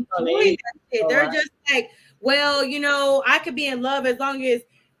one's enjoying that shit. They're just like, well, you know, I could be in love as long as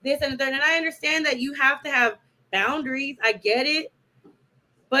this and the third. And I understand that you have to have boundaries. I get it.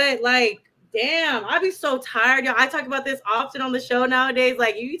 But like, damn, I'd be so tired. Y'all, I talk about this often on the show nowadays.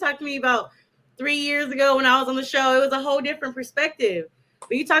 Like, you talk to me about 3 years ago when I was on the show, it was a whole different perspective.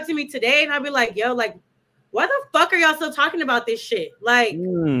 But you talk to me today, and I'll be like, yo, like, why the fuck are y'all still talking about this shit? Like,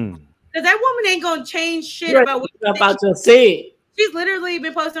 because that woman ain't gonna change shit about what you're about to say. She's literally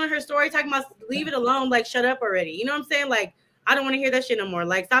been posting on her story talking about leave it alone, like shut up already. You know what I'm saying? Like, I don't want to hear that shit no more.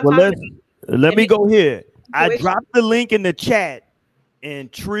 Like, stop talking to me. Let me go here. I dropped the link in the chat,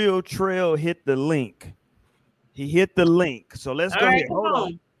 and Trail hit the link. He hit the link. So let's go ahead. Hold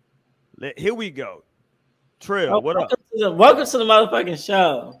on. Here we go. Trail, what up? Welcome to the motherfucking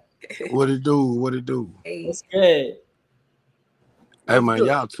show. What it do? What it do? It's good. Hey man,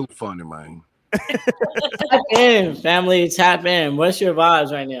 y'all too funny, man. Tap in, family. Tap in. What's your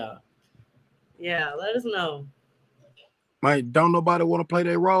vibes right now? Yeah, let us know. Man, don't nobody want to play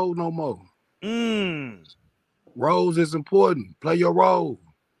their role no more. Roles is important. Play your role.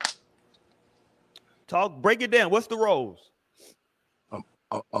 Break it down. What's the roles?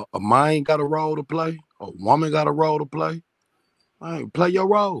 A man got a role to play. A woman got a role to play. Man, play your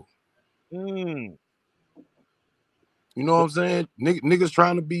role. You know what I'm saying? Niggas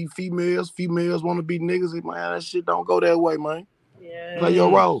trying to be females. Females want to be niggas. Man, that shit don't go that way, man. Yeah. Play your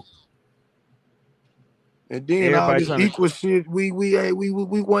role. And then everybody all this equal shit, we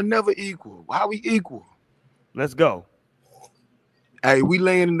weren't never equal. How we equal? Let's go. Hey, we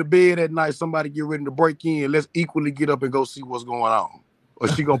laying in the bed at night. Somebody get ready to break in. Let's equally get up and go see what's going on. Or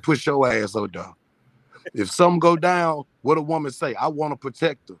she gonna push your ass so down. If something go down, what a woman say? I want to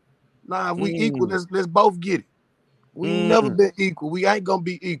protect her. Nah, if we equal, let's both get it. We ain't never been equal. We ain't gonna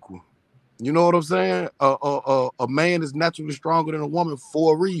be equal. You know what I'm saying? A man is naturally stronger than a woman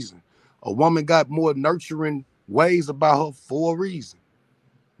for a reason. A woman got more nurturing ways about her for a reason.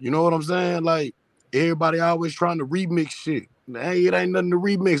 You know what I'm saying? Like, everybody always trying to remix shit. Hey, it ain't nothing to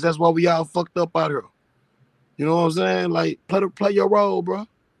remix. That's why we all fucked up out here. You know what I'm saying? Like, play your role, bro.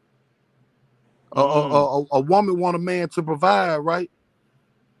 A woman want a man to provide, right?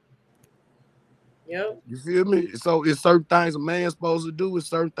 Yep. You feel me? So it's certain things a man's supposed to do. It's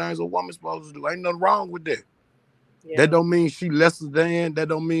certain things a woman's supposed to do. Ain't nothing wrong with that. Yep. That don't mean she lesser than. That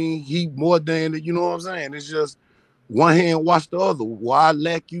don't mean he more than. You know what I'm saying? It's just one hand wash the other. Why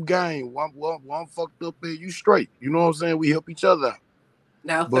lack you gain? One fucked up and you straight. You know what I'm saying? We help each other out.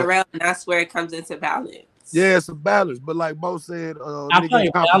 No, for real, and that's where it comes into balance. Yeah, it's a balance. But like Bo said,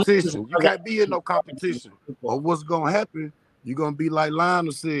 nigga, competition. You can't be in no competition. Or what's gonna happen? You're gonna be like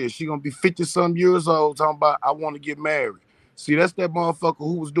Lionel said. She gonna be 50-some years old talking about I want to get married. See, that's that motherfucker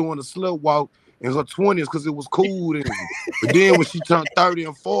who was doing the slut walk in her 20s because it was cool then. But then when she turned 30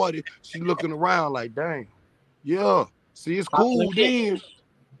 and 40, she looking around like, dang. Yeah, see, it's cool then.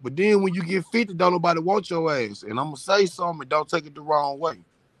 But then when you get 50, don't nobody want your ass. And I'm going to say something, don't take it the wrong way.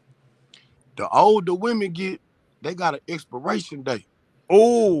 The older women get, they got an expiration date.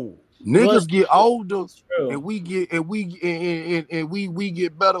 Oh, niggas get older and we get we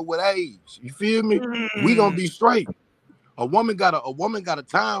get better with age. You feel me? We gonna be straight. A woman got a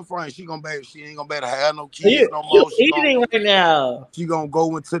time frame. She ain't gonna be able to have no kids no more. Eating right now. She gonna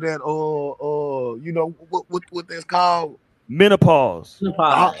go into that you know what that's called? Menopause.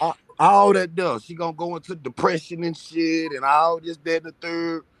 All that does. She gonna go into depression and shit and all this, that, and the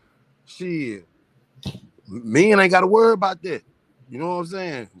third. Shit. Men ain't gotta worry about that. You know what I'm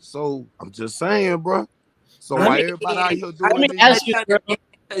saying? So I'm just saying, bro. So why everybody out here doing this?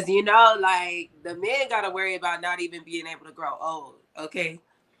 Because you know, like the men gotta worry about not even being able to grow old. Okay,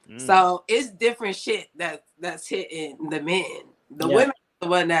 so it's different shit that's hitting the men. The women are the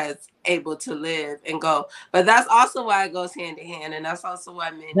one that's able to live and go, but that's also why it goes hand in hand, and that's also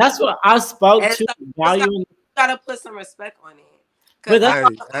why men. That's what I spoke to. You gotta put some respect on it. But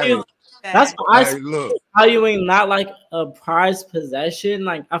that's what I look valuing not like a prized possession.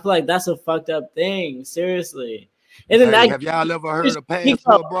 Like I feel like that's a fucked up thing. Seriously. And then have y'all ever heard of past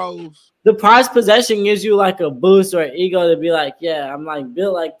bros? The prized possession gives you like a boost or an ego to be like, yeah, I'm like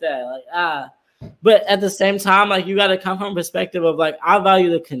built like that. Like but at the same time, like you gotta come from a perspective of like I value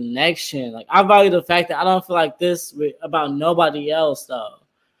the connection. Like I value the fact that I don't feel like this about nobody else though.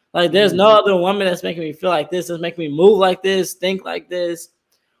 Like there's no other woman that's making me feel like this, that's making me move like this, think like this.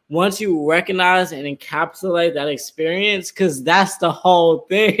 Once you recognize and encapsulate that experience, because that's the whole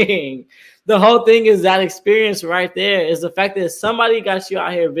thing. The whole thing is that experience right there is the fact that somebody got you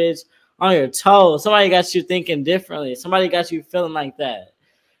out here, bitch, on your toes. Somebody got you thinking differently. Somebody got you feeling like that.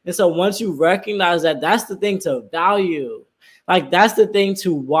 And so once you recognize that, that's the thing to value. Like that's the thing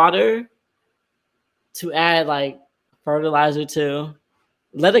to water, to add like fertilizer to.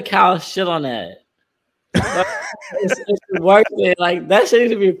 Let a cow shit on that. It's worth it. Like that shit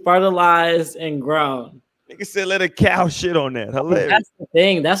needs to be fertilized and grown. Nigga said let a cow shit on that. Hilarious. That's the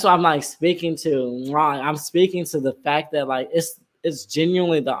thing. That's what I'm like speaking to. I'm speaking to the fact that like it's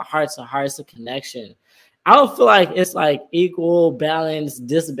genuinely the hearts to hearts of connection. I don't feel like it's like equal balance,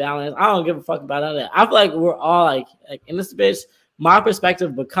 disbalance. I don't give a fuck about none of that. I feel like we're all like in this bitch. My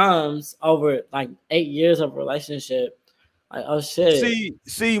perspective becomes over like 8 years of relationship. Like, oh shit.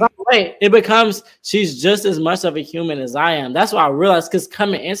 See. Wait, it becomes she's just as much of a human as I am. That's what I realized. Because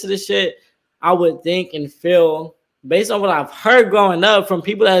coming into this shit, I would think and feel based on what I've heard growing up from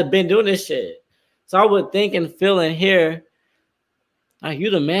people that have been doing this shit. So I would think and feel and hear, like, you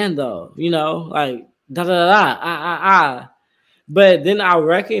the man though, you know, like da da da. But then I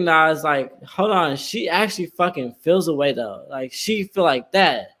recognize, like, hold on, she actually fucking feels away though. Like she feel like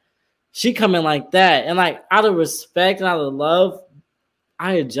that. She coming like that, and like out of respect and out of love,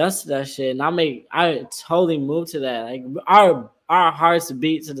 I adjust to that shit, and I totally move to that. Like our hearts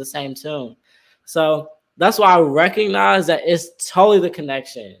beat to the same tune, so that's why I recognize that it's totally the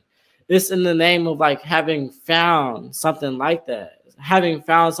connection. It's in the name of like having found something like that, having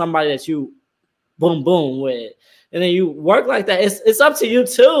found somebody that you boom boom with, and then you work like that. It's up to you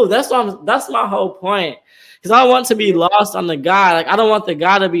too. That's my whole point. Because I don't want to be lost on the guy. Like, I don't want the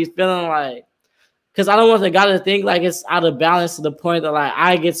guy to be feeling like, because I don't want the guy to think like it's out of balance to the point that like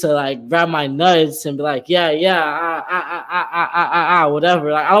I get to like grab my nuts and be like, yeah,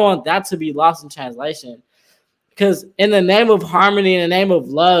 whatever. Like, I don't want that to be lost in translation. Because in the name of harmony, in the name of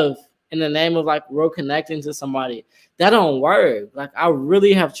love, in the name of like real connecting to somebody, that don't work. Like, I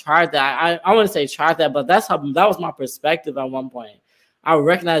really have tried that. I want to say tried that, but that was my perspective at one point. I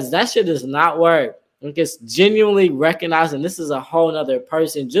recognize that shit does not work. Like, it's genuinely recognizing this is a whole nother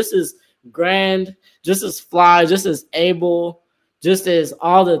person, just as grand, just as fly, just as able, just as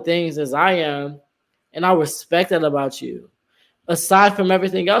all the things as I am. And I respect that about you, aside from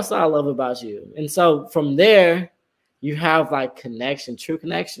everything else that I love about you. And so from there, you have like connection, true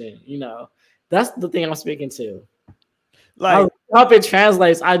connection. You know, that's the thing I'm speaking to. Like, I hope it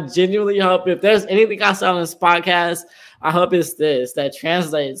translates. I genuinely hope if there's anything I said on this podcast, I hope it's this that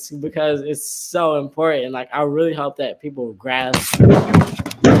translates because it's so important. Like, I really hope that people grasp. God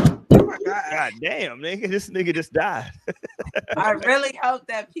damn, nigga, this nigga just died. I really hope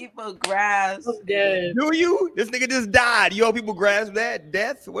that people grasp. Do you? This nigga just died. You hope people grasp that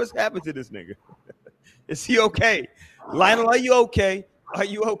death? What's happened to this nigga? Is he okay? Lionel, are you okay? Are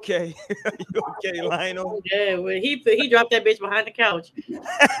you okay? Are you okay, Lionel? Yeah, well, he dropped that bitch behind the couch.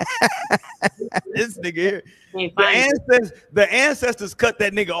 This nigga here. The ancestors cut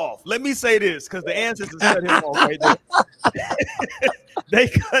that nigga off. Let me say this, because the ancestors cut him off right there. They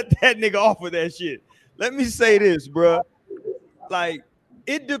cut that nigga off with that shit. Let me say this, bro. Like,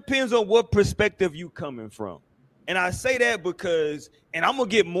 it depends on what perspective you coming from. And I say that because, and I'm going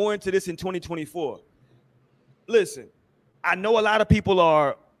to get more into this in 2024. Listen, I know a lot of people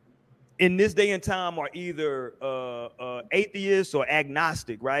are in this day and time are either atheists or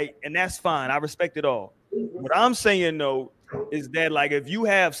agnostic, right? And that's fine. I respect it all. What I'm saying, though, is that like if you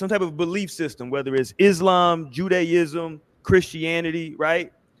have some type of belief system, whether it's Islam, Judaism, Christianity,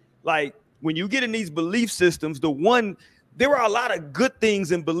 right? Like when you get in these belief systems, there are a lot of good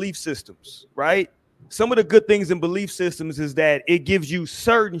things in belief systems, right? Some of the good things in belief systems is that it gives you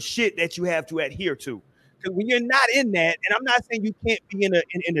certain shit that you have to adhere to. Because when you're not in that, and I'm not saying you can't be in a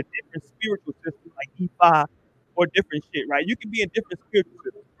different spiritual system like E5 or different shit, right? You can be in different spiritual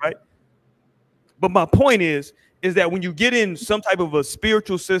systems, right? But my point is that when you get in some type of a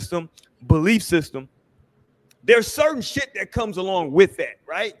spiritual system, belief system, there's certain shit that comes along with that,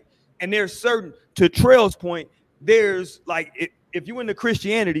 right? And there's certain, to Trail's point, there's like, if you're into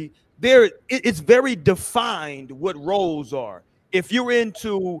Christianity, it's very defined what roles are. If you're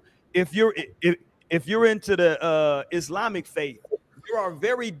into the Islamic faith, there are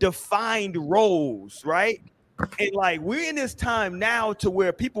very defined roles, right? And like we're in this time now to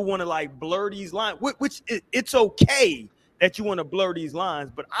where people want to like blur these lines, which it's okay that you want to blur these lines.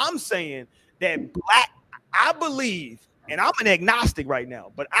 But I'm saying that I believe, and I'm an agnostic right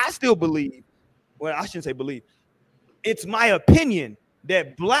now, but I still believe, well, I shouldn't say believe. It's my opinion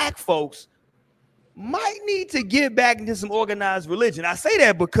that black folks might need to get back into some organized religion. I say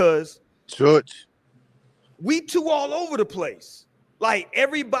that because church. We too all over the place. Like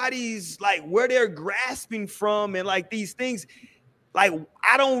everybody's like where they're grasping from and like these things. Like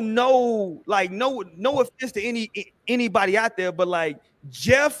I don't know, like no offense to anybody out there, but like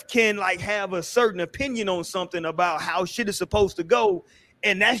Jeff can like have a certain opinion on something about how shit is supposed to go,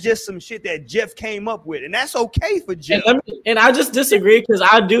 and that's just some shit that Jeff came up with, and that's okay for Jeff. And I just disagree because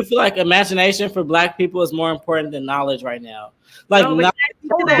I do feel like imagination for Black people is more important than knowledge right now. Like, say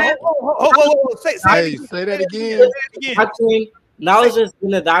that again. Knowledge has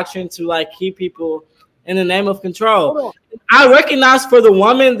been a doctrine to like keep people in the name of control. I recognize for the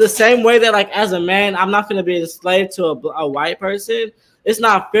woman the same way that like as a man, I'm not going to be a slave to a white person. It's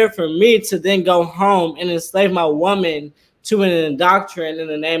not fair for me to then go home and enslave my woman to an doctrine in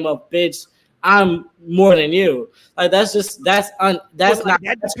the name of bitch, I'm more than you. Like that's crazy.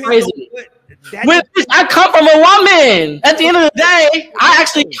 I come from a woman. At the end of the day, I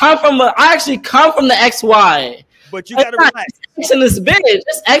actually come from the XY. But you gotta relax. In this bitch,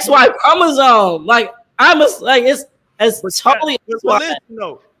 it's XY chromosome. Like it's totally.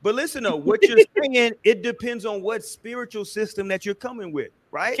 But listen though, what you're saying, it depends on what spiritual system that you're coming with,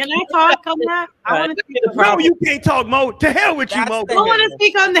 right? Can I talk on that? I want to speak. No, you can't talk, Mo. To hell with you, Mo. I want to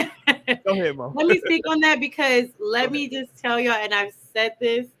speak on that. Go ahead, Mo. Let me speak on that because let me just tell y'all, and I've said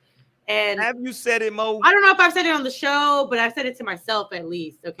this. And have you said it, Mo? I don't know if I've said it on the show, but I've said it to myself at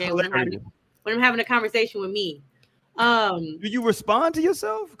least. Okay, when I'm having a conversation with me. Do you respond to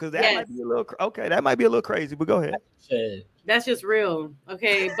yourself? Because that might be a little that might be a little crazy, but go ahead. That's just real.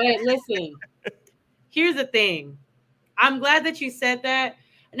 Okay, but listen, here's the thing. I'm glad that you said that.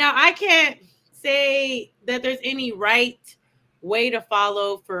 Now I can't say that there's any right way to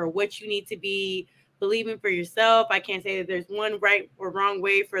follow for what you need to be believing for yourself. I can't say that there's one right or wrong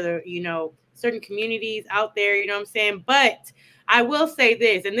way for the, certain communities out there, you know what I'm saying? But I will say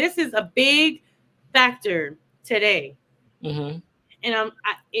this, and this is a big factor today. Mm-hmm. And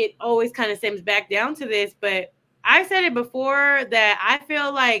it always kind of stems back down to this, but I said it before that I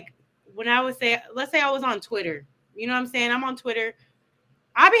feel like when I would say, let's say I was on Twitter, you know what I'm saying? I'm on Twitter.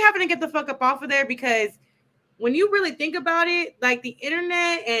 I'll be having to get the fuck up off of there because when you really think about it, like the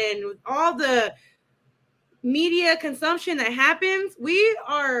internet and all the media consumption that happens, we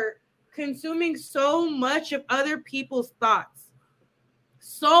are consuming so much of other people's thoughts.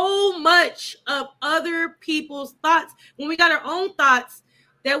 So much of other people's thoughts when we got our own thoughts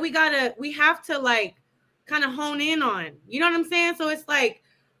that we have to like kind of hone in on. You know what I'm saying? So it's like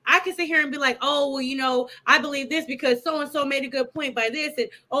I can sit here and be like, oh, well, I believe this because so-and-so made a good point by this. And,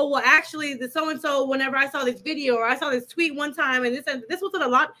 oh, well, actually, the so-and-so, whenever I saw this video or I saw this tweet one time, and this is what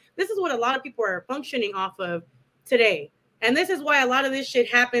a lot of people are functioning off of today. And this is why a lot of this shit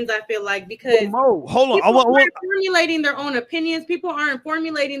happens, I feel like, because Mo, hold on. People aren't formulating their own opinions. People aren't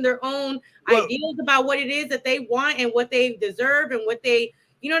formulating their own ideas about what it is that they want and what they deserve and what they,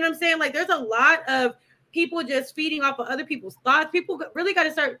 you know what I'm saying? Like, there's a lot of people just feeding off of other people's thoughts. People really got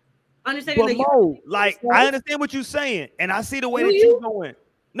to start understanding that. Mo, like, I understand what you're saying, and I see the way that you're going.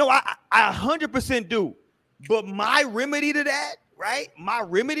 No, I 100% do. But my remedy to that, right? My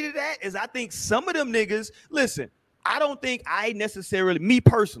remedy to that is I think some of them niggas, listen, I don't think I necessarily, me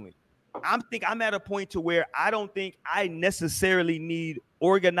personally, I'm at a point to where I don't think I necessarily need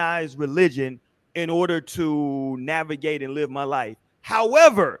organized religion in order to navigate and live my life.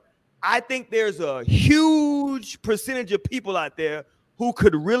 However, I think there's a huge percentage of people out there who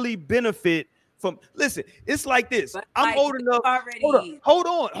could really benefit from. Listen, it's like this. But I'm old enough. Hold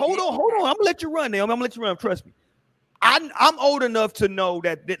on. I'm gonna let you run now. I'm gonna let you run. Trust me. I'm old enough to know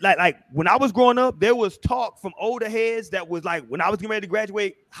that like when I was growing up, there was talk from older heads that was like when I was getting ready to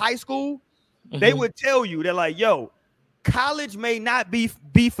graduate high school, they would tell you that like, yo, college may not be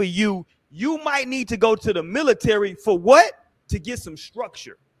for you. You might need to go to the military for what? To get some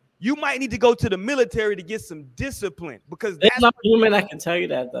structure. You might need to go to the military to get some discipline because there's no human that can tell you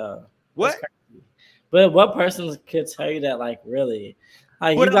that though. What? But what person could tell you that like really?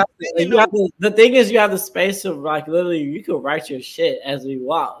 Like the thing is, you have the space to like literally, you can write your shit as we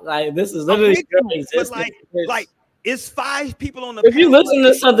walk. Like this is literally like it's 5 people on the. If you listen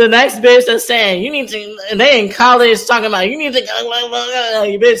to the next bitch that's saying you need to, and they in college talking about you need to,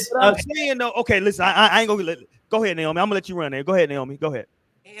 you bitch. I'm saying though, okay, listen, I ain't gonna go ahead, Naomi. I'm gonna let you run there. Go ahead, Naomi. Go ahead.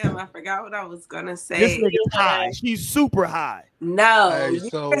 Damn, I forgot what I was gonna say. This nigga's high. She's super high. No,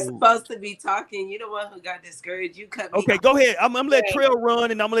 you're supposed to be talking. You're the one who got discouraged. You cut me Okay, off. go ahead. I'm gonna let Trail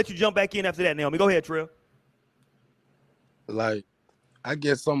run, and I'm gonna let you jump back in after that, Naomi. Go ahead, Trail. Like, I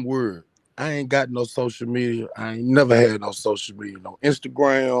get some word. I ain't got no social media. I ain't never had no social media. No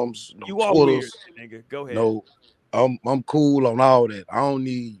Instagrams, no you are Twitters. weird, nigga. Go ahead. No, I'm cool on all that.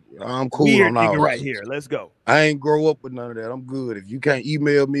 I'm cool weird on all nigga that. right here. Let's go. I ain't grow up with none of that. I'm good. If you can't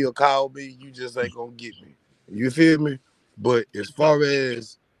email me or call me, you just ain't gonna get me. You feel me? But as far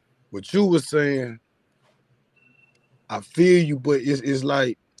as what you were saying, I feel you, but it's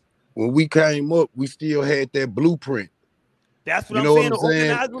like when we came up, we still had that blueprint. That's what You I'm know saying. what The I'm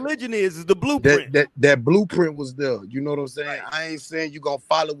saying? organized religion is the blueprint. That blueprint was there. You know what I'm saying? Right. I ain't saying you gonna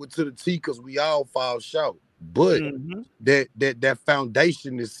follow it to the T because we all fall short. But that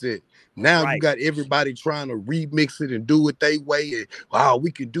foundation is set. Now you got everybody trying to remix it and do it their way. And wow,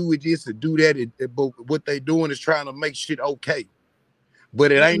 we can do it this and do that. But what they doing is trying to make shit okay.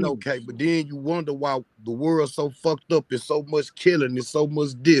 But it ain't okay. But then you wonder why the world's so fucked up. There's so much killing. There's so much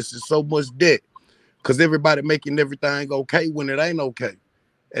this. There's so much that. Because everybody making everything okay when it ain't okay.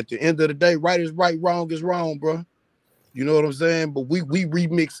 At the end of the day, right is right, wrong is wrong, bro. You know what I'm saying? But we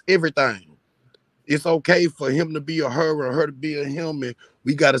remix everything. It's okay for him to be a her and her to be a him, and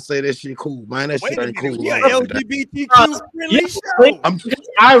we gotta say that shit cool, man. That shit ain't cool. Yeah, LGBTQ friendly show. I'm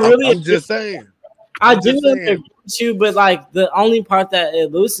just saying. I genuinely agree with you, but like the only part that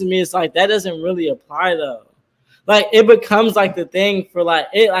it loses me is like that doesn't really apply though. Like it becomes like the thing for like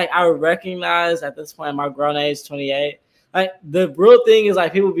it. Like I recognize at this point, my grown age, 28. Like the real thing is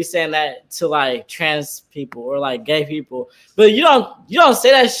like people be saying that to like trans people or like gay people, but you don't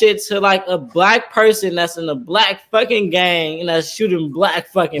say that shit to like a black person that's in a black fucking gang and that's shooting black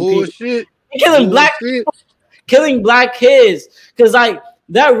fucking people, killing black people, killing black kids, because like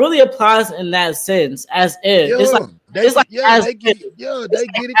that really applies in that sense as if it's like they get it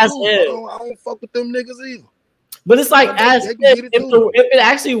too. I don't fuck with them niggas either. But it's like if it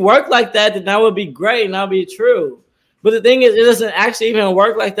actually worked like that, then that would be great and that would be true. But the thing is, it doesn't actually even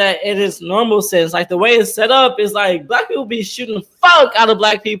work like that in its normal sense. Like the way it's set up is like black people be shooting the fuck out of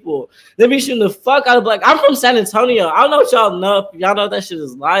black people. They be shooting the fuck out of black. I'm from San Antonio. I don't know what y'all know. Y'all know what that shit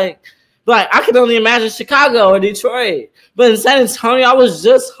is like. But like, I can only imagine Chicago or Detroit. But in San Antonio, I was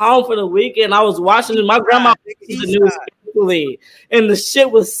just home for the weekend. I was watching my grandma the news weekly, and the shit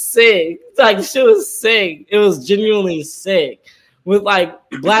was sick. Like the shit was sick. It was genuinely sick. With like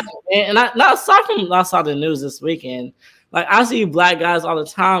black and I saw the news this weekend. Like I see black guys all the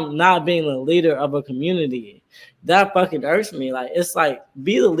time not being the leader of a community. That fucking irks me. Like it's like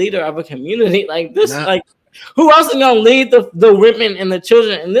be the leader of a community. Like this, like who else is gonna lead the women and the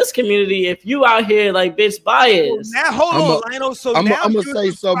children in this community if you out here like bitch biased? Now hold on, Lionel. So I'm now gonna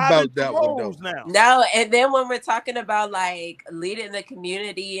say something about that one though. Now. No, and then when we're talking about like leading the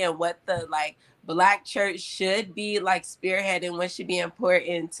community and what the like Black church should be like spearheading, what should be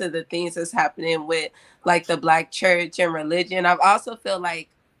important to the things that's happening with like the Black church and religion. I've also feel like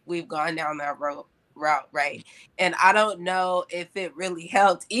we've gone down that route, right? And I don't know if it really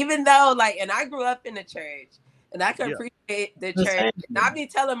helped, even though like, and I grew up in the church and I can appreciate the church. And I be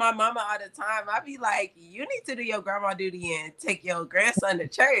telling my mama all the time, I be like, you need to do your grandma duty and take your grandson to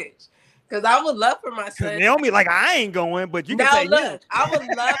church. Because I would love for my son. Naomi, like I ain't going, but you can now say look. I would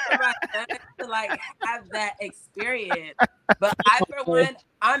love for my son to like have that experience. But I, for one,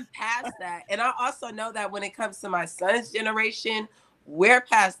 I'm past that, and I also know that when it comes to my son's generation, we're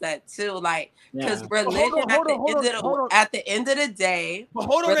past that too. Like because religion at the end of the day,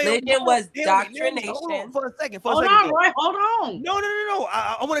 religion was indoctrination. Hold on for a second. Hold on. No.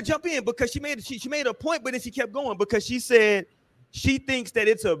 I want to jump in because she made a point, but then she kept going because she said. She thinks that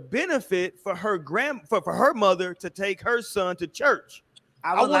it's a benefit for her for her mother to take her son to church.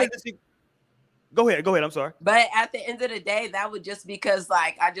 I wanted to see. Go ahead. I'm sorry. But at the end of the day, that would just because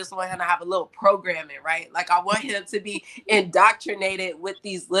like I just want him to have a little programming, right? Like I want him to be indoctrinated with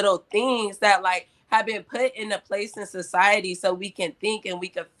these little things that like have been put into place in society so we can think and we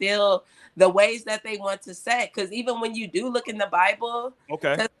can feel the ways that they want to set. Because even when you do look in the Bible,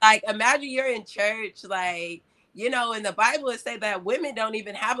 because like imagine you're in church, like. You know, in the Bible, it say that women don't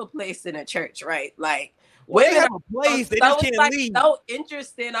even have a place in a church, right? Like, women have a place. They just can't leave. So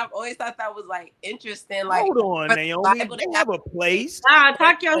interesting. I've always thought that was like interesting. Like, hold on, Naomi. They have a place.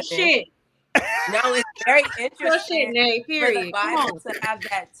 Talk your shit. No, it's very interesting for the Bible to have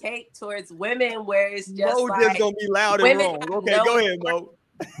that take towards women, where it's just Mo like just gonna be loud and wrong. Okay, go ahead, Mo.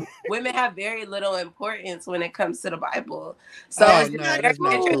 Women have very little importance when it comes to the Bible. So that's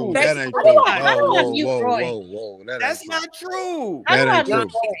not true. That ain't true. Whoa. That's not true.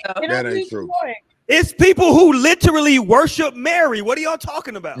 That ain't true. It's people who literally worship Mary. What are y'all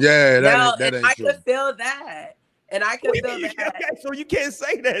talking about? Yeah, that ain't I true. could feel that. And I can feel that. Okay, so you can't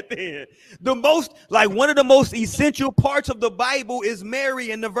say that then. One of the most essential parts of the Bible is Mary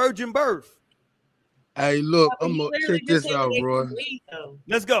and the virgin birth. Hey, look, I'm gonna check this out, bro.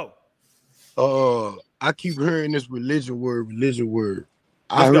 Let's go. I keep hearing this religion word.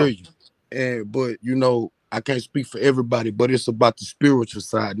 I hear you, but you know, I can't speak for everybody, but it's about the spiritual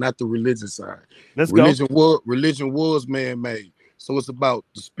side, not the religious side. Religion was man-made, so it's about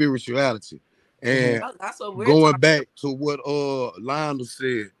the spirituality. And that's what we're going back to what Lionel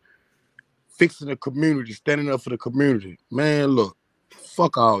said, fixing the community, standing up for the community. Man, look,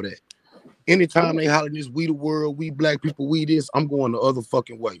 fuck all that. Anytime they holler this, we the world, we black people, we this, I'm going the other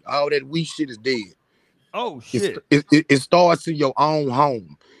fucking way. All that we shit is dead. Oh shit. It starts in your own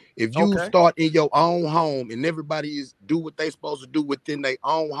home. If you start in your own home and everybody is do what they supposed to do within their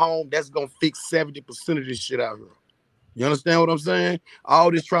own home, that's gonna fix 70% of this shit out here. You understand what I'm saying?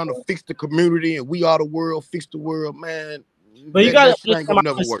 All this trying to fix the community and we are the world, fix the world, man. But you gotta understand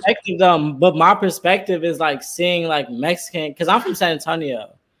my perspective, but my perspective is like seeing like Mexican, because I'm from San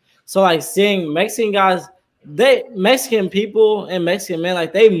Antonio. So like seeing Mexican guys, Mexican people and Mexican men,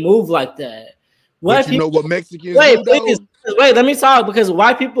 like they move like that. But you know what Mexicans do, wait, let me talk, because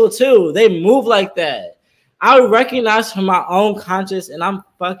white people too, they move like that. I recognize from my own conscience, and I'm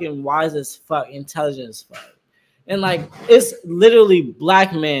fucking wise as fuck, intelligent as fuck. And like it's literally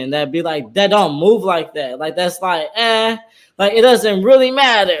black men that be like, that don't move like that. Like that's like, like it doesn't really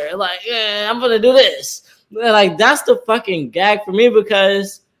matter. Like, I'm gonna do this. And like that's the fucking gag for me,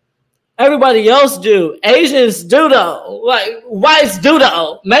 because everybody else do. Asians do though. Like whites do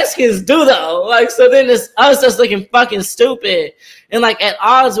though. Mexicans do though. Like so then it's us that's looking fucking stupid and like at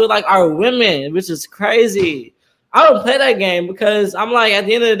odds with like our women, which is crazy. I don't play that game because I'm like, at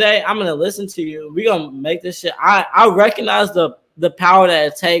the end of the day, I'm gonna listen to you. We gonna make this shit. I recognize the power that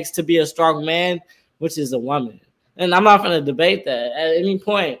it takes to be a strong man, which is a woman. And I'm not gonna debate that at any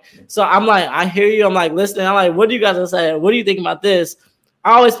point. So I'm like, I hear you. I'm like listening. I'm like, what do you guys say? What do you think about this?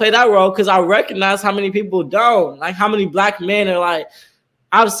 I always play that role because I recognize how many people don't. Like how many black men are like,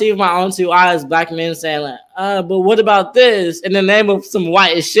 I've seen with my own two eyes black men saying like, but what about this? In the name of some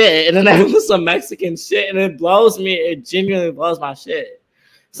white shit, in the name of some Mexican shit, and it blows me. It genuinely blows my shit.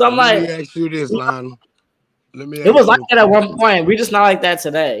 So I'm like, let me ask you this, Lionel. It was like that at one point. We just not like that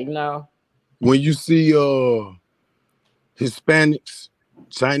today, you know. When you see Hispanics,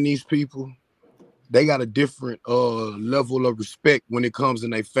 Chinese people, they got a different level of respect when it comes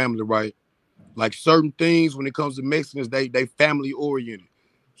in their family, right? Like certain things when it comes to Mexicans, they family oriented.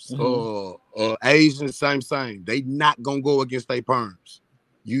 Asians, same. They not gonna go against their parents.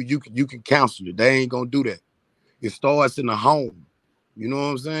 You can counsel it. They ain't gonna do that. It starts in the home. You know what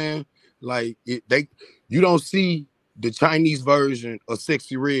I'm saying? Like you don't see the Chinese version of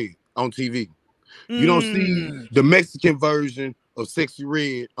Sexy Red on TV. You don't see the Mexican version of Sexy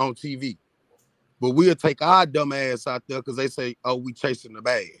Red on TV. But we'll take our dumb ass out there because they say, oh, we chasing the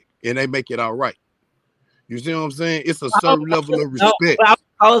bag. And they make it all right. You see what I'm saying? It's a certain level of respect. I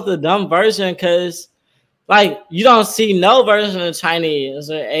call it the dumb version because, like, you don't see no version of Chinese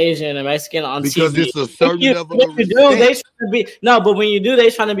or Asian or Mexican on because TV. Because it's a certain level of respect. They trying to be, but when you do,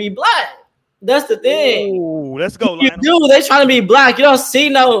 they trying to be black. That's the thing. Ooh, let's go, Lionel. You do, they trying to be black. You don't see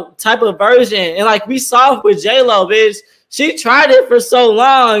no type of version. And, like, we saw with J-Lo, bitch. She tried it for so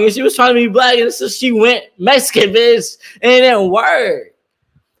long, and she was trying to be black, and so she went Mexican, bitch, and it didn't work.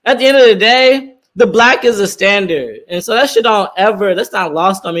 At the end of the day, the black is a standard. And so that shit that's not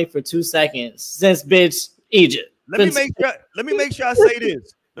lost on me for 2 seconds since bitch Egypt. Let me make sure I say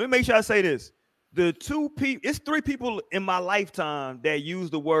this. It's 3 people in my lifetime that use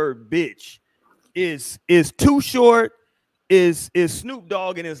the word bitch. Is Too Short, is Snoop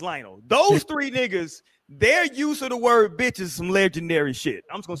Dogg, and is Lionel. Those 3 niggas, their use of the word bitch is some legendary shit.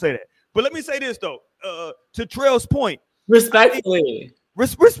 I'm just gonna say that. But let me say this though. To Trell's point. Respectfully.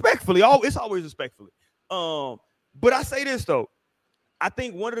 Respectfully, it's always respectfully. But I say this though, I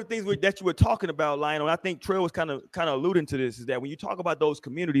think one of the things that you were talking about, Lionel, and I think Trell was kind of alluding to this, is that when you talk about those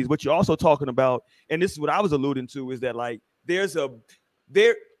communities, what you're also talking about, and this is what I was alluding to, is that like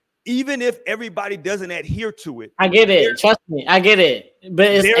even if everybody doesn't adhere to it, I get it. Trust me, I get it. But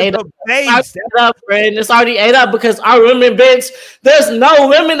it's ate up. It's already ate up because our women, bitch. There's no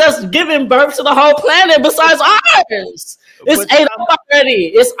women that's giving birth to the whole planet besides ours. It's ate up already.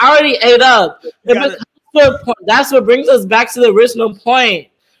 It's already ate up. That's what brings us back to the original point,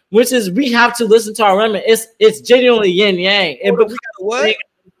 which is we have to listen to our women. It's genuinely yin yang.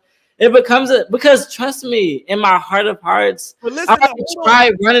 It becomes because trust me, in my heart of hearts, I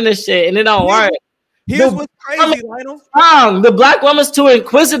tried running this shit and it don't work. Here's what's crazy, Lionel. The black woman's too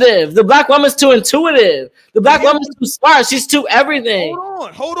inquisitive. The black woman's too intuitive. The black woman's too smart. She's too everything.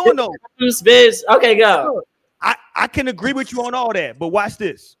 Hold on though. Bitch. Okay, go. I can agree with you on all that, but watch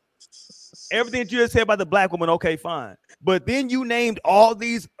this. Everything that you just said about the black woman, okay, fine. But then you named all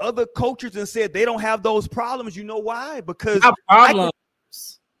these other cultures and said they don't have those problems. You know why? Because problems.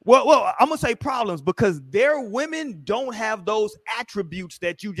 Well, I'm gonna say problems because their women don't have those attributes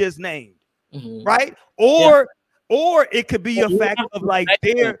that you just named, right? Or it could be a fact of like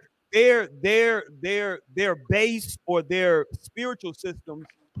their base or their spiritual systems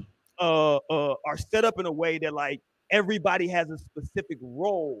are set up in a way that like everybody has a specific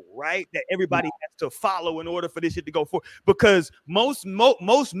role, right? That everybody has to follow in order for this shit to go forward. Because most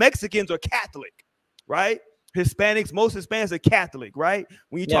Mexicans are Catholic, right? Most Hispanics are Catholic, right?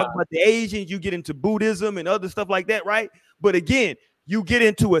 When you talk about the Asians, you get into Buddhism and other stuff like that, right? But again, you get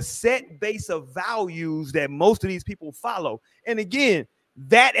into a set base of values that most of these people follow. And again,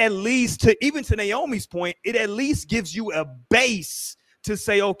 that at least even to Naomi's point, it at least gives you a base to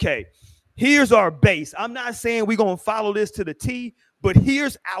say, okay, here's our base. I'm not saying we're gonna follow this to the T, but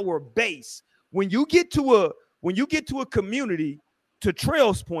here's our base. When you get to a community, to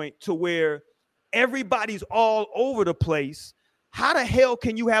Trail's point, to where everybody's all over the place, how the hell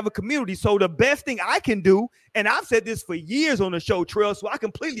can you have a community? So the best thing I can do, and I've said this for years on the show, Trail, so I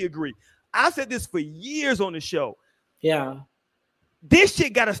completely agree. I've said this for years on the show. Yeah. This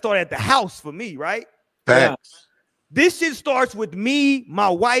shit got to start at the house for me, right? Yeah. This shit starts with me, my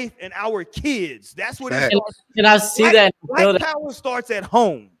wife, and our kids. That's what it starts. And I see that. Black power starts at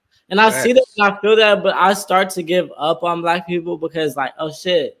home. And I see that and I feel that, but I start to give up on black people because, like, oh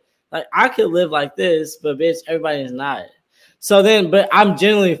shit, like I could live like this, but bitch, everybody is not. So then, but I'm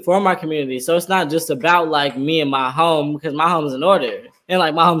genuinely for my community. So it's not just about like me and my home, because my home's in order and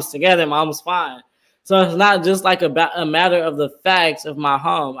like my home's together, my home's fine. So it's not just like about a matter of the facts of my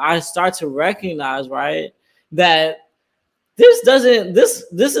home. I start to recognize, right, that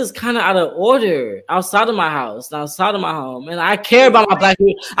this is kind of out of order outside of my house, outside of my home. And I care about my black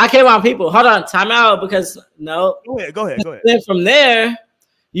people. I care about people. Hold on, time out, because no. Go ahead. Then from there,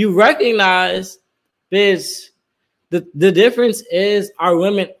 you recognize, bitch, the difference is our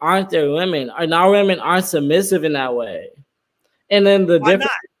women aren't their women, and our women aren't submissive in that way. And then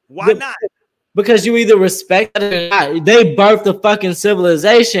Why not? Because you either respect that or not. They birthed the fucking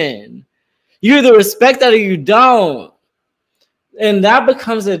civilization. You either respect that or you don't. And that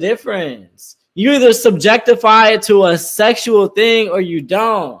becomes a difference. You either subjectify it to a sexual thing or you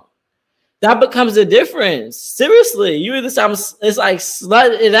don't. That becomes a difference. Seriously. You either, it's like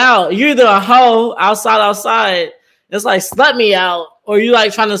slut it out. You're either a hoe outside. It's like slut me out, or you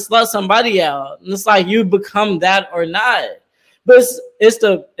like trying to slut somebody out. And it's like you become that or not. But it's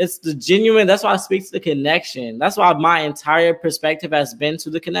the genuine. That's why I speak to the connection. That's why my entire perspective has been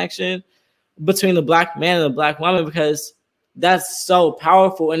to the connection between the black man and the black woman, because that's so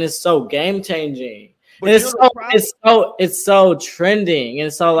powerful and it's so game changing. And it's so trending,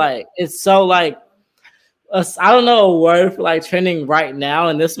 and so like I don't know a word for like trending right now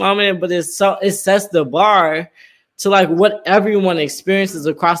in this moment, but it sets the bar to like what everyone experiences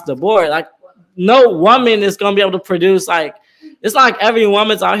across the board. Like no woman is gonna be able to produce like. It's like every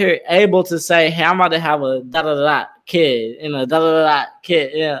woman's out here able to say, hey, I'm about to have a da-da-da-da kid and a da-da-da-da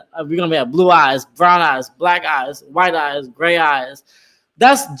kid. Yeah, we're going to have blue eyes, brown eyes, black eyes, white eyes, gray eyes.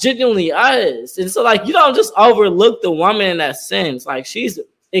 That's genuinely us. And so, like, you don't just overlook the woman in that sense. Like, she's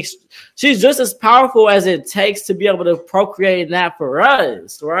just as powerful as it takes to be able to procreate that for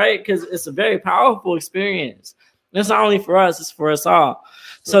us, right? Because it's a very powerful experience. And it's not only for us, it's for us all.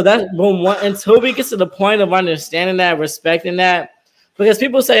 So that's until we get to the point of understanding that, respecting that, because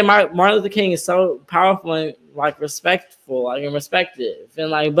people say Martin Luther King is so powerful and like respectful, like and respective,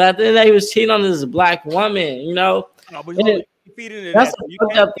 and like, but at the end of the day, he was cheating on this black woman, you know. No, but you feed into that. You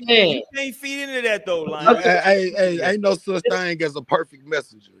can't feed into that though, Lion. Hey, ain't no such thing as a perfect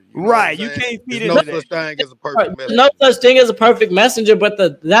messenger. You know right, you can't feed into that. No such thing as a perfect messenger. No such thing as a perfect messenger, but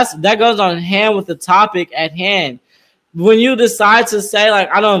that goes on hand with the topic at hand. When you decide to say, like,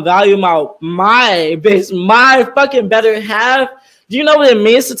 I don't value my fucking better half, do you know what it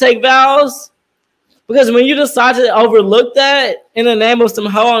means to take vows? Because when you decide to overlook that in the name of some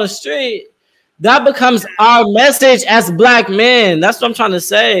hoe on the street, that becomes our message as black men. That's what I'm trying to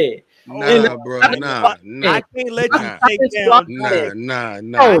say. Nah, bro. Nah. I can't let you take down.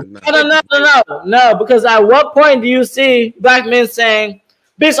 No, because at what point do you see black men saying,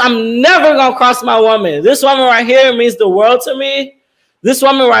 bitch, I'm never gonna cross my woman. This woman right here means the world to me. This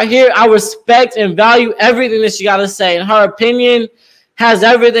woman right here, I respect and value everything that she gotta say. And her opinion has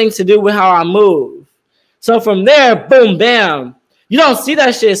everything to do with how I move. So from there, boom, bam. You don't see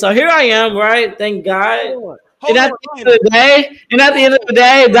that shit. So here I am, right? Thank God. And at the end of the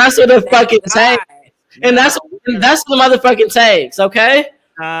day, that's what the fucking takes. And that's what the motherfucking takes, okay?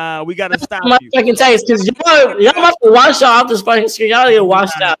 We gotta stop you. Fucking taste, because y'all about to wash off this fucking screen. Y'all get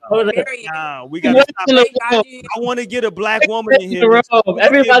washed out. We gotta stop. I want to get a black woman in here.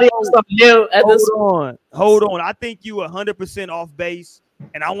 Everybody else new at this. Hold on. I think you 100% off base,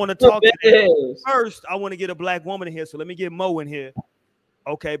 and I want to talk to that. First, I want to get a black woman in here. So let me get Mo in here.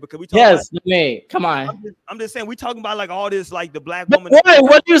 Okay, because we talking Yes, me. Come on. I'm just saying we talking about like all this, like the black But woman.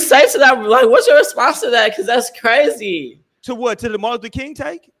 what do you say to that? Like, what's your response to that? Because that's crazy. To what? To the Martin Luther King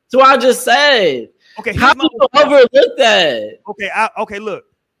take? To what I just said. Okay, how do you overlook that? Okay, look.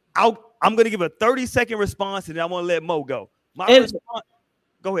 I'm gonna give a 30-second response and then I'm gonna let Mo go. Response,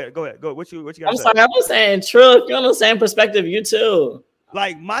 go ahead. What you got? I'm sorry, I'm saying true. If you're on the same perspective, you too.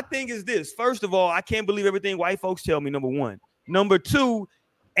 Like, my thing is this. First of all, I can't believe everything white folks tell me, number one. Number two,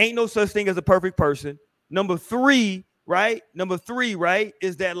 ain't no such thing as a perfect person. Number three, right,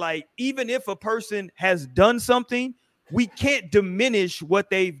 is that, like, even if a person has done something, we can't diminish what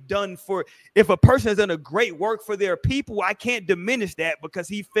they've done for. If a person has done a great work for their people, I can't diminish that because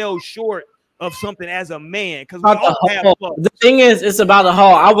he fell short of something as a man. Because the thing is, it's about the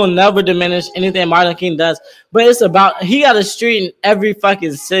whole. I will never diminish anything Martin Luther King does, but it's about he got a street in every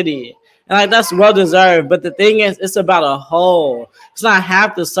fucking city, and like that's well deserved. But the thing is, it's about a whole. It's not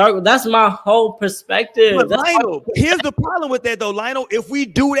half the circle. That's my whole perspective. But Lionel, here's the problem with that though, Lionel. If we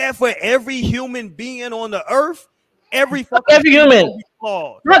do that for every human being on the earth, every human.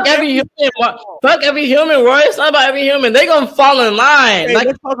 Fuck every human, Roy. It's not about every human. They gonna fall in line. Hey,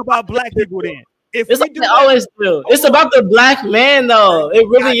 let's talk about black people then. It's like they always do. It's about the black man, though. It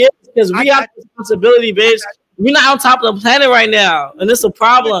really is because we have responsibility, bitch. We're not on top of the planet right now, and it's a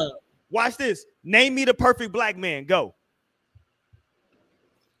problem. Watch this. Name me the perfect black man. Go.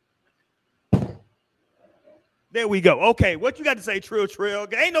 There we go. Okay, what you got to say, Trill?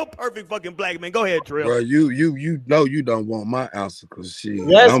 Ain't no perfect fucking black man. Go ahead, Trill. Bro, you know you don't want my answer because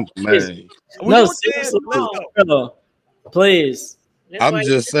I'm man. No, seriously, please. I'm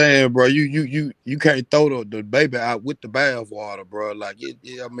just saying, bro. You can't throw the baby out with the bathwater, bro. Like,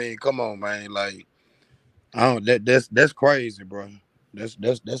 I mean, come on, man. Like, I don't. That's crazy, bro.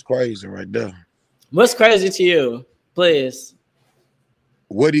 That's crazy right there. What's crazy to you, please?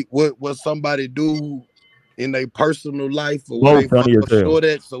 What somebody do in their personal life or sure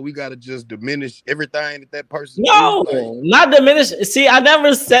that, so we gotta just diminish everything that person no do? Like, not diminish. See, I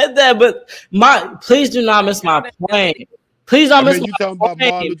never said that, but please do not miss my point. Please don't miss my point. You talking about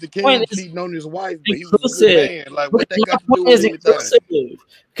Martin Luther King cheating on his wife, but he was a good man. Like, what that got to do with anything?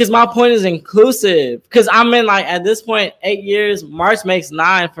 Because my point is inclusive. Because I'm in, like, at this point, 8 years, March makes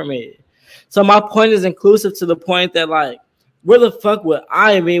 9 for me. So my point is inclusive to the point that, like, where the fuck would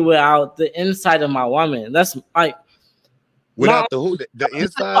I be without the inside of my woman? That's like without the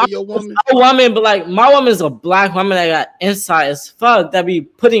inside of your woman? My woman, but like my woman is a black woman that got inside as fuck that be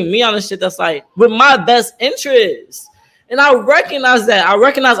putting me on the shit that's like with my best interest. And I recognize that. I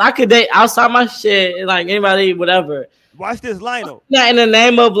recognize I could date outside my shit and like anybody, whatever. Watch this, Lionel. Yeah, in the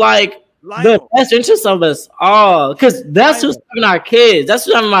name of like Lionel. The best interest of us all. Because that's who's having our kids. That's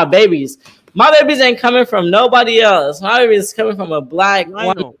who's having my babies. My babies ain't coming from nobody else. My babies is coming from a black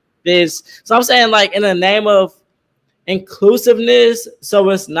woman, bitch. So I'm saying, like, in the name of inclusiveness, so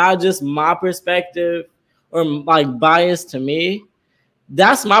it's not just my perspective or like bias to me.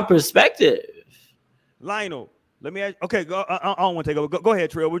 That's my perspective. Lionel, let me ask. Okay, go. I don't want to take over. Go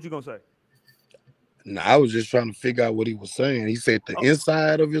ahead, Trill. What you gonna say? No, I was just trying to figure out what he was saying. He said the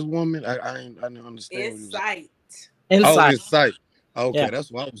inside of his woman. I didn't understand. Insight. Oh, insight. Okay, yeah. That's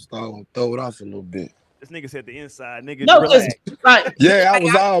why I was throwing it off a little bit. This nigga said the inside, nigga. No, right. Yeah, I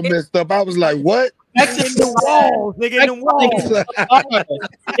was all messed up. I was like, what? In the walls, nigga, in the walls.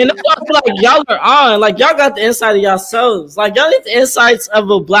 And I feel like y'all are on. Like, y'all got the inside of yourselves. Like, y'all need the insights of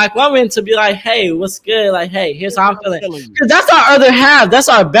a black woman to be like, hey, what's good? Like, hey, here's how I'm feeling. Because that's our other half. That's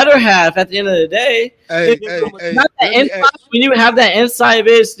our better half at the end of the day. Hey, when you have that insight,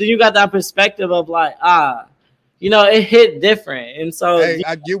 bitch, then you got that perspective of like, you know, it hit different. And so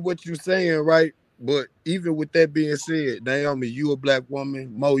I get what you're saying, right? But even with that being said, Naomi, you a black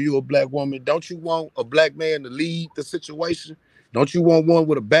woman, Mo, you a black woman. Don't you want a black man to lead the situation? Don't you want one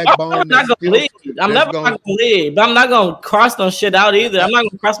with a backbone? I'm not gonna lead. I'm never gonna lead, but I'm not gonna cross no shit out either. I'm not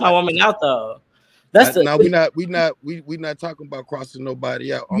gonna cross my woman out though. That's no, we're not talking about crossing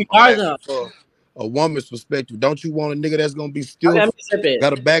nobody out. We are though. A woman's perspective. Don't you want a nigga that's gonna be still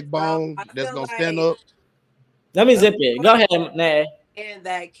got a backbone that's gonna stand up? Let me zip it. Go ahead, Nay. And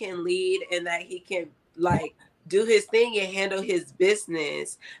that can lead and that he can like do his thing and handle his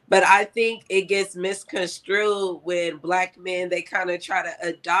business. But I think it gets misconstrued when black men, they kind of try to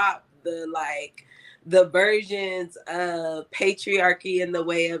adopt the versions of patriarchy in the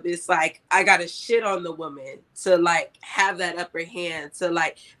way of it's like, I gotta shit on the woman to like have that upper hand, to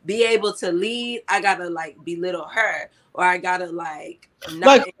like be able to lead. I gotta like belittle her. Or I gotta like come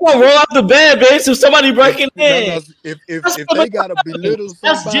on, roll out the bed, bitch. If somebody breaking in, if they gotta belittle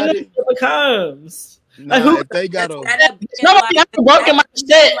somebody, that's becomes. Nah, if they gotta nobody has to work in my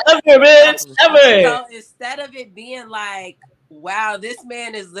shit ever, bitch. Ever. So instead of it being like, wow, this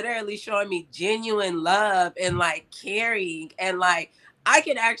man is literally showing me genuine love and like caring, and like I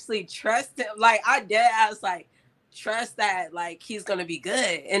can actually trust him. Like I was trust that like he's gonna be good,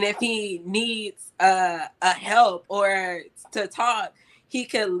 and if he needs a help or to talk, he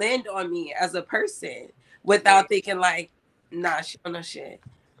can lend on me as a person without thinking like, nah, she don't know shit.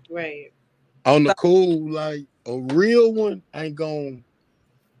 Right. On the cool, like a real one ain't gonna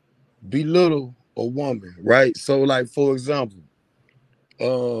belittle a woman, right? So, like for example,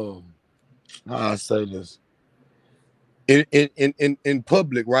 how I say this in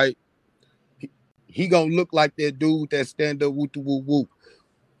public, right? He gonna look like that dude that stand up whoop whoop whoop.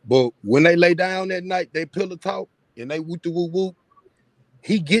 But when they lay down that night, they pillow talk and they whoop whoop whoop.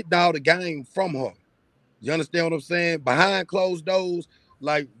 He getting all the game from her. You understand what I'm saying? Behind closed doors,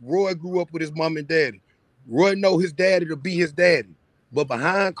 like Roy grew up with his mom and daddy. Roy know his daddy to be his daddy. But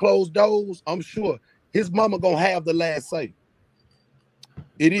behind closed doors, I'm sure his mama gonna have the last say.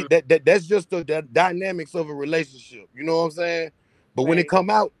 It is that's just the dynamics of a relationship. You know what I'm saying? But when it come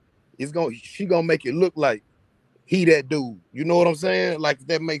out, she gonna make it look like he that dude. You know what I'm saying? Like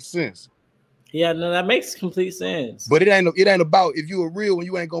that makes sense. Yeah, no, that makes complete sense. But it ain't about if you a real one,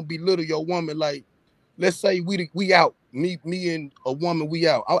 you ain't gonna belittle your woman. Like, let's say we out, me and a woman, we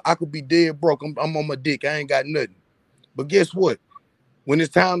out. I could be dead broke. I'm on my dick. I ain't got nothing. But guess what? When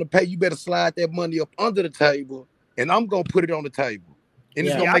it's time to pay, you better slide that money up under the table, and I'm gonna put it on the table. And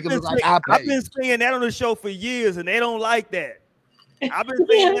it's gonna make it look like I paid. I've been saying that on the show for years, and they don't like that. I've been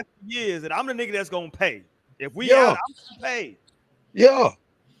saying that for years, and I'm the nigga that's gonna pay. If we out, I'm gonna pay. Yeah.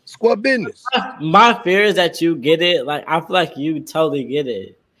 Square business. My fear is that you get it. Like, I feel like you totally get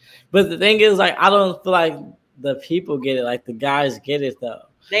it. But the thing is, like, I don't feel like the people get it. Like, the guys get it, though.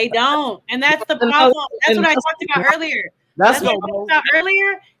 They don't. And that's the problem. That's what I talked about earlier. That's what I talked about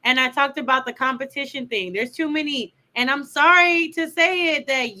earlier. And I talked about the competition thing. There's too many. And I'm sorry to say it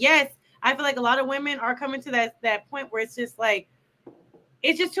that, yes, I feel like a lot of women are coming to that point where it's just like,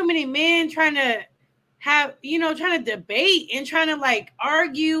 it's just too many men trying to have, trying to debate and trying to like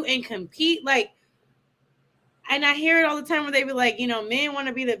argue and compete. Like, and I hear it all the time where they be like, men want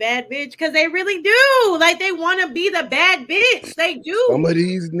to be the bad bitch because they really do. Like, they want to be the bad bitch. They do. Some of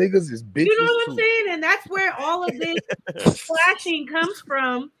these niggas is bitches. You know what I'm saying? And that's where all of this clashing comes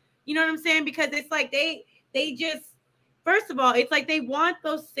from. You know what I'm saying? Because it's like they just, first of all, it's like they want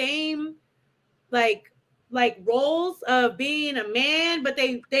those same like roles of being a man, but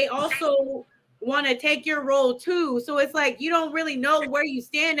they also want to take your role too. So it's like you don't really know where you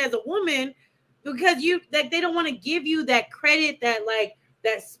stand as a woman because they don't want to give you that credit,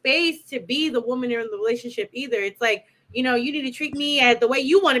 that space to be the woman in the relationship either. It's like, you need to treat me as the way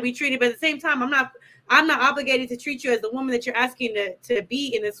you want to be treated, but at the same time, I'm not obligated to treat you as the woman that you're asking to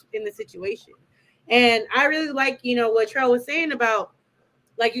be in this situation. And I really like, what Trell was saying about,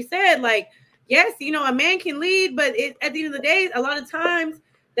 like you said, like, yes, a man can lead, but at the end of the day, a lot of times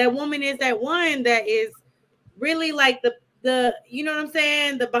that woman is that one that is really like the you know what I'm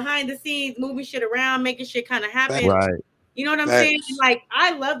saying, the behind the scenes, moving shit around, making shit kind of happen. Right. You know what I'm saying? Like,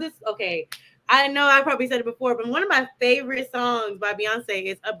 I love this. Okay, I know I probably said it before, but one of my favorite songs by Beyonce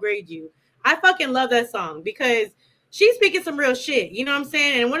is "Upgrade You." I fucking love that song because she's speaking some real shit. You know what I'm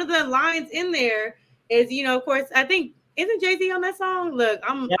saying? And one of the lines in there is, of course, I think, isn't Jay-Z on that song? Look,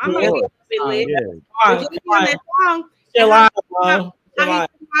 I'm gonna be lit. Jay-Z on that song.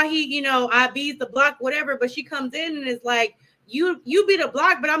 How he, I beat the block, whatever, but she comes in and is like, you beat a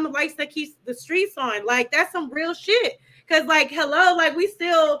block, but I'm the lights that keeps the streets on. Like, that's some real shit. Cause like, hello, like we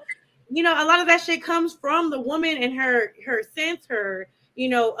still, a lot of that shit comes from the woman and her sense, her,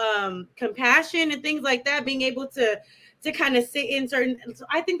 compassion and things like that, being able to kind of sit in certain. So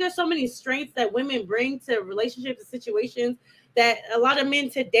I think there's so many strengths that women bring to relationships and situations that a lot of men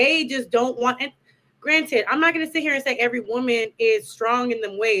today just don't want. And granted, I'm not going to sit here and say every woman is strong in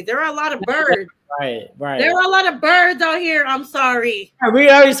them ways. There are a lot of birds. Right. There are a lot of birds out here. I'm sorry. We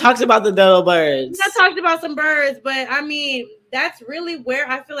already talked about the dodo birds. I talked about some birds, but I mean, that's really where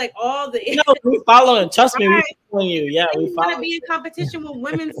I feel like all the. We follow and trust me, we following you. Yeah, we want to be in competition with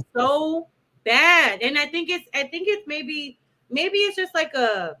women so bad, and I think it's maybe it's just like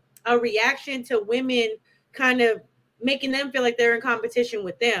a reaction to women kind of making them feel like they're in competition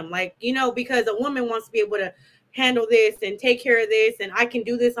with them, like, because a woman wants to be able to handle this and take care of this, and I can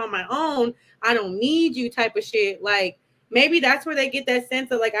do this on my own. I don't need you type of shit. Like, maybe that's where they get that sense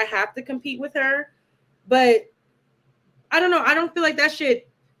of like, I have to compete with her. But I don't know. I don't feel like that should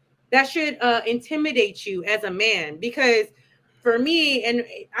intimidate you as a man, because for me, and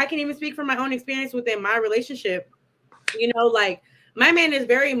I can even speak from my own experience within my relationship, like My man is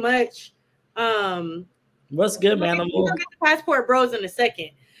very much what's good, man? We'll get the passport bros in a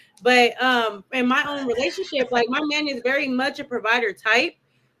second. But in my own relationship, like my man is very much a provider type.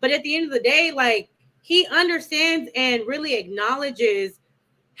 But at the end of the day, like he understands and really acknowledges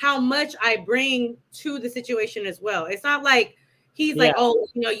how much I bring to the situation as well. It's not like he's like, oh,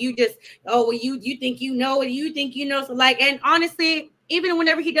 you know, you just, oh, well, you think you know what you think you know. So like, and honestly, even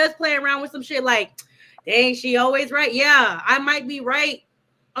whenever he does play around with some shit like, dang, she always right. Yeah, I might be right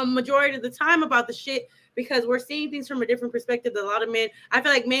a majority of the time about the shit because we're seeing things from a different perspective that a lot of men, I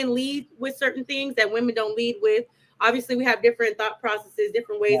feel like men lead with certain things that women don't lead with. Obviously, we have different thought processes,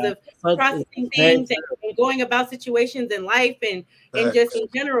 different ways of processing things and going about situations in life and just in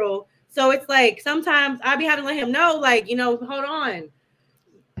general. So it's like sometimes I'll be having to let him know, like, you know, hold on.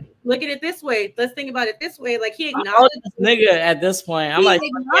 Look at it this way. Let's think about it this way. Like he acknowledges this nigga at this point. I'm like,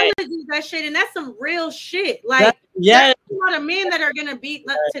 acknowledges that shit, and that's some real shit. Like, there's a lot of men that are gonna be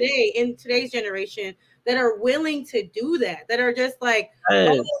today in today's generation that are willing to do that are just like,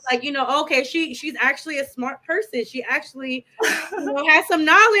 oh, like, you know, okay, she's actually a smart person. She actually, you know, has some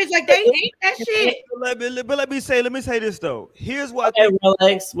knowledge. Like they hate that shit. But let me say this though. Here's what. Okay,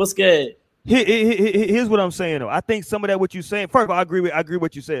 Alex, what's good? Here's what I'm saying though. I think some of that what you're saying. First of all, I agree with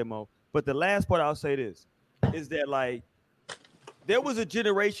what you said, Mo. But the last part I'll say this is that like there was a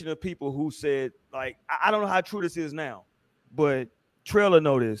generation of people who said like I don't know how true this is now, but Trailer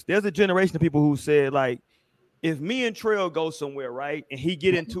know this. There's a generation of people who said like if me and Trail go somewhere right and he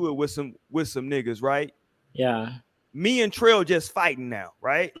get into it with some niggas right, yeah. Me and Trail just fighting now,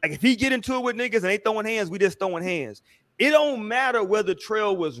 right? Like if he get into it with niggas and they throwing hands, we just throwing hands. It don't matter whether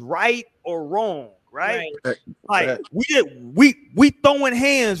Trail was right or wrong, right? Like we throwing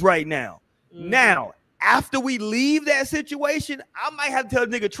hands right now. Now, after we leave that situation, I might have to tell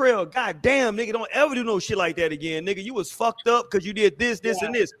nigga Trail, God damn, nigga, don't ever do no shit like that again. Nigga, you was fucked up because you did this,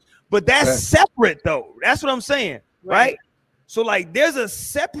 and this. But that's separate though. That's what I'm saying, right? So like there's a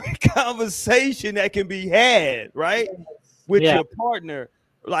separate conversation that can be had, right? With your partner,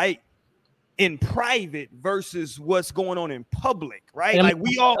 like in private versus what's going on in public, right? And like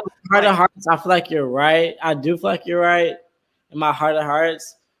we all heart of hearts, I feel like you're right. I do feel like you're right in my heart of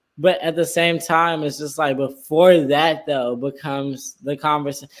hearts. But at the same time, it's just like before that though becomes the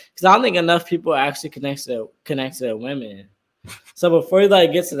conversation. Because I don't think enough people actually connect to women. So before you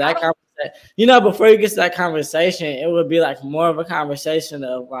like get to that conversation, you know, before you get to that conversation, it would be like more of a conversation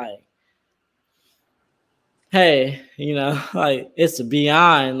of like, hey, you know, like it's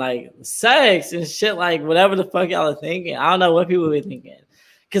beyond like sex and shit, like whatever the fuck y'all are thinking. I don't know what people be thinking.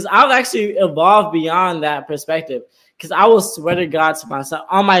 Because I've actually evolved beyond that perspective. Because I will swear to God to myself,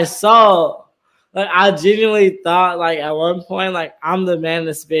 on my soul, like I genuinely thought like at one point, like I'm the man in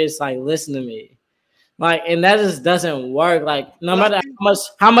the space, like listen to me. Like, and that just doesn't work. Like, no matter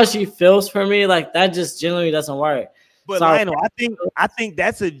how much he feels for me, like that just genuinely doesn't work. But Lionel, I think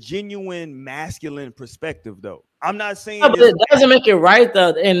that's a genuine masculine perspective, though. I'm not saying but it doesn't make it right,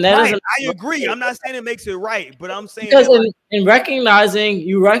 though. And that doesn't. I agree. I'm not saying it makes it right, but I'm saying because in recognizing,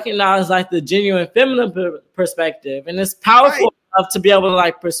 you recognize like the genuine feminine perspective, and it's powerful enough to be able to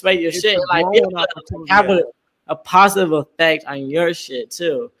like persuade your shit, like have a positive effect on your shit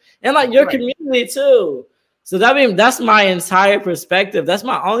too. And like your community too. So that's my entire perspective. That's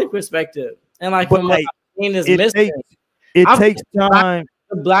my only perspective. And like when my is missing, it takes time.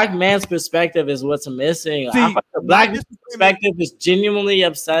 The black man's perspective is what's missing. See, the black man's perspective is genuinely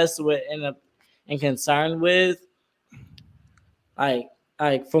obsessed with and concerned with, like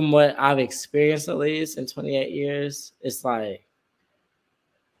from what I've experienced at least in 28 years, it's like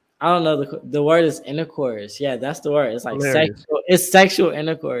I don't know. The word is intercourse. Yeah, that's the word. It's like sexual. It's sexual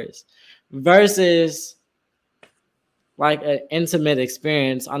intercourse versus like an intimate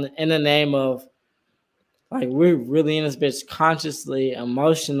experience in the name of like we're really in this bitch consciously,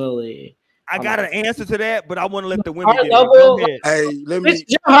 emotionally. I got an answer to that, but I want to let the women get it. Go ahead. Hey, let me. Is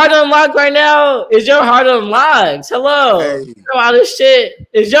your heart unlocked right now? Is your heart unlocked? Hello. Hey. All this shit.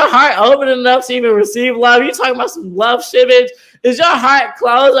 Is your heart open enough to even receive love? You talking about some love shit, bitch? Is your heart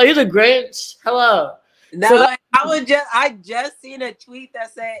closed? Are you the Grinch? Hello. No, so I just seen a tweet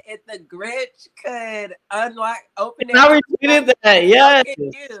that said if the Grinch could open it. I retweeted that. Yes.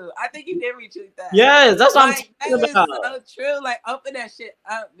 I think you did retweet that. Yes, that's what I'm talking about. So true. Like open that shit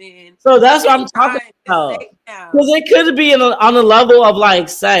up, man. So that's what I'm talking about. Because it could be on the level of like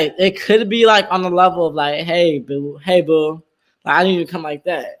sex. It could be like on the level of like, hey boo, like, I need you to come like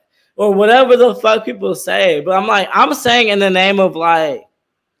that. Or whatever the fuck people say. But I'm saying in the name of like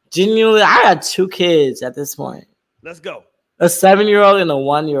genuinely, I had 2 kids at this point. Let's go. A 7-year-old and a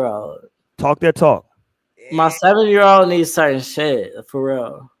 1-year-old. Talk that talk. My 7-year-old needs certain shit for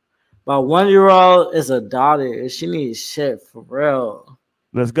real. My 1-year-old is a daughter and she needs shit for real.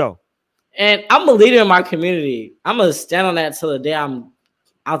 Let's go. And I'm a leader in my community. I'm gonna stand on that till the day I'm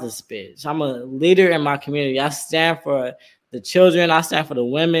out this bitch. I'm a leader in my community. I stand for the children. I stand for the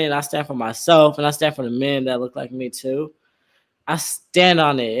women. I stand for myself, and I stand for the men that look like me too. I stand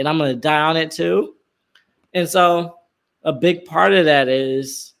on it, and I'm gonna die on it too. And so, a big part of that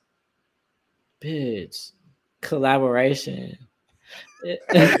is, bitch, collaboration.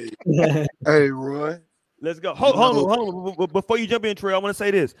 Hey, Roy. Let's go. Hold on. Before you jump in, Trey, I want to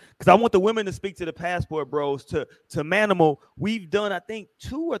say this because I want the women to speak to the Passport Bros. To Manimal, we've done I think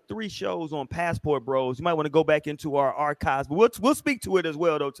 2 or 3 shows on Passport Bros. You might want to go back into our archives, but we'll speak to it as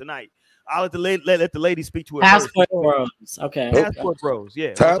well though tonight. I'll let the lady speak to it. Passport Bros. Okay. Passport Bros.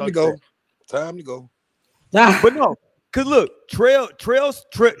 Yeah. Time to go. Time to go. But no, because look, Trail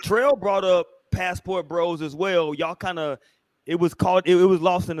brought up Passport Bros as well. Y'all kind of. It was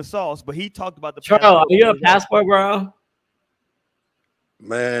lost in the sauce, but he talked about the. Bro, are you a Passport Bro?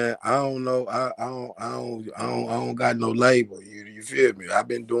 Man, I don't know. I don't got no label. You feel me? I've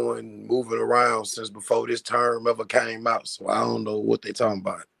been moving around since before this term ever came out, so I don't know what they talking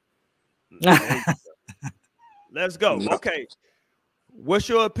about. Let's go. No. Okay, what's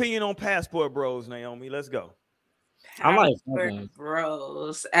your opinion on Passport Bros, Naomi? Let's go. Passport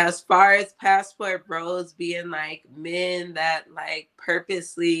Bros. As far as Passport Bros being like men that like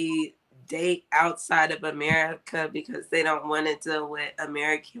purposely date outside of America because they don't want to deal with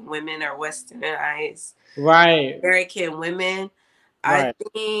American women or westernized American women. Right. I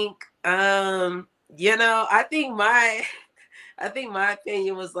think I think my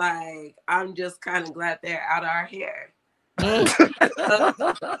opinion was like, I'm just kind of glad they're out of our hair. Don't fuck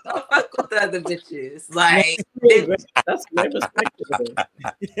with the other bitches. Like that's great perspective.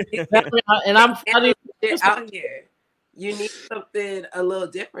 And I'm out here. You need something a little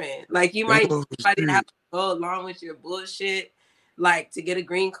different. Like you might need somebody to have to go along with your bullshit, like to get a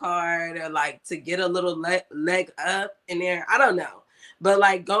green card or like to get a little leg up in there. I don't know. But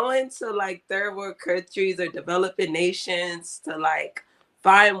like going to like third world countries or developing nations to like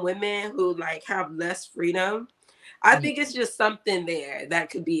find women who like have less freedom. I think it's just something there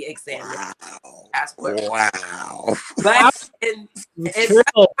that could be examined. Wow. But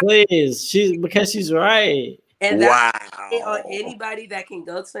please, because she's right. And that's on anybody that can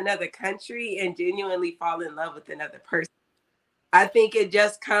go to another country and genuinely fall in love with another person. I think it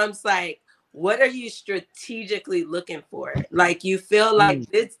just comes like, what are you strategically looking for? Like you feel like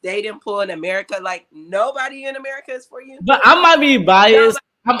this dating pool in America, like nobody in America is for you. But I might be biased.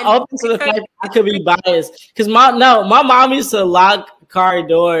 I'm open to the fact that I could be biased because my mom used to lock car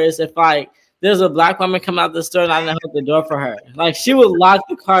doors if like there's a black woman coming out the store and I didn't hold the door for her. Like she would lock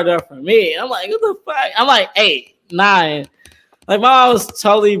the car door for me. I'm like, what the fuck? I'm like 8, 9. Like my mom was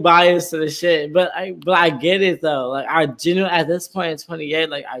totally biased to the shit, but I get it though. Like I genuinely at this point in 28,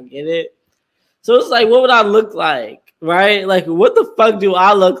 like I get it. So it's like, what would I look like, right? Like, what the fuck do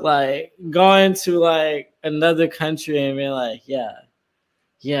I look like going to like another country and being like, yeah,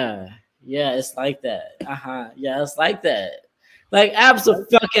 it's like that. Yeah, it's like that. Like,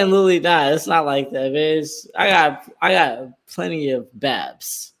 absolutely not. It's not like that, bitch. I got plenty of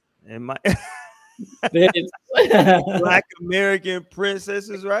babs. And my Black American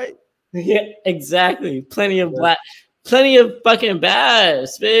princesses, right? Yeah, exactly. Plenty of fucking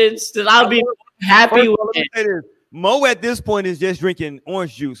babs, bitch. That I'll be happy with it. Mo at this point is just drinking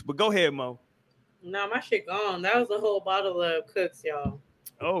orange juice. But go ahead, Mo. No, my shit gone. That was a whole bottle of Cooks, y'all.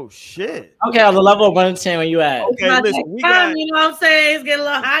 Oh shit. Okay, on the level of 1 to 10, where you at? Okay, listen, you know what I'm saying? It's getting a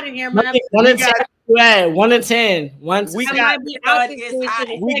little hot in here, man. 1 to 10. You at 1 to 10. We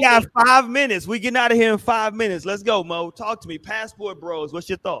got 5 minutes. We getting out of here in 5 minutes. Let's go, Mo. Talk to me. Passport Bros. What's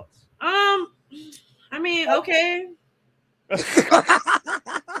your thoughts? I mean, okay.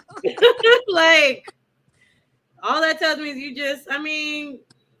 Like all that tells me is you just,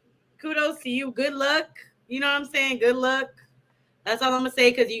 kudos to you. Good luck. You know what I'm saying? Good luck. That's all I'm gonna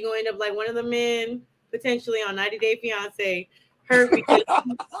say, because you're gonna end up like one of the men potentially on 90 Day Fiance, hurt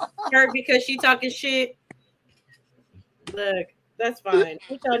because she talking shit. Look, that's fine.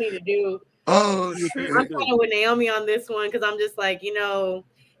 What y'all need to do? Oh shit. I'm kind of with Naomi on this one, because I'm just like,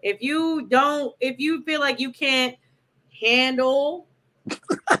 if you feel like you can't handle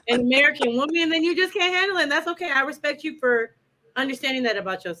an American woman, then you just can't handle it. And that's okay. I respect you for understanding that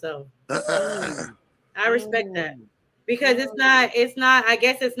about yourself. I respect that. Because it's not, I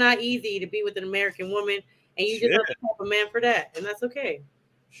guess it's not easy to be with an American woman, and you just have to help a man for that. And that's okay.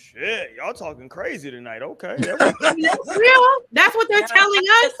 Shit, y'all talking crazy tonight. Okay. That's real. That's what they're telling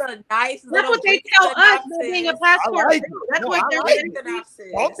us. That's a nice. That's what they tell us being a passport. Like That's what they're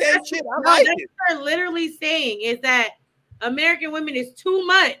they're literally saying is that American women is too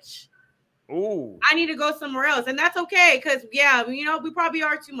much. Ooh. I need to go somewhere else, and that's okay because we probably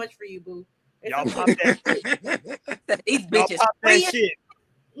are too much for you, boo. Y'all pop that shit. These bitches. Pop that shit.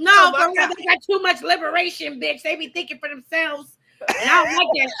 No, but they got too much liberation, bitch. They be thinking for themselves. And I don't like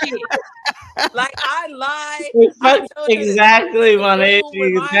that shit. Like I lied. Exactly, my lady.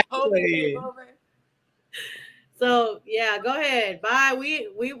 Exactly. So yeah, go ahead. Bye.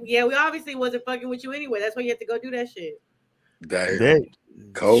 We obviously wasn't fucking with you anyway. That's why you have to go do that shit. Damn.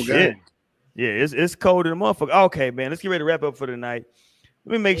 Cold shit. Yeah, it's cold in the motherfucker. Okay, man. Let's get ready to wrap up for tonight.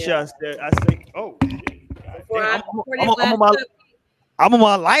 Let me make sure I say. Oh, I'm on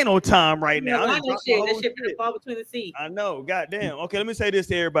my Lino time right now. That shit finna fall between the seats. I know. Goddamn. Okay, let me say this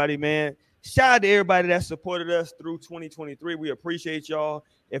to everybody, man. Shout out to everybody that supported us through 2023. We appreciate y'all.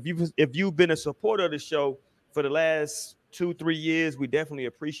 If you've been a supporter of the show for the last 2-3 years, we definitely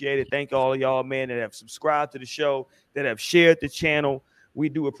appreciate it. Thank all of y'all, man, that have subscribed to the show, that have shared the channel. We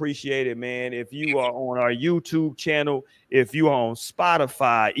do appreciate it, man. If you are on our YouTube channel, if you are on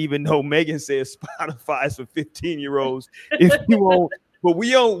Spotify, even though Megan says Spotify is for 15-year-olds, if you on, but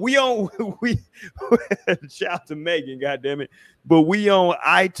we shout out to Megan, goddammit. But we on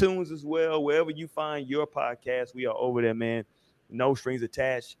iTunes as well. Wherever you find your podcast, we are over there, man. No strings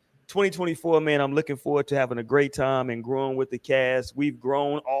attached. 2024, man, I'm looking forward to having a great time and growing with the cast. We've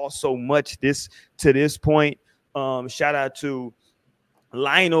grown all so much to this point. Shout out to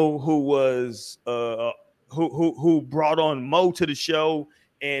Lionel, who was who brought on Mo to the show,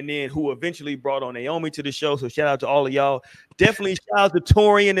 and then who eventually brought on Naomi to the show. So shout out to all of y'all. Definitely shout out to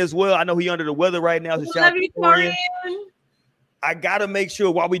Torian as well. I know he under the weather right now. So shout out to Torian. I gotta make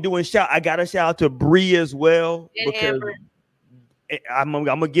sure while we doing I gotta shout out to Bree as well, and because Amber. I'm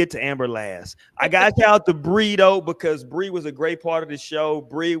gonna get to Amber last. I got shout out to Bree though, because Bree was a great part of the show.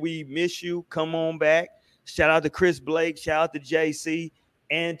 Bree, we miss you. Come on back. Shout out to Chris Blake. Shout out to JC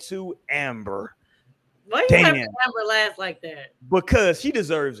and to Amber. Why you have to Amber last like that? Because she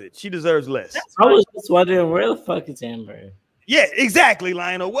deserves it. She deserves less. I was just wondering, where the fuck is Amber? Yeah, exactly,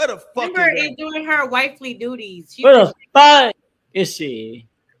 Lionel. Where the fuck Amber is doing her wifely duties. Where the fuck is she?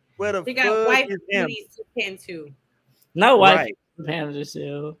 Where the she got wifely duties to tend to. No wife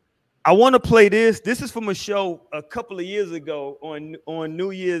to I want to play this. This is from a show a couple of years ago on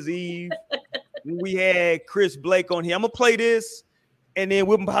New Year's Eve. We had Chris Blake on here. I'm gonna play this, and then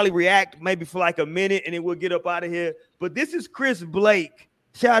we'll probably react maybe for like a minute, and then we'll get up out of here. But this is Chris Blake.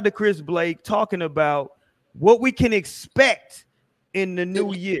 Shout out to Chris Blake talking about what we can expect in the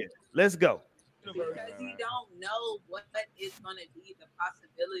new year. Let's go. Because you don't know what is going to be the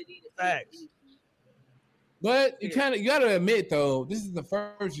possibility. Facts. But you gotta admit though, this is the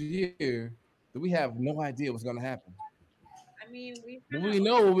first year that we have no idea what's gonna happen. I mean, we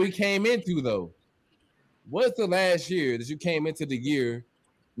know what we came into though. What's the last year that you came into the year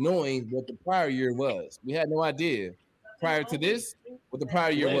knowing what the prior year was? We had no idea prior to this what the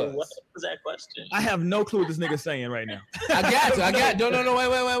prior year was. What was that question? I have no clue what this nigga's saying right now. I got you. No,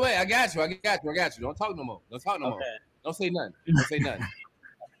 wait. I got you. Don't talk no more. Okay. Don't say nothing.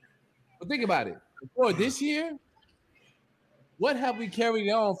 But think about it. Before this year, what have we carried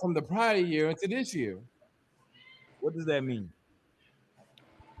on from the prior year into this year? What does that mean?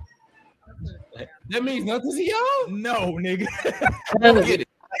 That means nothing to y'all? No, nigga. Get it.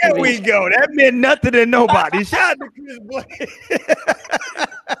 There we go. That meant nothing to nobody. Shout out to Chris Blake.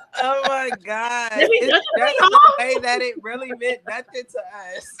 Oh my God. That's the way that it really meant nothing to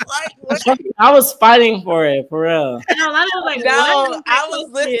us. Like, what? I was fighting for it, for real. I was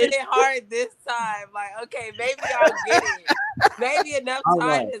listening hard this time. Like, okay, maybe I'll get it. Maybe enough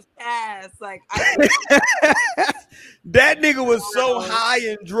time has passed. Like, that nigga was so high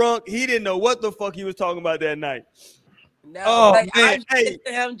and drunk, he didn't know what the fuck he was talking about that night. No, I listened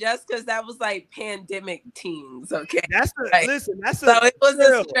to him just because that was like pandemic teens. Okay, that's it was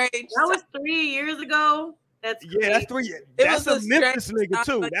a strange. That was 3 years ago. That's that's 3 years. That's a Memphis nigga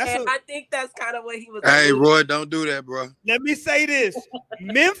too. I think that's kind of what he was. Hey, Roy, don't do that, bro. Let me say this: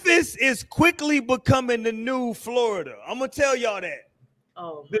 Memphis is quickly becoming the new Florida. I'm gonna tell y'all that.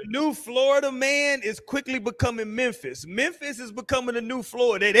 Oh, the new Florida man is quickly becoming Memphis. Memphis is becoming the new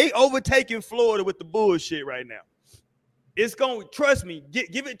Florida. They overtaking Florida with the bullshit right now. It's going, trust me,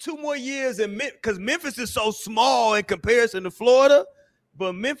 give it 2 more years, and because Memphis is so small in comparison to Florida,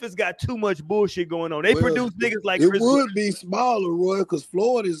 but Memphis got too much bullshit going on. They produce niggas like it Chris would be smaller, Roy, because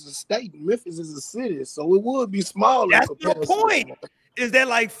Florida is a state, Memphis is a city, so it would be smaller. That's the point. Is that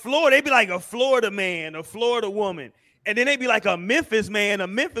like Florida? They be like a Florida man, a Florida woman, and then they be like a Memphis man, a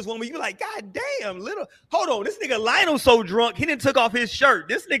Memphis woman. You be like, God damn, hold on, this nigga Lionel so drunk he didn't took off his shirt.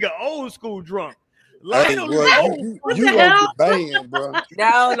 This nigga old school drunk. Lionel, you gonna get banned, bro.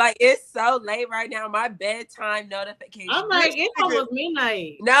 No, like it's so late right now. My bedtime notification. I'm like, it's almost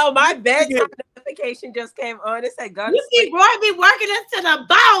midnight. No, my bedtime notification just came on. It said, "Go to you see, sleep." Roy be working us to the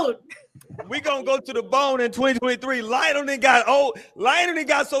bone. We gonna go to the bone in 2023. Lionel done got old. Lionel done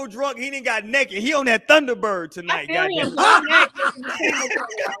got so drunk he didn't got naked. He on that Thunderbird tonight, goddamn.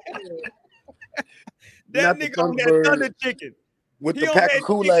 That nigga on that Thunder Chicken with the pack of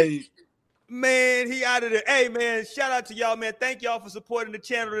Kool-Aid. Man, he out of there. Hey, man, shout out to y'all, man. Thank y'all for supporting the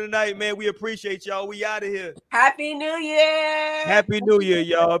channel tonight, man. We appreciate y'all. We out of here. Happy New Year. Happy New Year,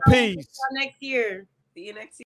 y'all. Peace. Next year. See you next year.